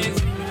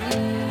furnace.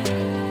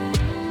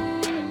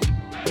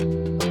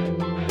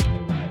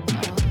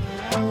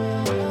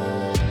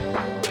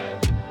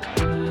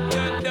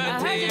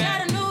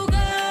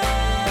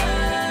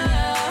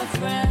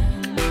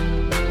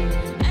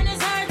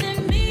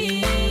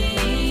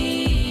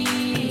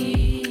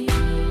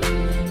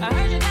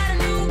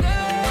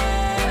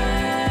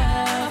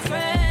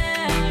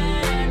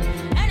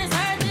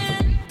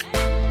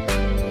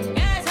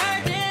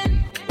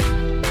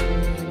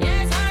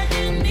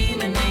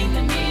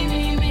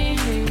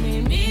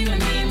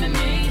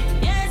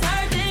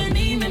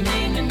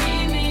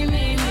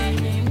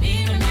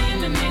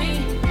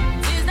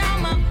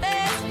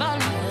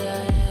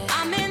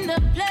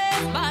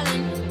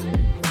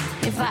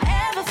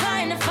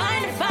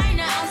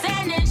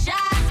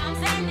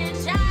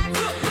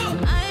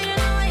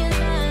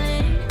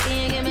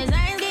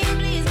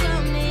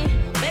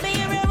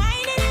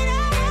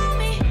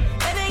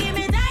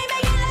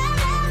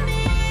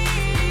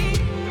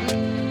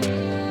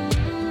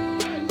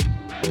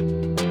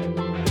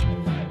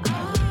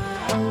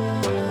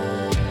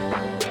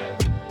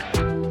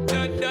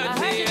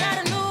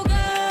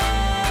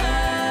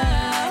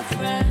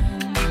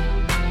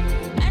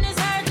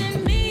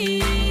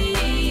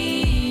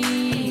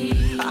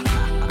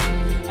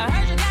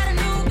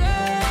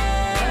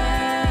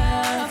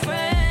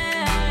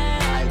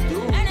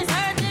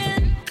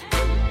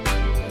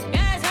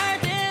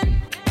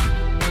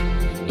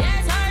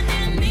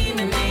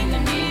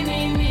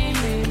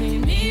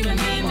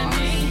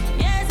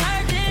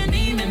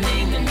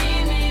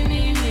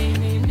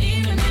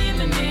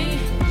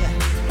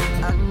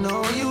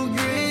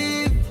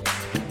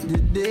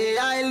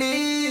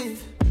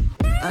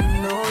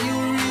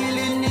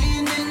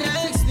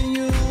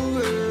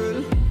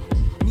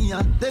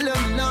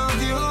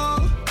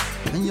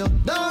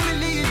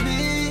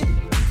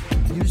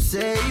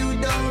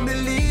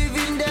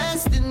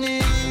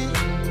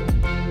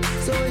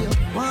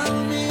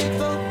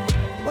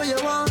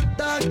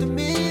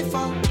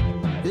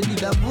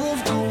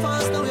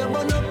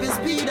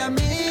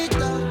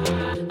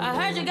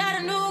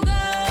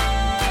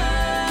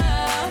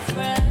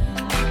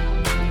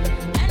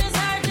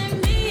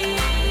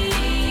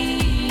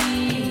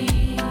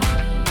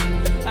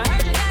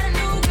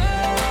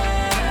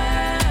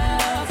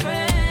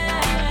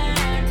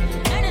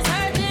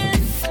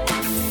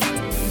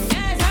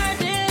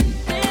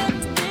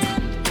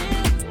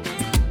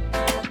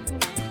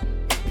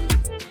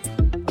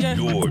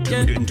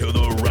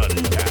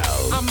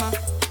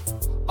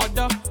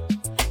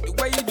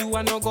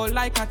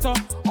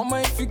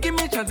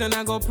 Then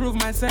I go prove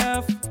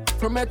myself.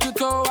 From head to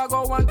toe, I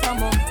go one time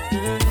more.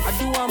 I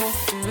do one more.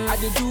 I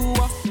did do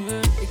what?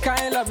 The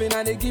kind loving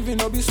and they giving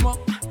no be small.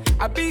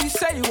 I be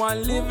say you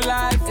want live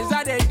life. Is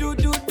that they do,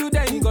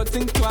 then you go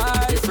think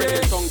twice.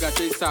 Friend Tonga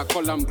Chaser,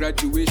 call them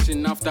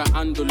graduation after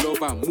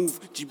Andolova. Move,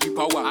 GB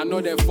power. I know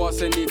they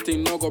force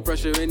anything, no go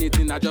pressure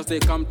anything. I just they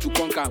come to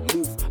conquer.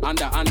 Move,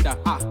 under. I'm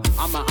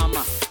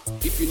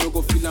If you no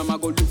go feel them, I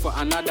go look for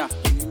another.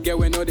 Get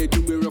when all they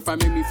do me rough, I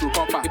make me feel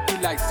proper. It be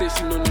like say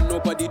she no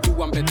nobody do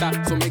one better.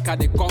 So make her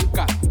they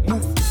conquer.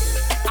 Move.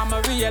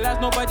 I'ma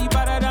realize nobody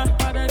better than.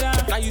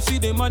 Now you see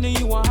the money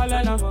you want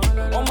holla now.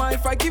 Oh my,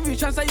 if I give you a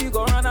chance, you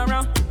go run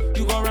around.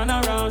 You go run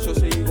around, so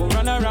say you go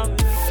run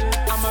around.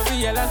 I'ma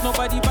realize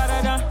nobody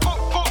better than.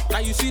 Now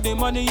you see the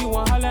money you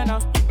want holla now.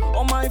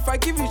 Oh my, if I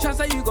give you a chance,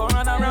 you go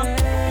run around.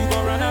 You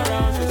go run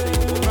around, so say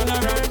you go run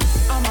around.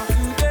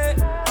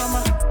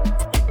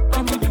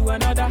 I'ma do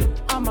another.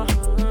 I'ma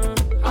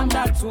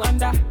under to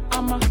under.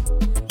 I'ma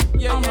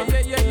yeah. I'm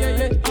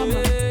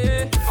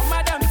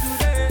madam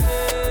today.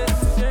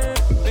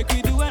 Make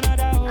we do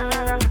another.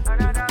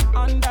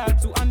 Under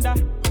to under.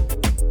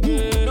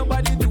 Yeah.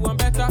 Nobody do one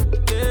better.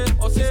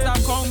 Yeah. Or sister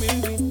call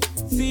me.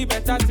 See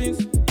better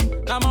things.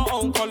 Now my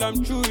own call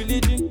them true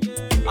religion.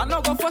 I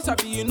no go force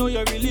up, you know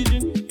your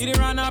religion. You didn't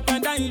run up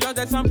and down, you just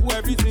example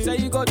everything. Say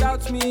you go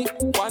doubt me,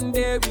 one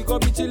day we go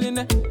be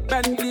chillin'.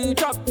 Bentley,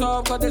 top,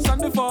 cause there's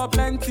something for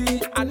plenty.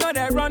 I know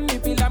they run me,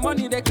 be like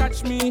money, they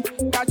catch me.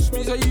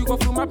 So you go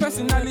through my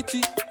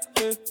personality.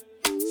 Yeah.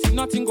 See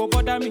nothing go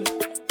bother me.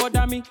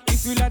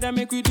 If you let them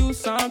make we do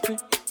something.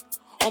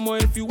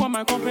 If you want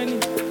my company,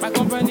 I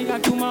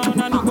do my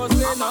own, I no go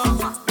say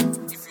nothing.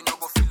 If you no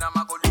go feel them,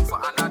 I go look for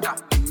another.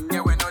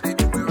 Yeah, when all they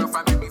do me rough,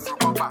 I make me feel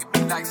proper. It be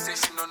like say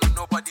she no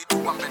nobody do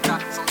one better.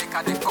 So make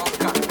her they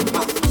conquer.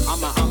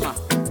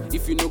 I'm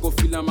If you no go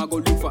feel them, I go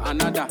look for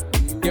another.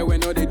 Yeah,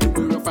 when all they do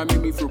me rough, I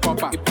make me feel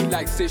proper. It be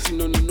like say she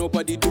no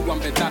nobody do one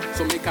better.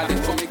 So make her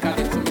they.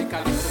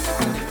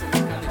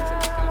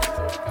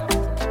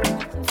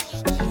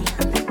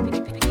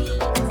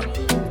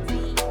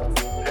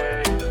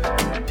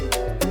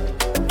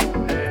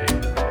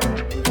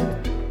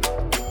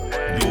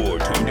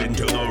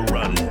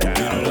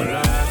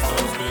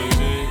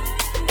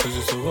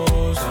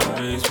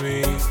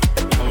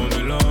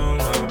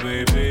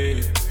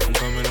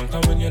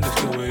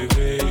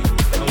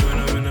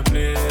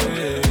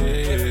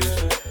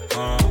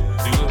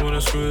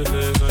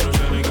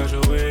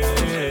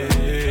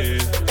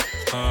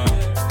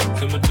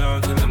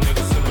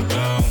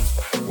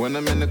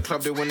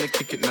 club, they wanna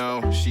kick it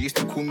now. She used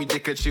to call me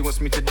dickhead, she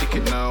wants me to dick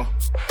it now.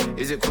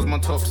 Is it cause my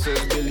top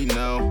says Billy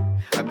now?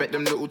 I bet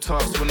them little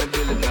tarts wanna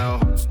bill it now.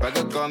 Bag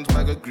of guns,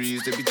 bag of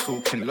greaves, they be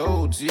talking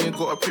loads. You ain't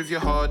gotta prove your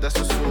hard, that's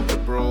just all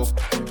good, bro.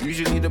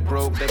 Usually the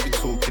broke, they be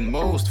talking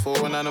most.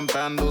 419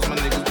 bandos, my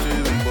niggas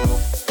doing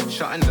both.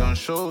 Shutting down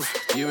shows,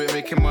 you ain't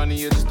making money,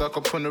 you're just stuck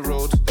up on the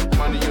road.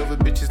 Money over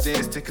bitches, they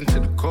ain't sticking to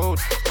the code.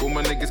 All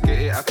my niggas get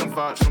it, I can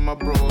vouch for my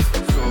bro.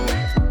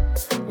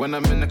 So when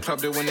I'm in the club,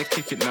 they wanna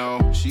kick it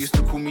now. She used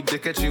to call me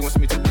dickhead, she wants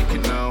me to dick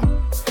it now.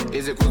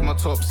 Is it cause my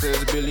top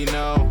says Billy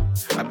now?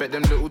 I bet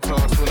them little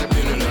talks wanna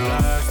bill it now.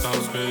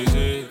 Lifestyle's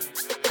crazy,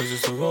 cause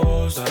it's the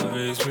rules that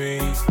raise me.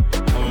 I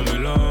won't be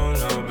long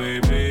now,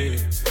 baby.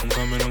 I'm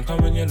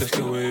coming, yeah, let's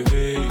get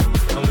wavy.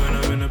 And when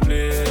I'm in the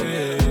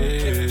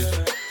place,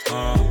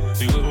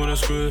 niggas wanna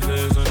screw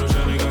face, I'm just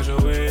trying to catch your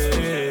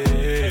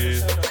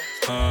wave.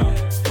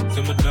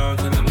 Simmer down,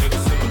 tell the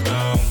niggas simmer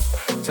down.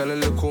 Tell a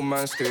little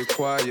man stay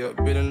quiet.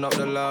 Bidding up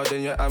the loud,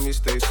 then your army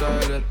stay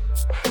silent.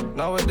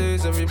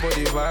 Nowadays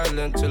everybody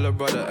violent till a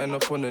brother end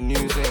up on the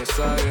news, ain't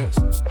science.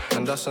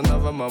 And that's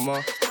another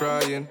mama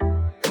crying.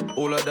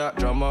 All of that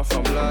drama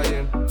from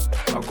lying.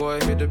 I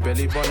gotta hit the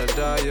belly bun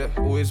diet.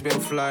 Always been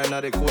flying,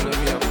 now they calling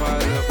me a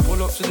pilot.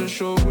 Pull up to the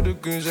show with the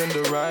goons and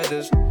the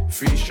riders.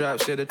 3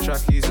 stripes, yeah, the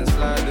trackies and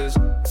sliders.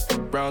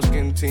 Brown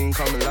skin team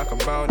coming like a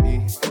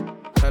bounty.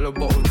 Hello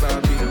bottles,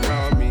 bad bees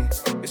around me.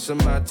 It's a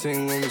mad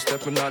thing when we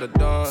stepping out of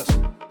dance.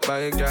 By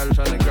a gal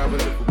trying to grab a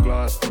little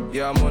glance.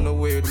 Yeah, I'm on the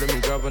way, let me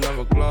grab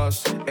another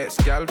glass.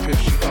 Ex-gal pitch,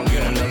 she can't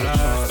get another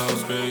chance.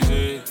 Lifestyle's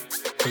crazy,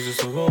 cause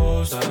it's the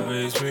rules that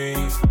raise me.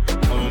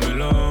 I won't be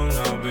long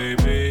now,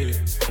 baby.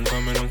 I'm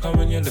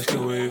coming, yeah, let's get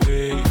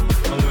wavy.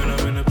 And when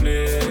I'm in the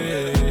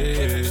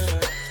place,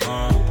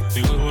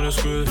 niggas wanna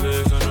screw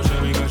face, I'm just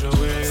trying to catch your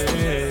wave.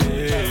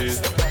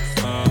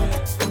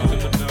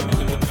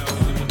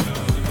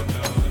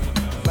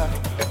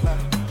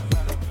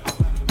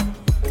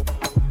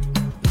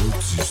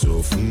 Sọ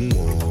fún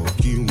wọn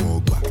kí wọ́n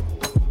gbà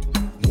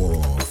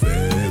wọ́n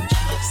fẹ́.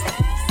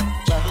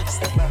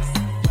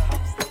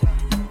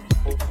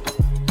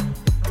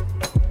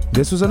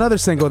 This was another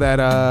single that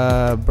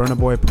Burna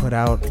Boy put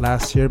out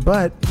last year,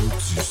 but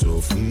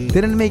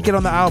didn't make it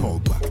on the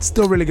album. It's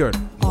still really good.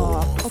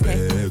 Oh,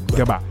 okay.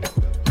 Goodbye.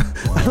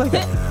 I like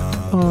that.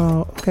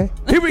 Oh, okay.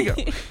 Here we go.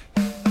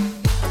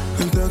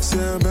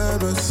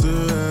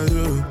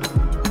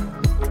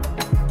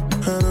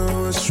 I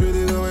know what's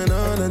really going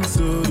on, and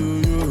so do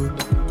you.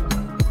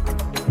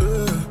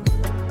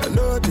 I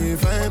know they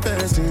find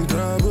passing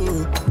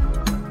trouble,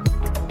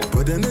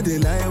 but then they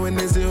lie when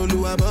they say, "Oh,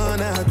 I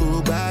wanna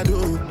go bad."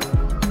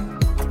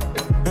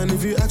 And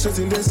if you ask what's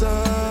in this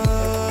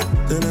up,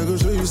 then I go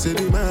show you say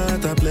the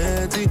matter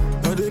plenty.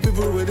 All the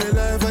people with their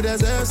life for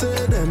themselves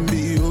say them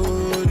be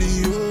holy,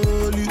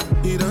 holy.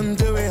 You don't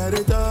tell me how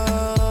they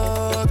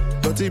talk,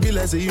 but it be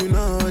like say you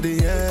know they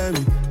hear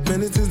me.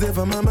 Many things there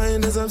for my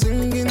mind as I'm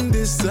singing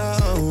this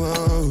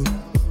song.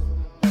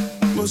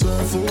 Most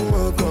of them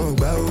won't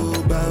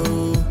bow, bow.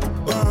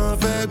 One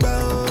fake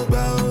bow,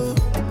 bow.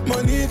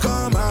 Money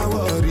come my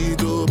worry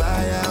to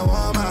buy a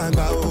woman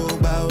bow,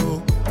 bow.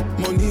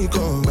 Money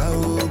come bow,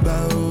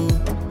 bow.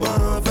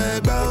 One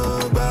fake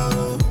bow,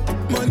 bow.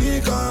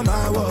 Money come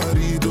my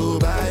worry to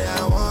buy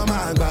a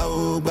woman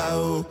bow,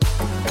 bow.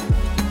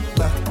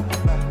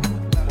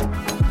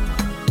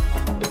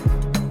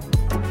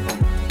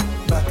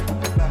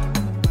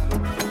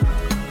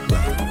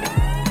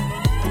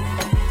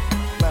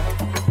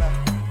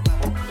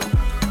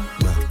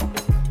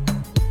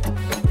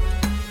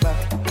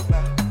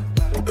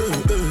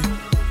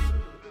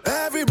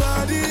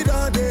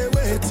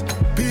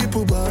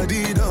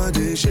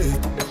 Shit.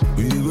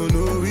 We gon'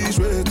 know which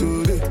way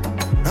today.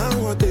 I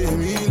want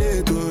them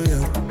to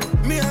yeah.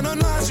 Me, I don't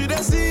know how should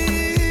I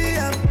see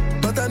ya,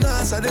 but I know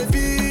how they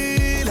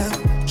feel ya.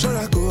 Sure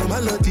I go my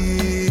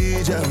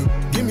lottie,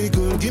 give me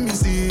gold, give me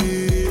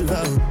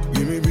silver,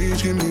 give me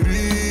beach, give me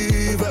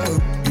river,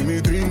 give me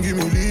drink, give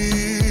me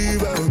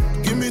liver,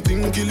 give me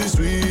thing, kill it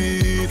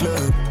sweet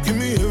love, give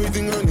me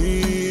everything I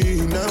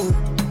need now.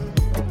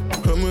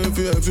 If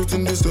you have truth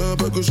in this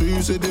stuff, I could show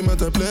you say they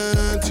matter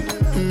plenty.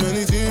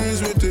 Many things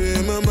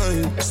within my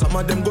mind. Some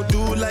of them go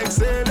do like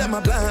say them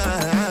a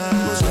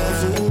blind. Most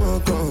of them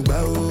won't come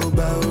bow,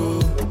 bow.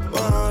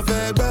 One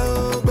fake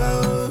bow,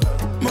 bow.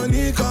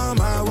 Money come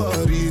my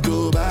worry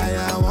to buy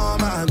a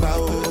woman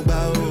bow,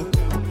 bow.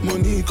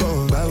 Money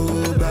come bow,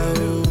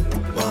 bow.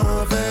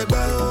 One fake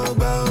bow,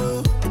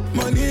 bow.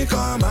 Money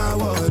come my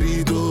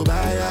worry to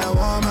buy a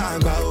woman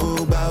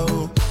bow,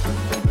 bow.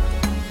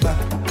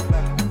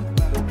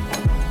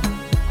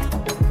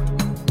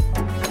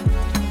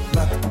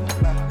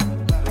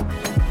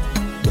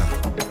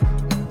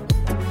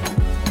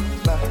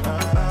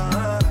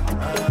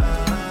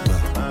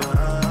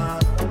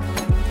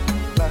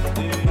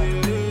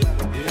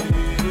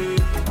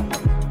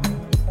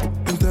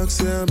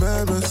 Say I'm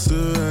bad, but so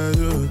I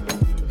do.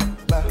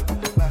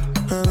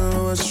 I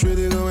know what's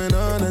really going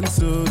on, and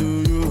so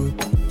do you.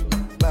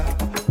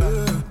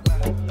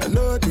 I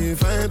know they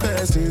find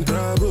passing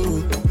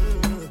trouble,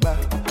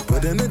 but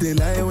them no they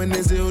lie when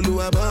they say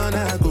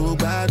Oluwabana go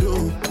bad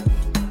oh.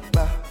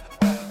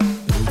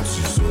 Mo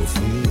ti sọ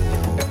fún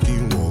wọn kí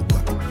wọ́n gbà,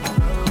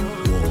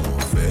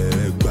 wọ́n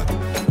fẹ́ gbà,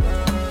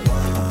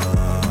 wọ́n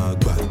á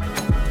gbà.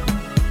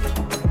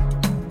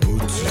 Mo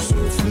ti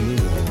sọ fún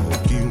wọn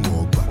kí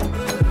wọ́n gbà,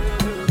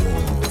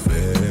 wọ́n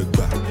fẹ́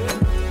gbà,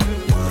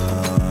 wọ́n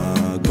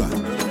á gbà.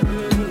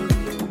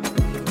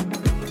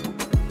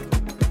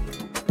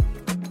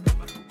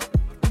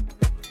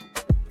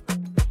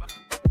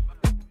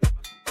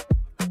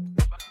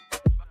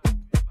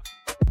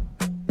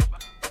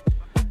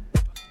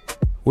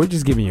 We're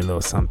just giving you a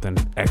little something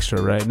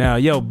extra right now.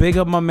 Yo, big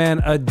up my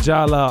man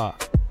Ajala,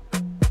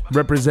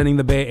 representing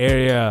the Bay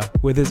Area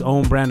with his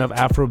own brand of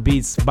Afro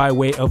beats by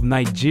way of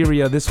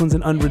Nigeria. This one's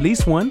an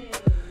unreleased one.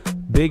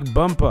 Big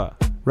bumper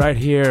right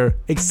here.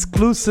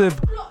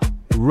 Exclusive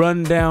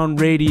rundown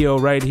radio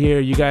right here.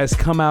 You guys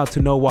come out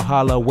to No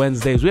Wahala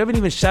Wednesdays. We haven't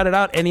even shouted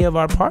out any of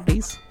our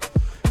parties.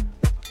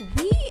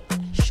 We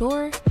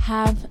sure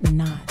have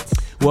not.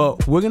 Well,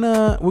 we're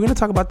gonna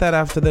talk about that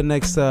after the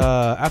next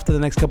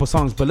couple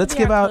songs. But let's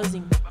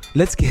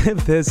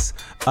give this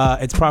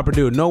its proper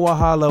due. No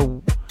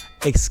Wahala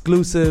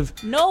exclusive.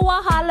 No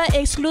Wahala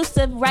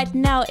exclusive right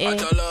now.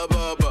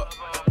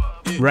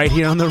 Right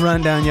here on the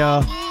rundown,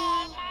 y'all.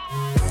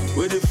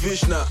 With the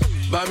fish now,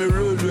 by me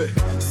roadway.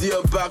 See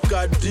your back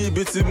at deep,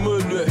 it's in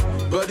moonway.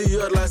 Body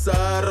hot like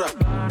Sahara.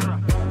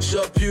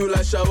 Shop you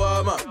like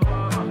shawarma.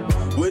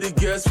 With the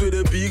gas with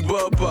a big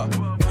bumper.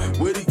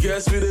 With the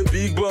gas with a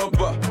big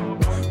bumper.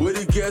 With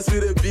the gas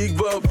with a big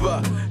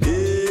bumper.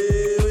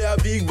 Yeah, we are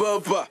big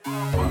bumper.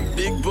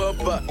 Big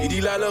bumper.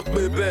 Il a lock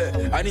bébé.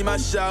 Anima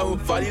show.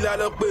 Fall la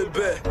lock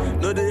bébé.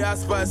 No they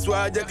ask for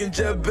why Jack and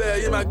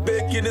Jembe. You make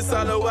bacon in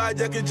salad why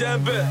Jack and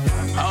Jembe.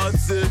 I want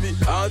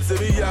to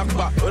me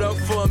yakba. What up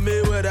for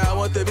me whether I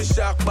want to be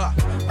shakba.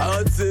 I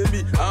want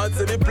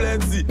to me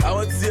plenty. I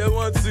want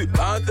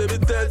to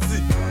 30.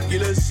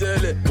 Kill a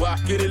shell,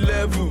 walk in the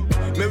level.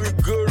 May we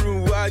go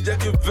room why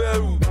Jack and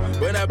Veru.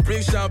 When I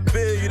bring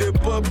champagne, you the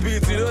pop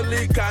it, you don't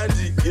lick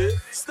candy. Yeah,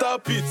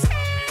 stop it.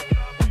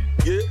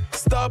 Yeah,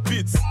 stop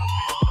it.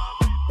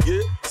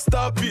 Yeah,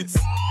 stop it.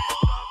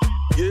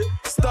 Yeah,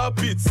 stop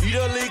it. You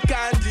don't lick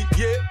candy.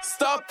 Yeah,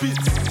 stop it.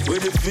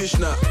 With the fish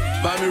now,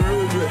 by me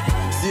roadway.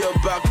 See your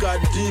back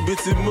at deep,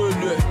 it's in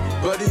moonway.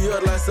 Body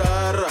hot like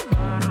Sahara.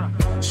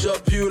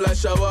 Shop you like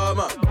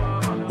shawarma.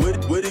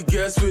 With the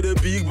gas with a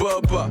big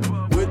bumper.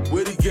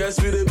 With the gas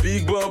with a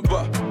big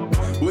bumper.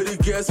 With the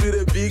gas with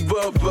a big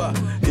bumper.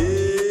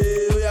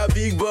 Yeah, we are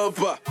big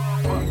bumper.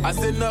 I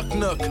say knock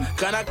knock,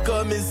 can I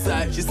come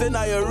inside? She say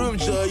now your room,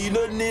 Joe, you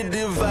don't need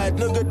invite.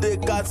 No good day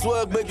cats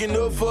work, making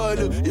no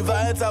follow. If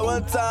I enter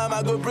one time,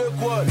 I go break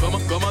wall. Come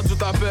on to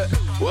tape.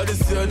 What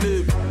is your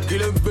name?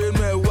 Kill him pain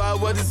me, why?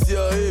 What is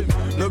your aim?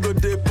 No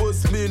good day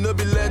post me, no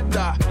be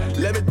letter.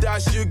 Let me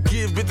dash you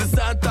give, be the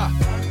Santa.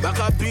 Back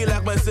up be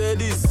like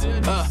Mercedes.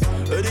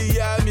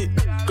 Me,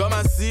 come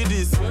and see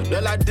this.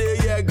 Dollar day,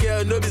 yeah,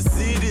 girl, no be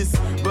see this.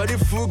 Body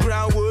full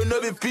ground, will no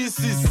be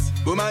pieces.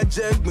 Woman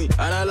check me,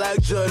 and I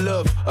like your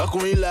love. I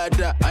couldn't like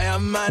that, I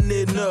am man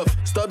enough.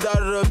 Stop that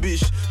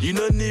rubbish, you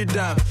don't need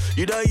them.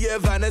 You don't hear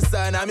Vanessa,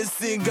 and I'm a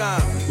singer.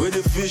 With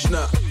the fish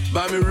now,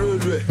 by me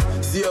roadway.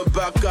 See your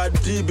back at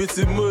deep, it's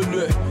in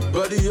moonway.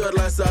 Body hot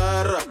like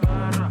Sahara.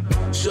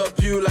 Shop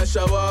you like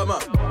shawarma.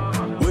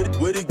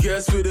 With the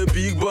gas with a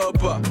big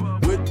bumper.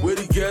 With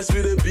the gas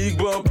with a big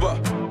bumper.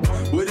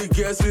 With the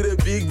gas with a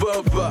big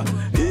bumper.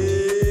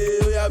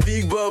 Yeah, we are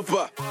big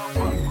bumper.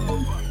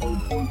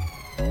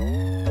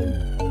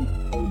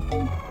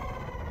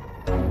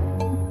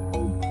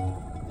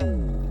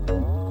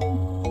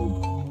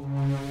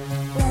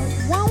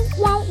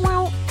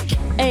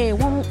 Hey,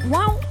 wow.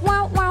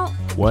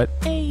 What?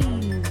 Hey.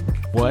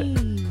 What?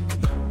 Hey.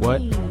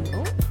 What? Hey.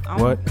 Oh, I'm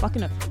What?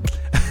 fucking up.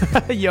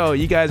 Yo,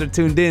 you guys are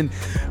tuned in.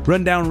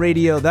 Rundown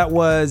Radio. That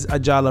was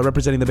Ajala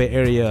representing the Bay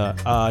Area.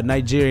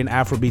 Nigerian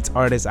Afrobeats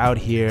artist out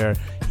here.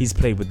 He's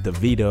played with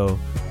Davido.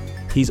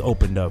 He's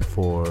opened up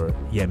for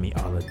Yemi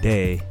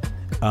Alade.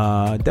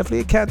 Definitely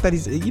a cat that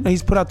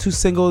he's put out 2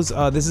 singles.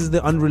 This is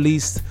the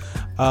unreleased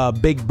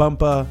Big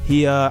Bumper.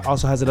 He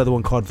also has another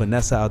one called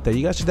Vanessa out there.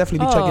 You guys should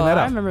definitely be checking that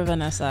out. I remember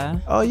Vanessa.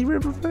 Oh, you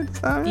remember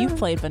Vanessa? You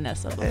played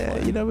Vanessa before.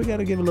 Yeah, we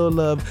gotta give a little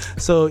love.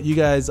 So you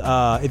guys,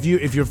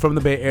 if you're from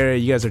the Bay Area,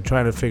 you guys are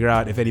trying to figure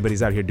out if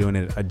anybody's out here doing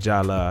it.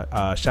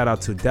 Ajala. Shout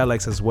out to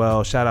Delex as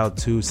well. Shout out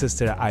to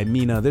Sister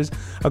Imina. There's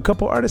a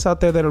couple artists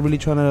out there that are really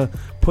trying to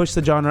push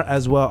the genre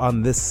as well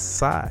on this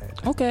side.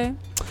 Okay.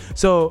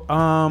 So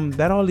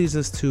that all leads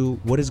us to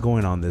what is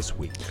going on this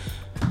week.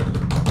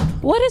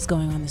 What is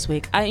going on this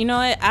week? You know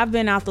what? I've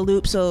been out the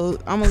loop, so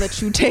I'm gonna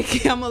let you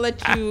take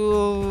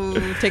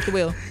the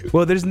wheel.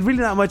 Well, there's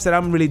really not much that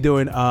I'm really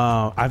doing.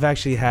 I've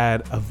actually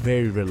had a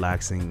very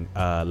relaxing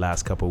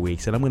last couple of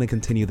weeks, and I'm gonna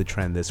continue the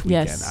trend this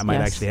weekend. Yes, I might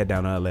actually head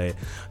down to LA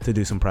to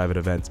do some private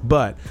events.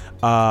 But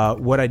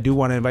what I do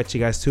want to invite you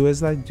guys to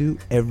is I do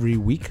every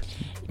week.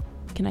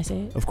 Can I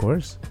say it? Of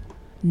course.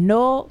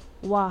 No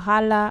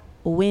Wahala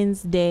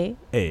Wednesday.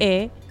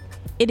 Hey.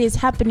 It is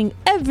happening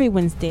every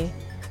Wednesday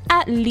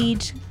at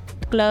Leeds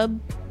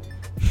Club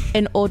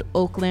in Old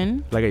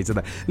Oakland. Like I said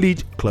that.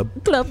 Leech Club.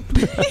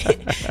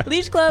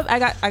 Leech Club. I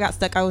got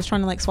stuck. I was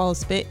trying to like swallow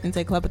spit and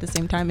say club at the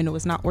same time, and it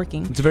was not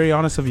working. It's very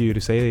honest of you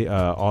to say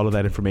all of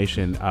that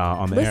information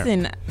on the air.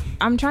 Listen,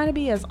 I'm trying to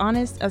be as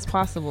honest as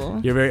possible.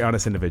 You're a very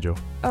honest individual.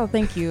 Oh,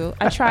 thank you.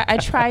 I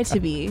try to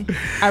be.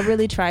 I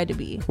really try to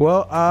be.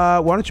 Well,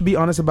 why don't you be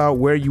honest about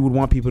where you would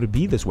want people to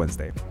be this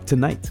Wednesday,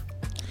 tonight?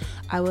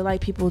 I would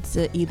like people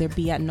to either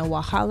be at No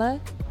Wahala.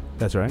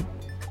 That's right.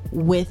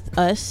 With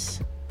us.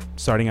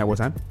 Starting at what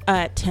time?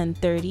 At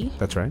 10:30.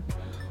 That's right.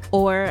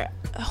 Or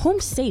home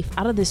safe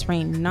out of this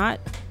rain.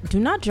 Do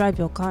not drive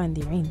your car in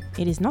the rain.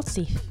 It is not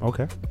safe.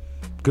 Okay.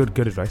 Good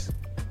advice.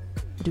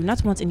 Do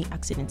not want any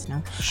accidents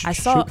now. I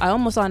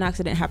almost saw an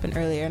accident happen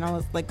earlier, and I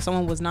was like,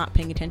 someone was not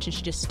paying attention.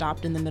 She just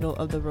stopped in the middle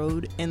of the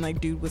road, and like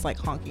dude was like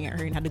honking at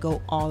her and had to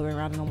go all the way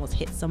around and almost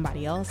hit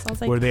somebody else. I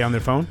was like, were they on their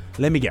phone?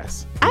 Let me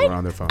guess. They were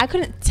on their phone. I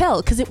couldn't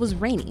tell because it was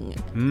raining.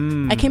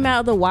 I came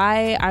out of the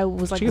Y. I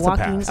was like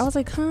walking. I was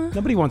like, huh?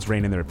 Nobody wants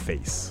rain in their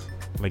face,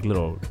 like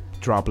little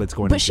droplets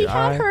going. But she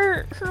had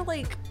her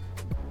like.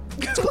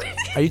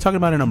 Are you talking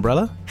about an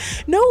umbrella?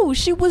 No,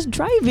 she was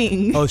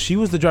driving. Oh, she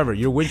was the driver.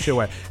 Your windshield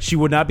wiper. She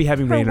would not be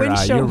having rain in her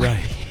eye. You're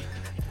right.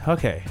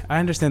 Okay, I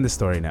understand the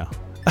story now.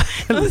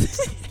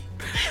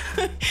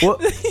 Well,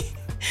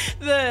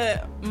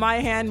 my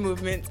hand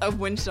movements of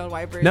windshield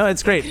wipers. No,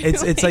 it's great.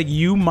 It's like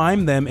you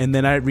mime them and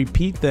then I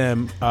repeat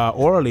them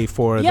orally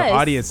for the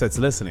audience that's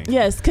listening.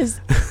 Yes, because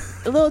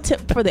a little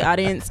tip for the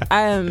audience.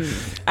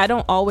 I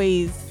don't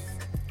always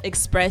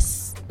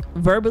express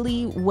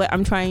verbally what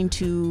I'm trying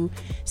to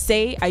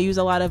say. I use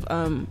a lot of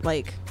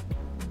like,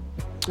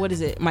 what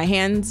is it? My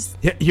hands.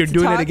 Yeah, you're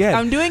doing talk. it again.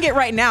 I'm doing it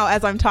right now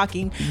as I'm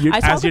talking.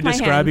 As you're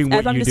describing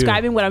what I'm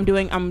describing what I'm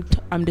doing.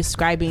 I'm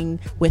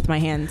describing with my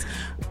hands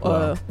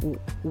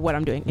what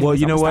I'm doing. Well,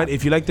 you know what?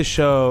 If you like the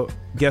show,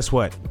 guess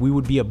what? We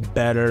would be a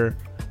better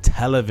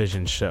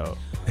television show.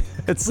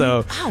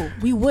 So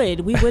we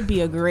would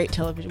be a great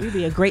television. We'd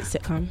be a great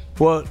sitcom.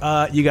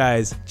 Well, you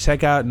guys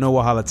check out No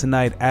Wahala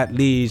tonight at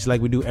Liege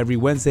like we do every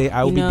Wednesday.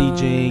 I will be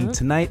DJing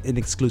tonight, an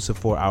exclusive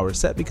 4-hour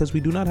set because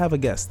we do not have a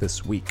guest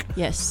this week.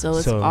 Yes, so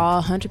it's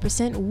all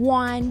 100%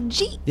 Juan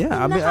G.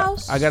 Yeah, in the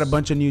house. I got a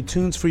bunch of new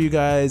tunes for you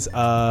guys.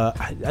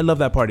 I love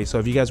that party. So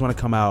if you guys want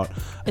to come out,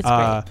 it's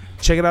great.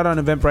 Check it out on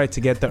Eventbrite to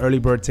get the early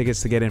bird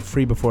tickets to get in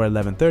free before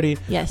 11:30.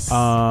 Yes.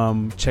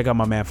 Check out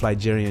my man Fly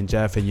Jerry and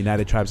Jeff and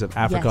United Tribes of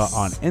Africa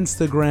on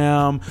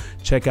Instagram.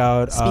 Check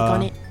out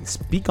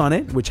Speak on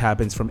It, which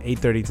happens from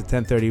 8:30 to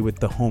 10:30 with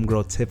the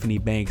homegirl Tiffany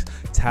Banks,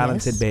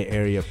 talented Bay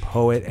Area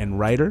poet and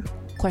writer.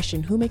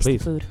 Question: who makes the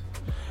food?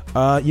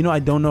 I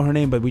don't know her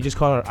name, but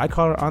I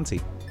call her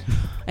Auntie.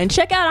 And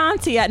check out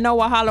Auntie at No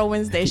Wahala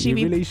Wednesday. She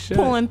be really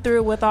pulling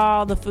through with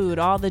all the food,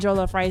 all the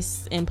jollof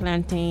rice and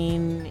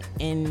plantain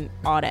and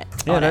all that.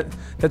 Yeah,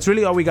 that's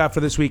really all we got for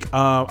this week.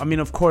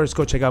 Of course,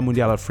 go check out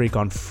Mundial al Freak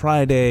on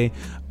Friday.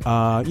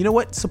 You know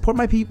what? Support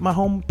my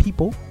home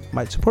people.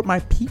 Support my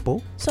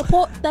people.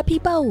 Support the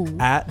people.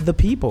 At the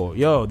people.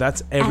 Yo,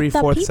 that's every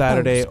fourth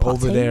Saturday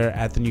over there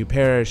at the New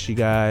Parish, you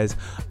guys.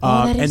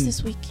 That is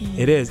this weekend.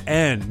 It is.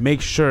 And make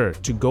sure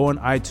to go on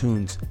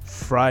iTunes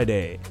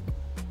Friday,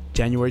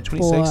 January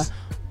 26th.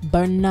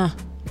 Burna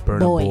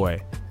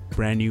Boy.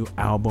 Brand new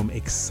album.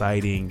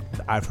 Exciting.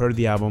 I've heard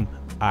the album.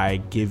 I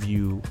give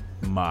you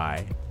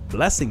my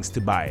blessings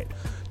to buy it.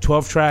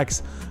 12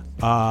 tracks.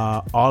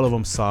 All of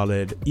them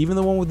solid. Even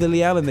the one with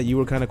Lily Allen that you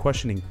were kind of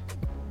questioning.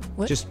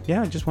 What? Just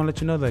want to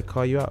let you know that I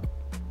call you out.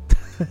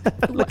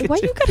 Why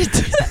you gotta do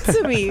that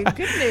to me?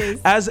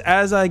 Goodness.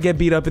 As I get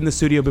beat up in the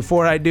studio,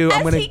 before I do,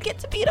 I'm gonna get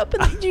to beat up.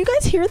 Do you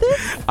guys hear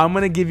this? I'm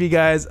gonna give you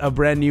guys a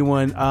brand new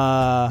one.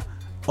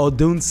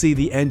 Odunsi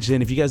the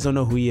Engine. If you guys don't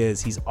know who he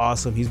is, he's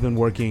awesome. He's been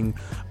working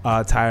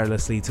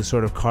tirelessly to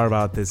sort of carve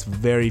out this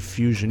very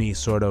fusiony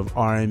sort of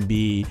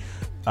R&B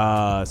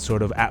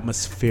sort of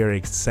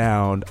atmospheric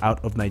sound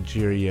out of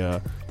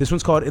Nigeria. This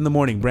one's called In the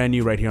Morning, brand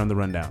new right here on The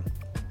Rundown.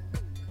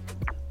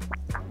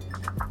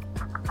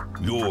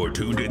 You're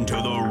tuned into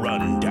The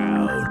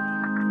Rundown.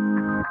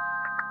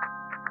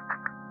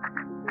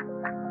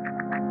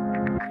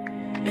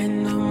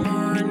 In the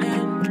morning,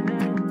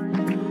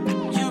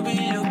 you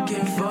be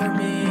looking for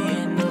me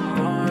in the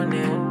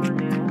morning.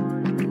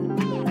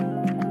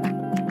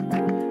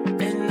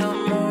 In the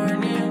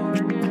morning,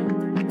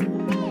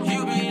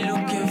 you be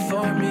looking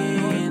for me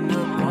in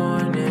the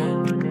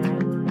morning.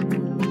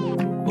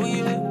 Oh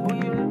yeah, oh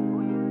yeah.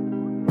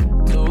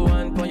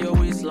 2-1 on your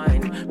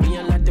waistline. Me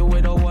and like the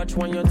way to watch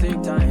when you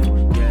take time.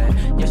 Yeah,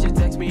 she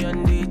text me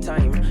on the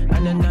time.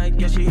 And the night,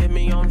 she hit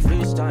me on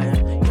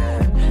FaceTime.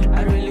 Yeah,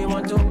 I really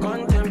want to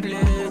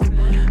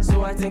contemplate.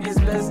 So I think it's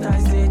best I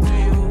say to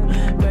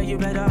you, but you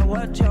better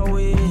watch your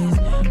ways.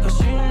 Cause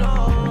you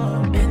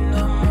know, in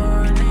the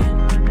morning,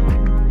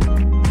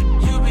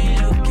 you be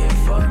looking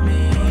for me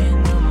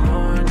in the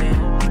morning.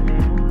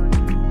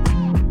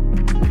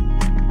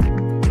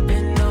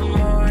 In the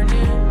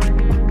morning,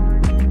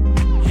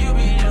 you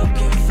be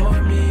looking for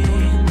me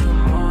in the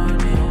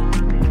morning.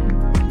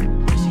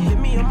 She hit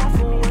me on my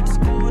phone with the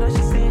school that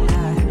she say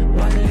like,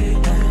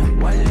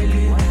 Wale,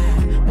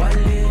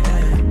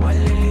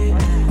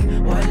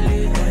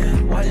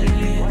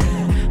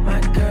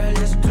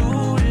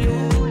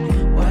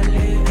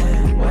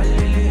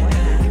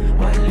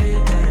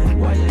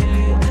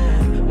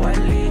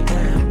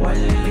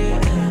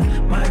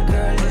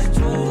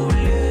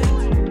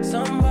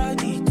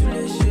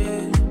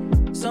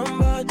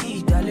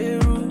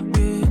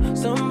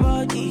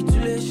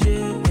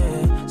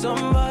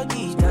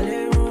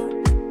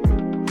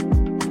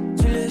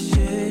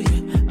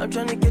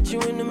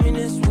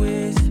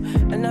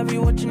 every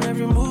watch and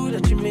every move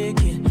that you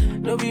making.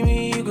 Don't be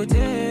me, you go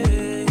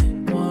take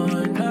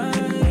one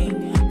night.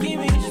 Give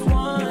me just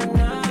one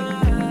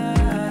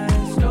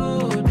night.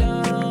 Slow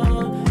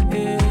down,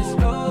 yeah,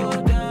 slow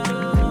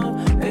down.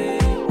 Hey,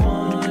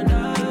 one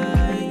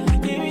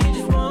night. Give me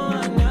just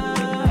one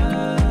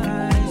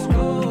night.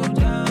 Slow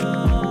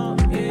down,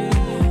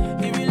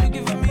 yeah. You be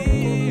looking for me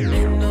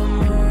in the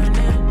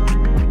morning.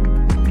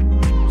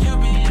 You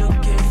be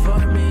looking for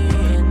me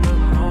in the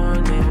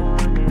morning.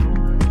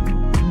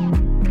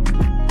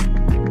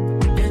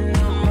 In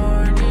the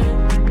morning.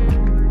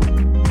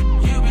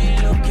 You be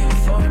looking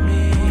for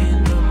me in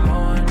the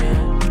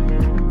morning.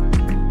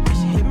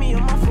 She hit me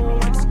on my phone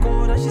when it's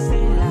cold, and she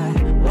say like,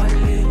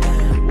 Wale,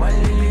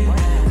 Wale,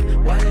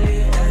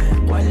 Wale,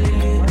 Wale,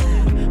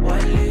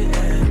 Wale,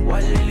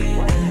 Wale.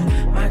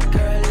 My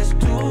girl is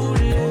too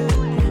late.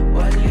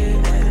 Wale,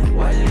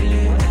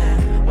 Wale,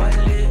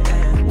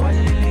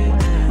 Wale,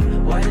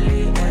 Wale,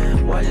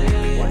 Wale,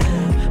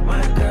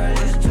 my girl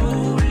is too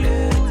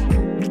late.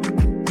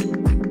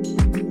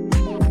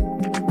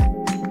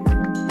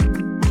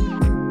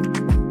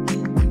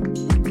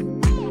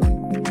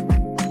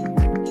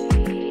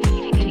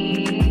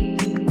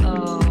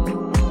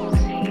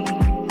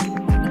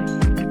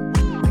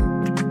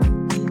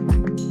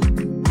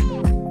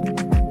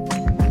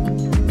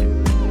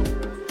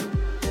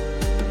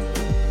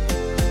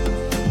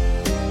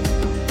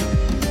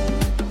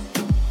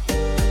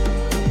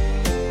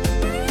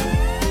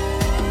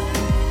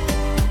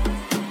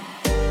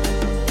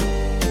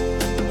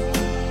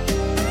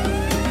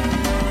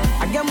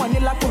 I get money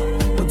like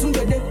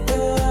Motungede.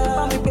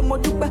 Bami pe mo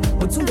dupe,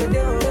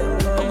 Motungede.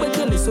 Ogbe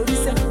kele sori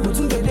se,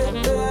 Motungede.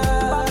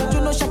 Bami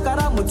Juno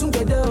Shakara,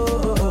 Motungede.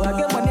 I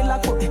get money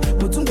like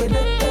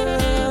Motungede.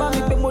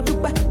 Bami pe mo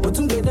dupe,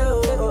 Motungede.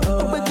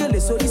 Ogbe kele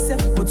sori se,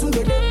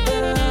 Motungede.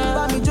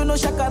 Bami Juno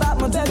Shakara,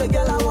 Motungede.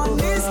 Girl, I want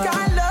this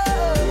kind love.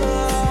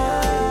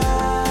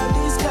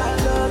 This kind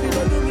love, you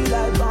don't do me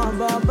like bam,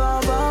 bam,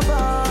 bam, bam,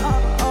 bam.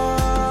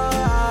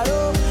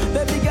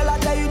 Baby girl, I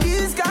tell you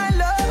this kind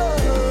love.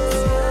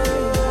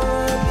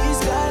 This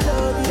kind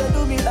love, you don't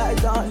do me like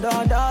dun,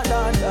 dun, dun,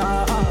 dun,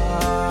 dun.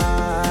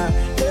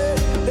 Yeah,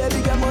 baby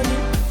get money.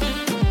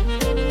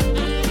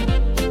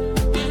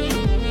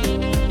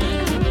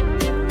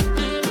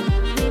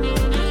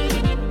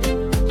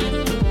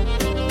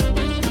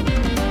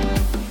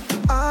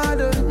 I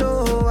don't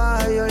know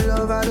why your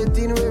love had a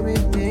thing with me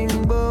think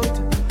about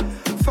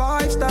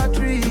 5-star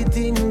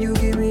treating you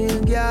give me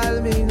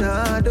girl me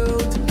not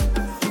out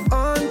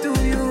unto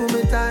you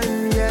me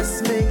time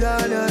yes me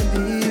gonna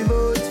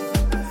devote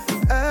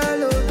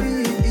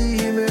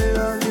L-O-V-E me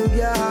love you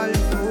girl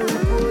full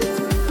put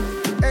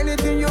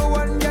anything you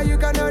want yeah you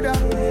can order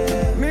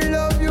me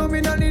love you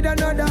me no need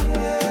another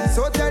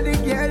so tell the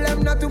girl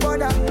I'm not to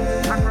bother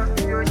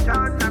you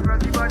shout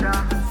across the border.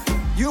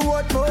 You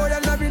want more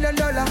than $1 billion.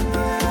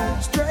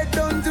 Straight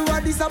down to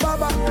Addis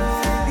Ababa.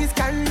 This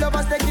kind of love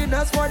has taken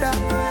us further.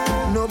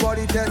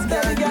 Nobody tells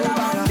Baby girl, I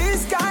want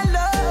this kind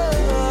love.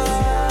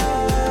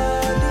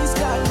 This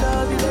kind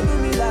love, you don't do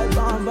me like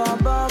bam, bam,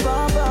 bam,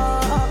 bam,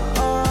 bam.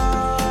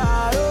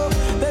 Oh,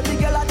 baby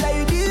girl, I tell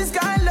you this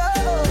kind love.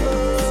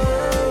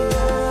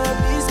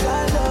 This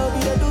kind love,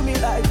 you don't do me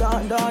like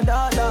dun, dun,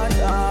 dun, dun,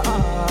 dun.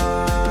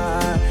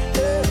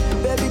 Yeah,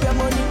 baby, get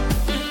money.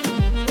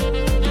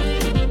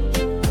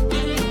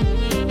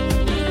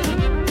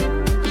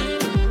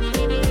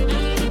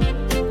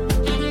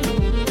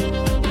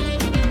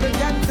 They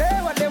can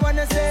say what they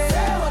wanna say.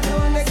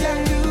 They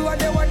can do what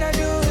they wanna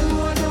do.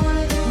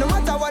 No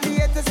matter what they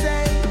hate to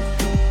say,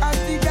 I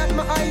still got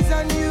my eyes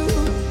on you.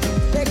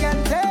 They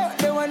can say what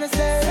they wanna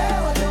say.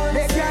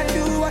 They can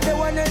do what they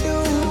wanna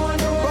do.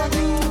 But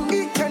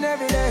each and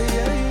every day,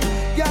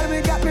 girl,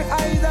 me got my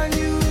eyes on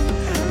you.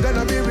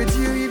 Gonna be with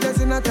you if there's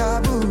not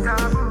taboo.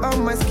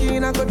 On my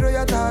skin, I could draw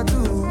your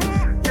tattoo.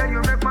 Yeah,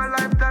 you make my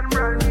life turn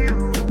brand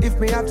new. If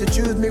me have to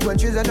choose, me go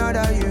choose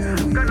another you.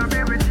 Gonna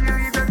be with you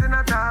if there's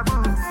not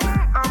taboo.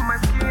 On my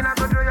skin, I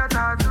could draw your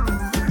tattoo.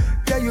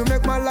 Yeah, you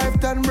make my life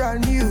turn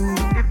brand new.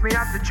 If me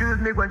have to choose,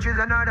 me go choose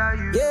another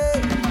you.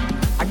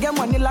 Yeah, I get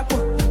money like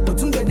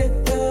Motungede.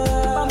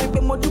 Bami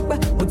pe mo dupe,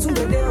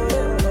 Motungede.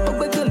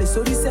 Ogbe kele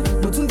sori se,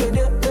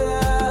 Motungede.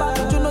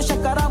 Bami Juno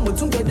Shakara,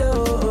 Motungede.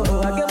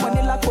 I get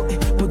money like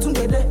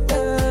Motungede.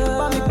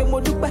 Bami pe mo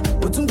dupe,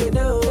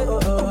 Motungede.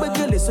 Ogbe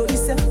kele sori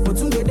se,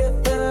 Motungede.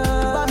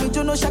 Bami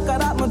Juno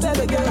Shakara,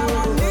 Motungede. Girl, I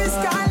want this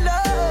kind love.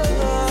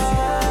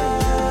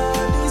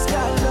 This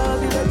kind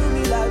love, you don't do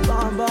me like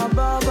bam, bam,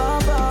 bam, bam,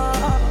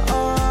 bam.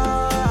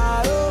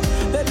 Oh,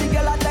 baby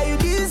girl, I tell you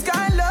this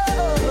kind love.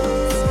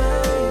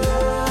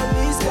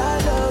 This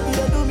kind love, you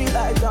don't do me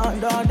like dun,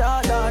 dun,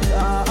 dun, dun,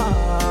 dun.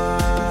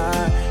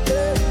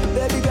 Yeah,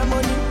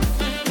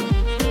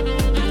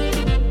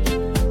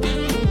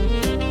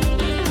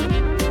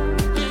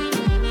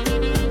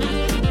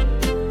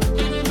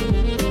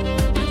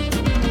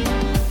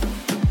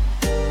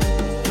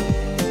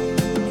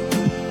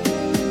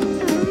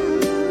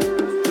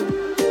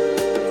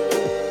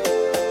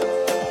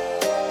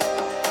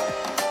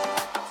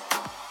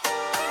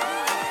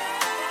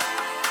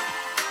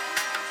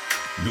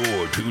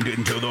 You're tuned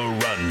into the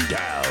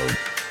Rundown.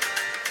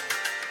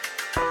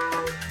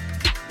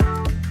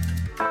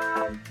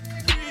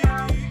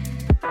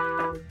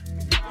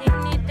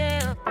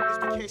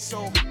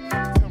 So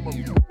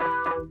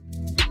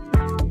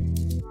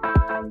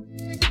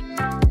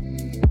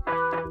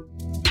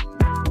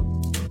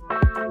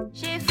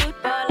She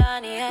football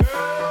on the head,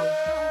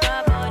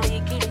 grab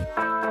body kill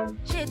it.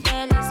 She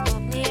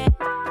telescope me head,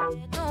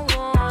 don't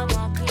want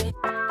more kill it.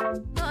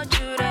 Go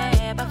through the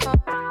hair before,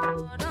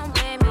 don't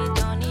blame me,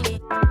 don't need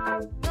it.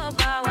 Go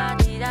power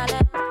did I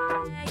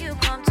let you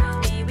come to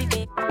me with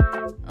it.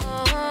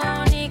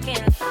 Oh,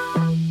 Nikin,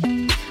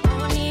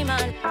 oh,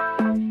 Niman,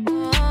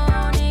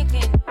 oh,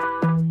 Nikin,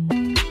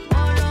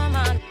 oh,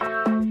 Loman,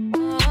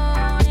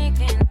 oh,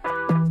 Nikin,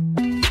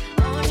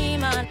 oh,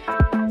 Niman.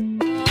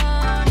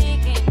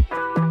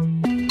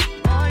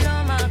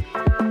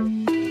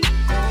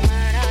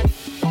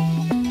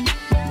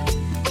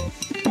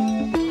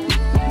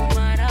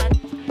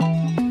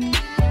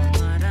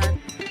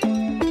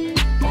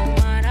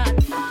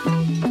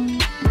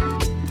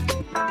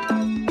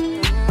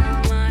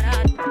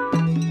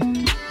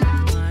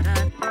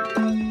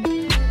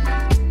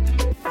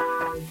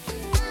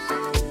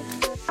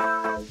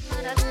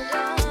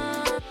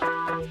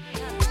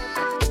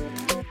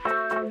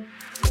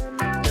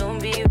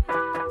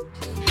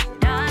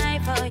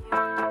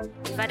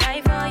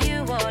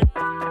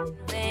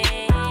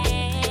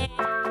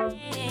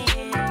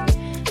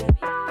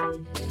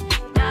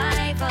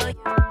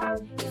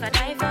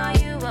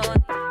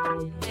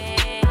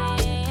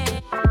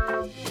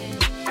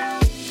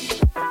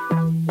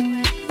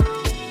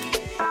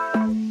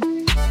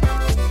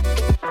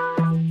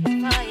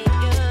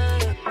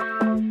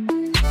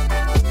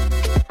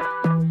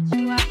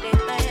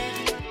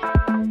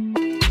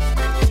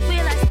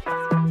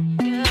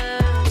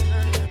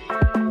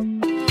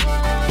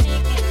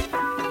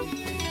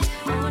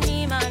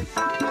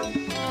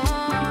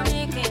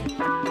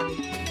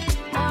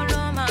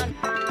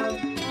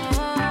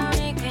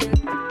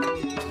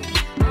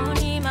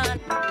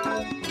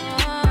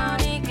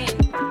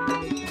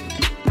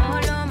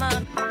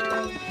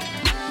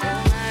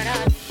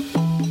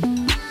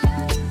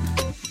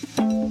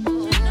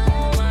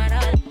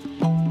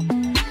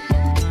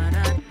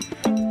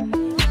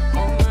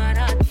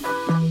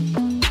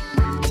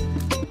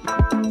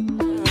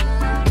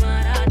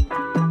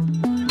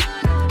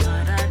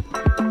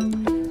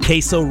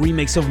 Queso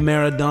remix of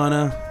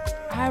Maradona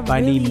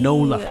by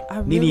Ninola. I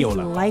really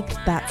Niniola. like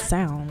that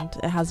sound.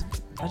 It has.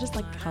 I just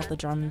like how the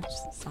drums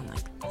sound like.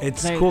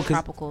 It's very cool 'cause-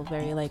 tropical,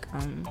 very like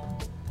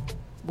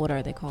what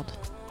are they called?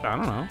 I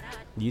don't know.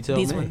 You tell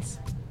These me. ones.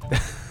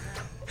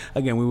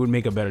 Again, we would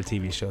make a better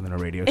TV show than a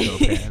radio show,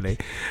 apparently.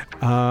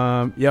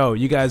 Yo,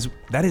 you guys,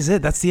 that is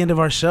it. That's the end of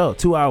our show.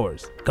 2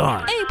 hours.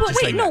 Gone. Hey, but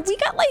Just wait, like no, that. we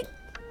got like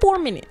 4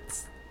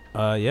 minutes.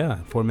 Yeah,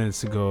 4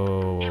 minutes to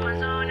go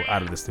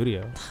out of the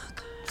studio.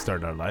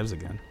 Start our lives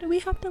again. Do we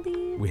have to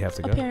leave? We have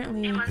to go.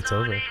 Apparently. It's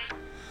over.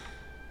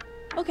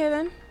 Okay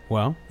then.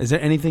 Well, is there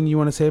anything you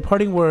want to say?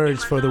 Parting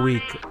words for the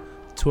week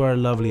to our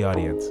lovely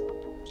audience.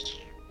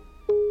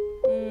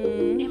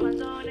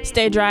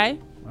 Stay dry.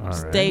 All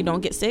Stay. right.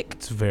 Don't get sick.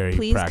 It's very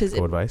Please,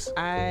 practical advice.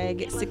 I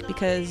get sick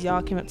because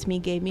y'all came up to me,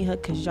 gave me a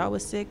hug because y'all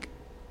was sick.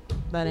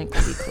 That ain't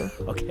gonna be cool.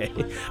 Okay.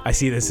 I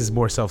see this is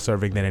more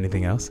self-serving than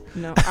anything else.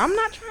 No, I'm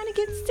not trying to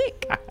get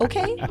sick.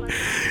 Okay.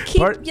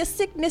 Keep your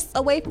sickness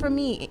away from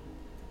me.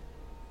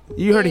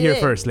 You heard it here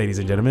Yeah. first, ladies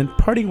and gentlemen.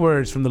 Parting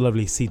words from the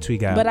lovely C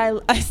Twiga. But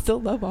I still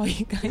love all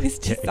you guys.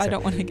 Just Yeah, I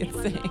don't want to get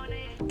sick.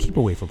 Keep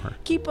away from her.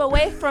 Keep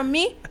away from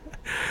me.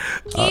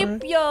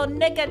 Keep your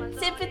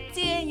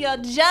negativity and your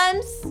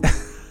germs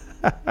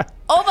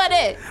over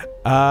there.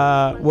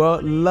 Well,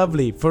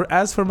 lovely.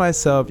 As for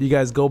myself, you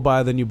guys go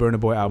buy the new Burna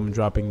Boy album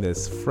dropping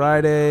this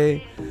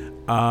Friday.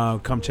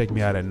 Come check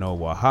me out at No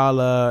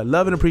Wahala.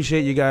 Love and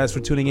appreciate you guys for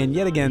tuning in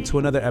yet again to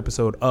another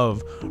episode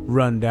of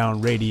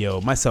Rundown Radio.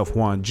 Myself,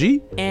 Juan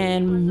G.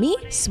 And me,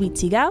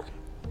 Sweet Gal.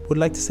 Would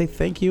like to say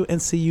thank you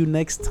and see you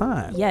next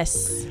time.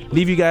 Yes.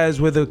 Leave you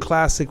guys with a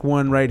classic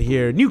one right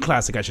here. New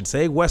classic, I should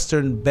say.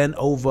 Western Bent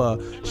Over.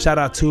 Shout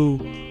out to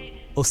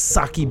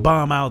Osaki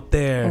Bomb out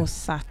there.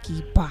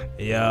 Osaki Bomb.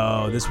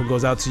 Yo, this one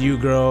goes out to you,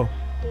 girl.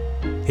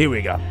 Here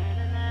we go.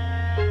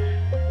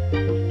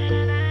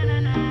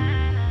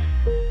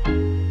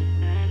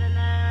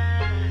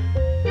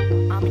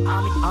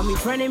 I'm in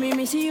front of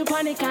me see you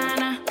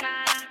panicana.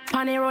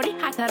 Pane rodi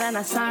hotter than a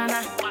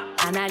sauna.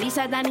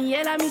 Annalisa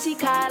Daniela, me see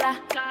Carla.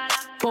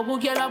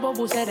 Bobu girl,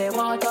 bobu say the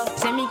water.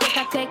 Send me get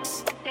a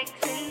text.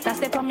 That's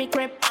the on me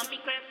crib.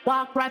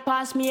 Walk right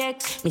past me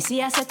ex. Me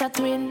see I set a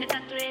twin.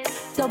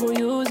 Double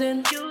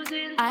using.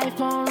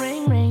 iPhone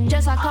ring.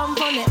 Just I come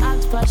from the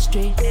Oxford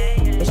Street.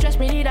 It stress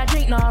me need a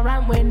drink, no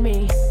rant with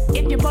me.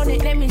 If you burn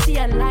it, let me see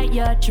a light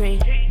your tree.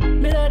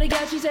 Me love the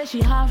girl, she said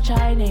she half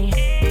Chinese.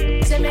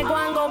 Say me go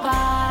and go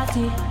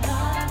party.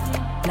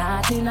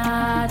 Naughty.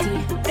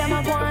 Them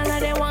a go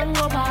and they want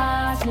go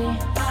past me.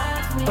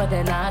 But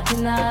they naughty.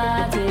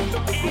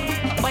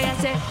 Boy I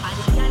say,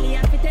 I the girl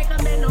have to take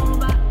a bend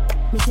over.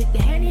 Me take the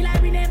Henny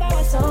like we never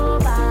was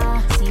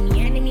sober. See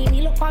me enemy,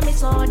 me look for me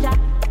soldier.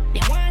 They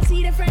wanna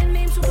see the friend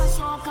named Super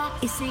Soaker.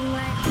 It sing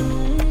like,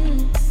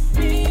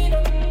 me no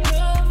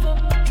love for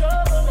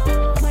trouble,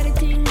 no. But the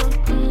thing go,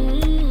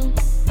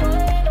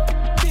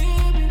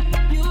 baby,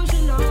 you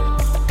should know.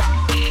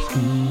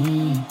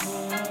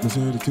 Me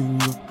say the thing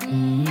go.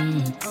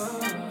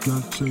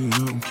 Not saying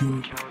I'm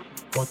cute.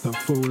 What the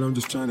fool, I'm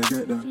just trying to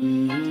get that.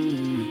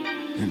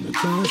 In the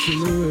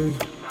dancing way,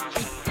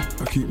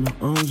 I keep my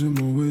arms in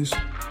my waist.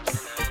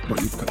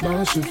 But you can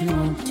dance if you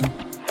want to.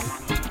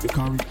 You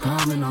can't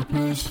recall in our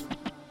place.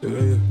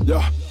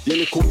 Yeah, you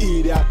little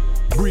idiot.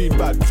 Breathe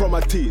bad from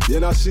my teeth, you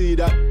not see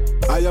that?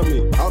 I am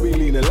me, I'll be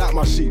leaning like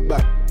my seat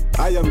back.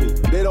 I am me,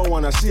 they don't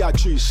wanna see a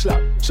tree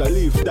slap. So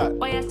leave that.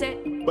 What you say?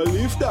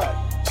 Believe that,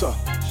 so.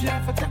 She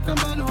have to take a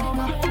man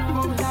over.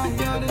 Come down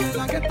here, then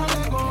I get a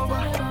leg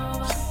over.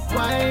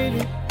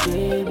 Whiny,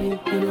 baby,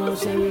 you know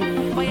say we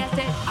need. What you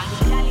say? I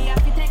the galley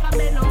have to take a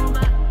bend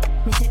over.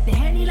 Me take the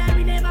Henny like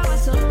we never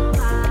was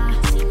sober.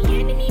 See me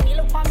enemy, me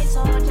look for me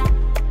soldier.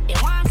 They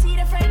want to see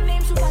the friend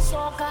named Super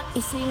Soaker.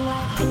 It sing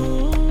like,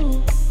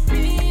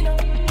 me no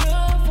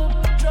love for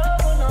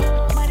trouble, no.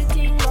 But the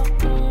thing go,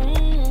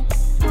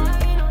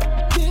 why not,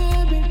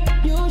 baby,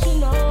 you should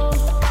know.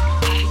 I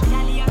the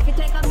galley have to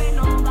take a bend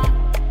over.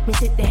 Me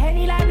take the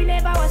Henny like we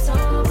never was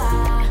sober.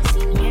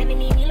 See me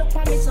enemy, me look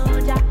for me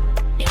soldier.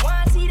 They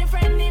want to see the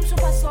friend named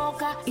Super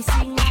Soaker. It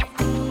sing like,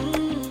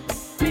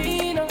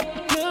 me no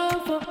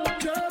love for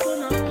trouble,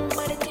 no.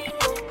 But the thing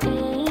go,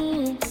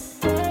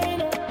 why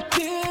not,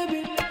 baby,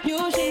 you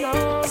should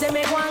know. Say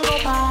me go and go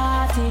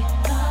party,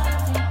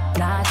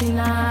 naughty,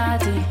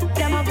 naughty.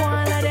 Them a go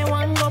and let them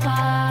one go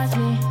past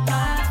me,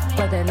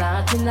 but they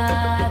naughty,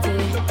 naughty.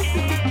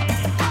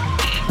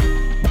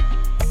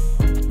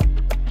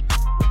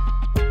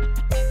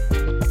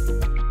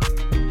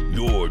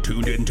 You're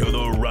tuned into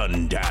the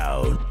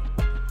Rundown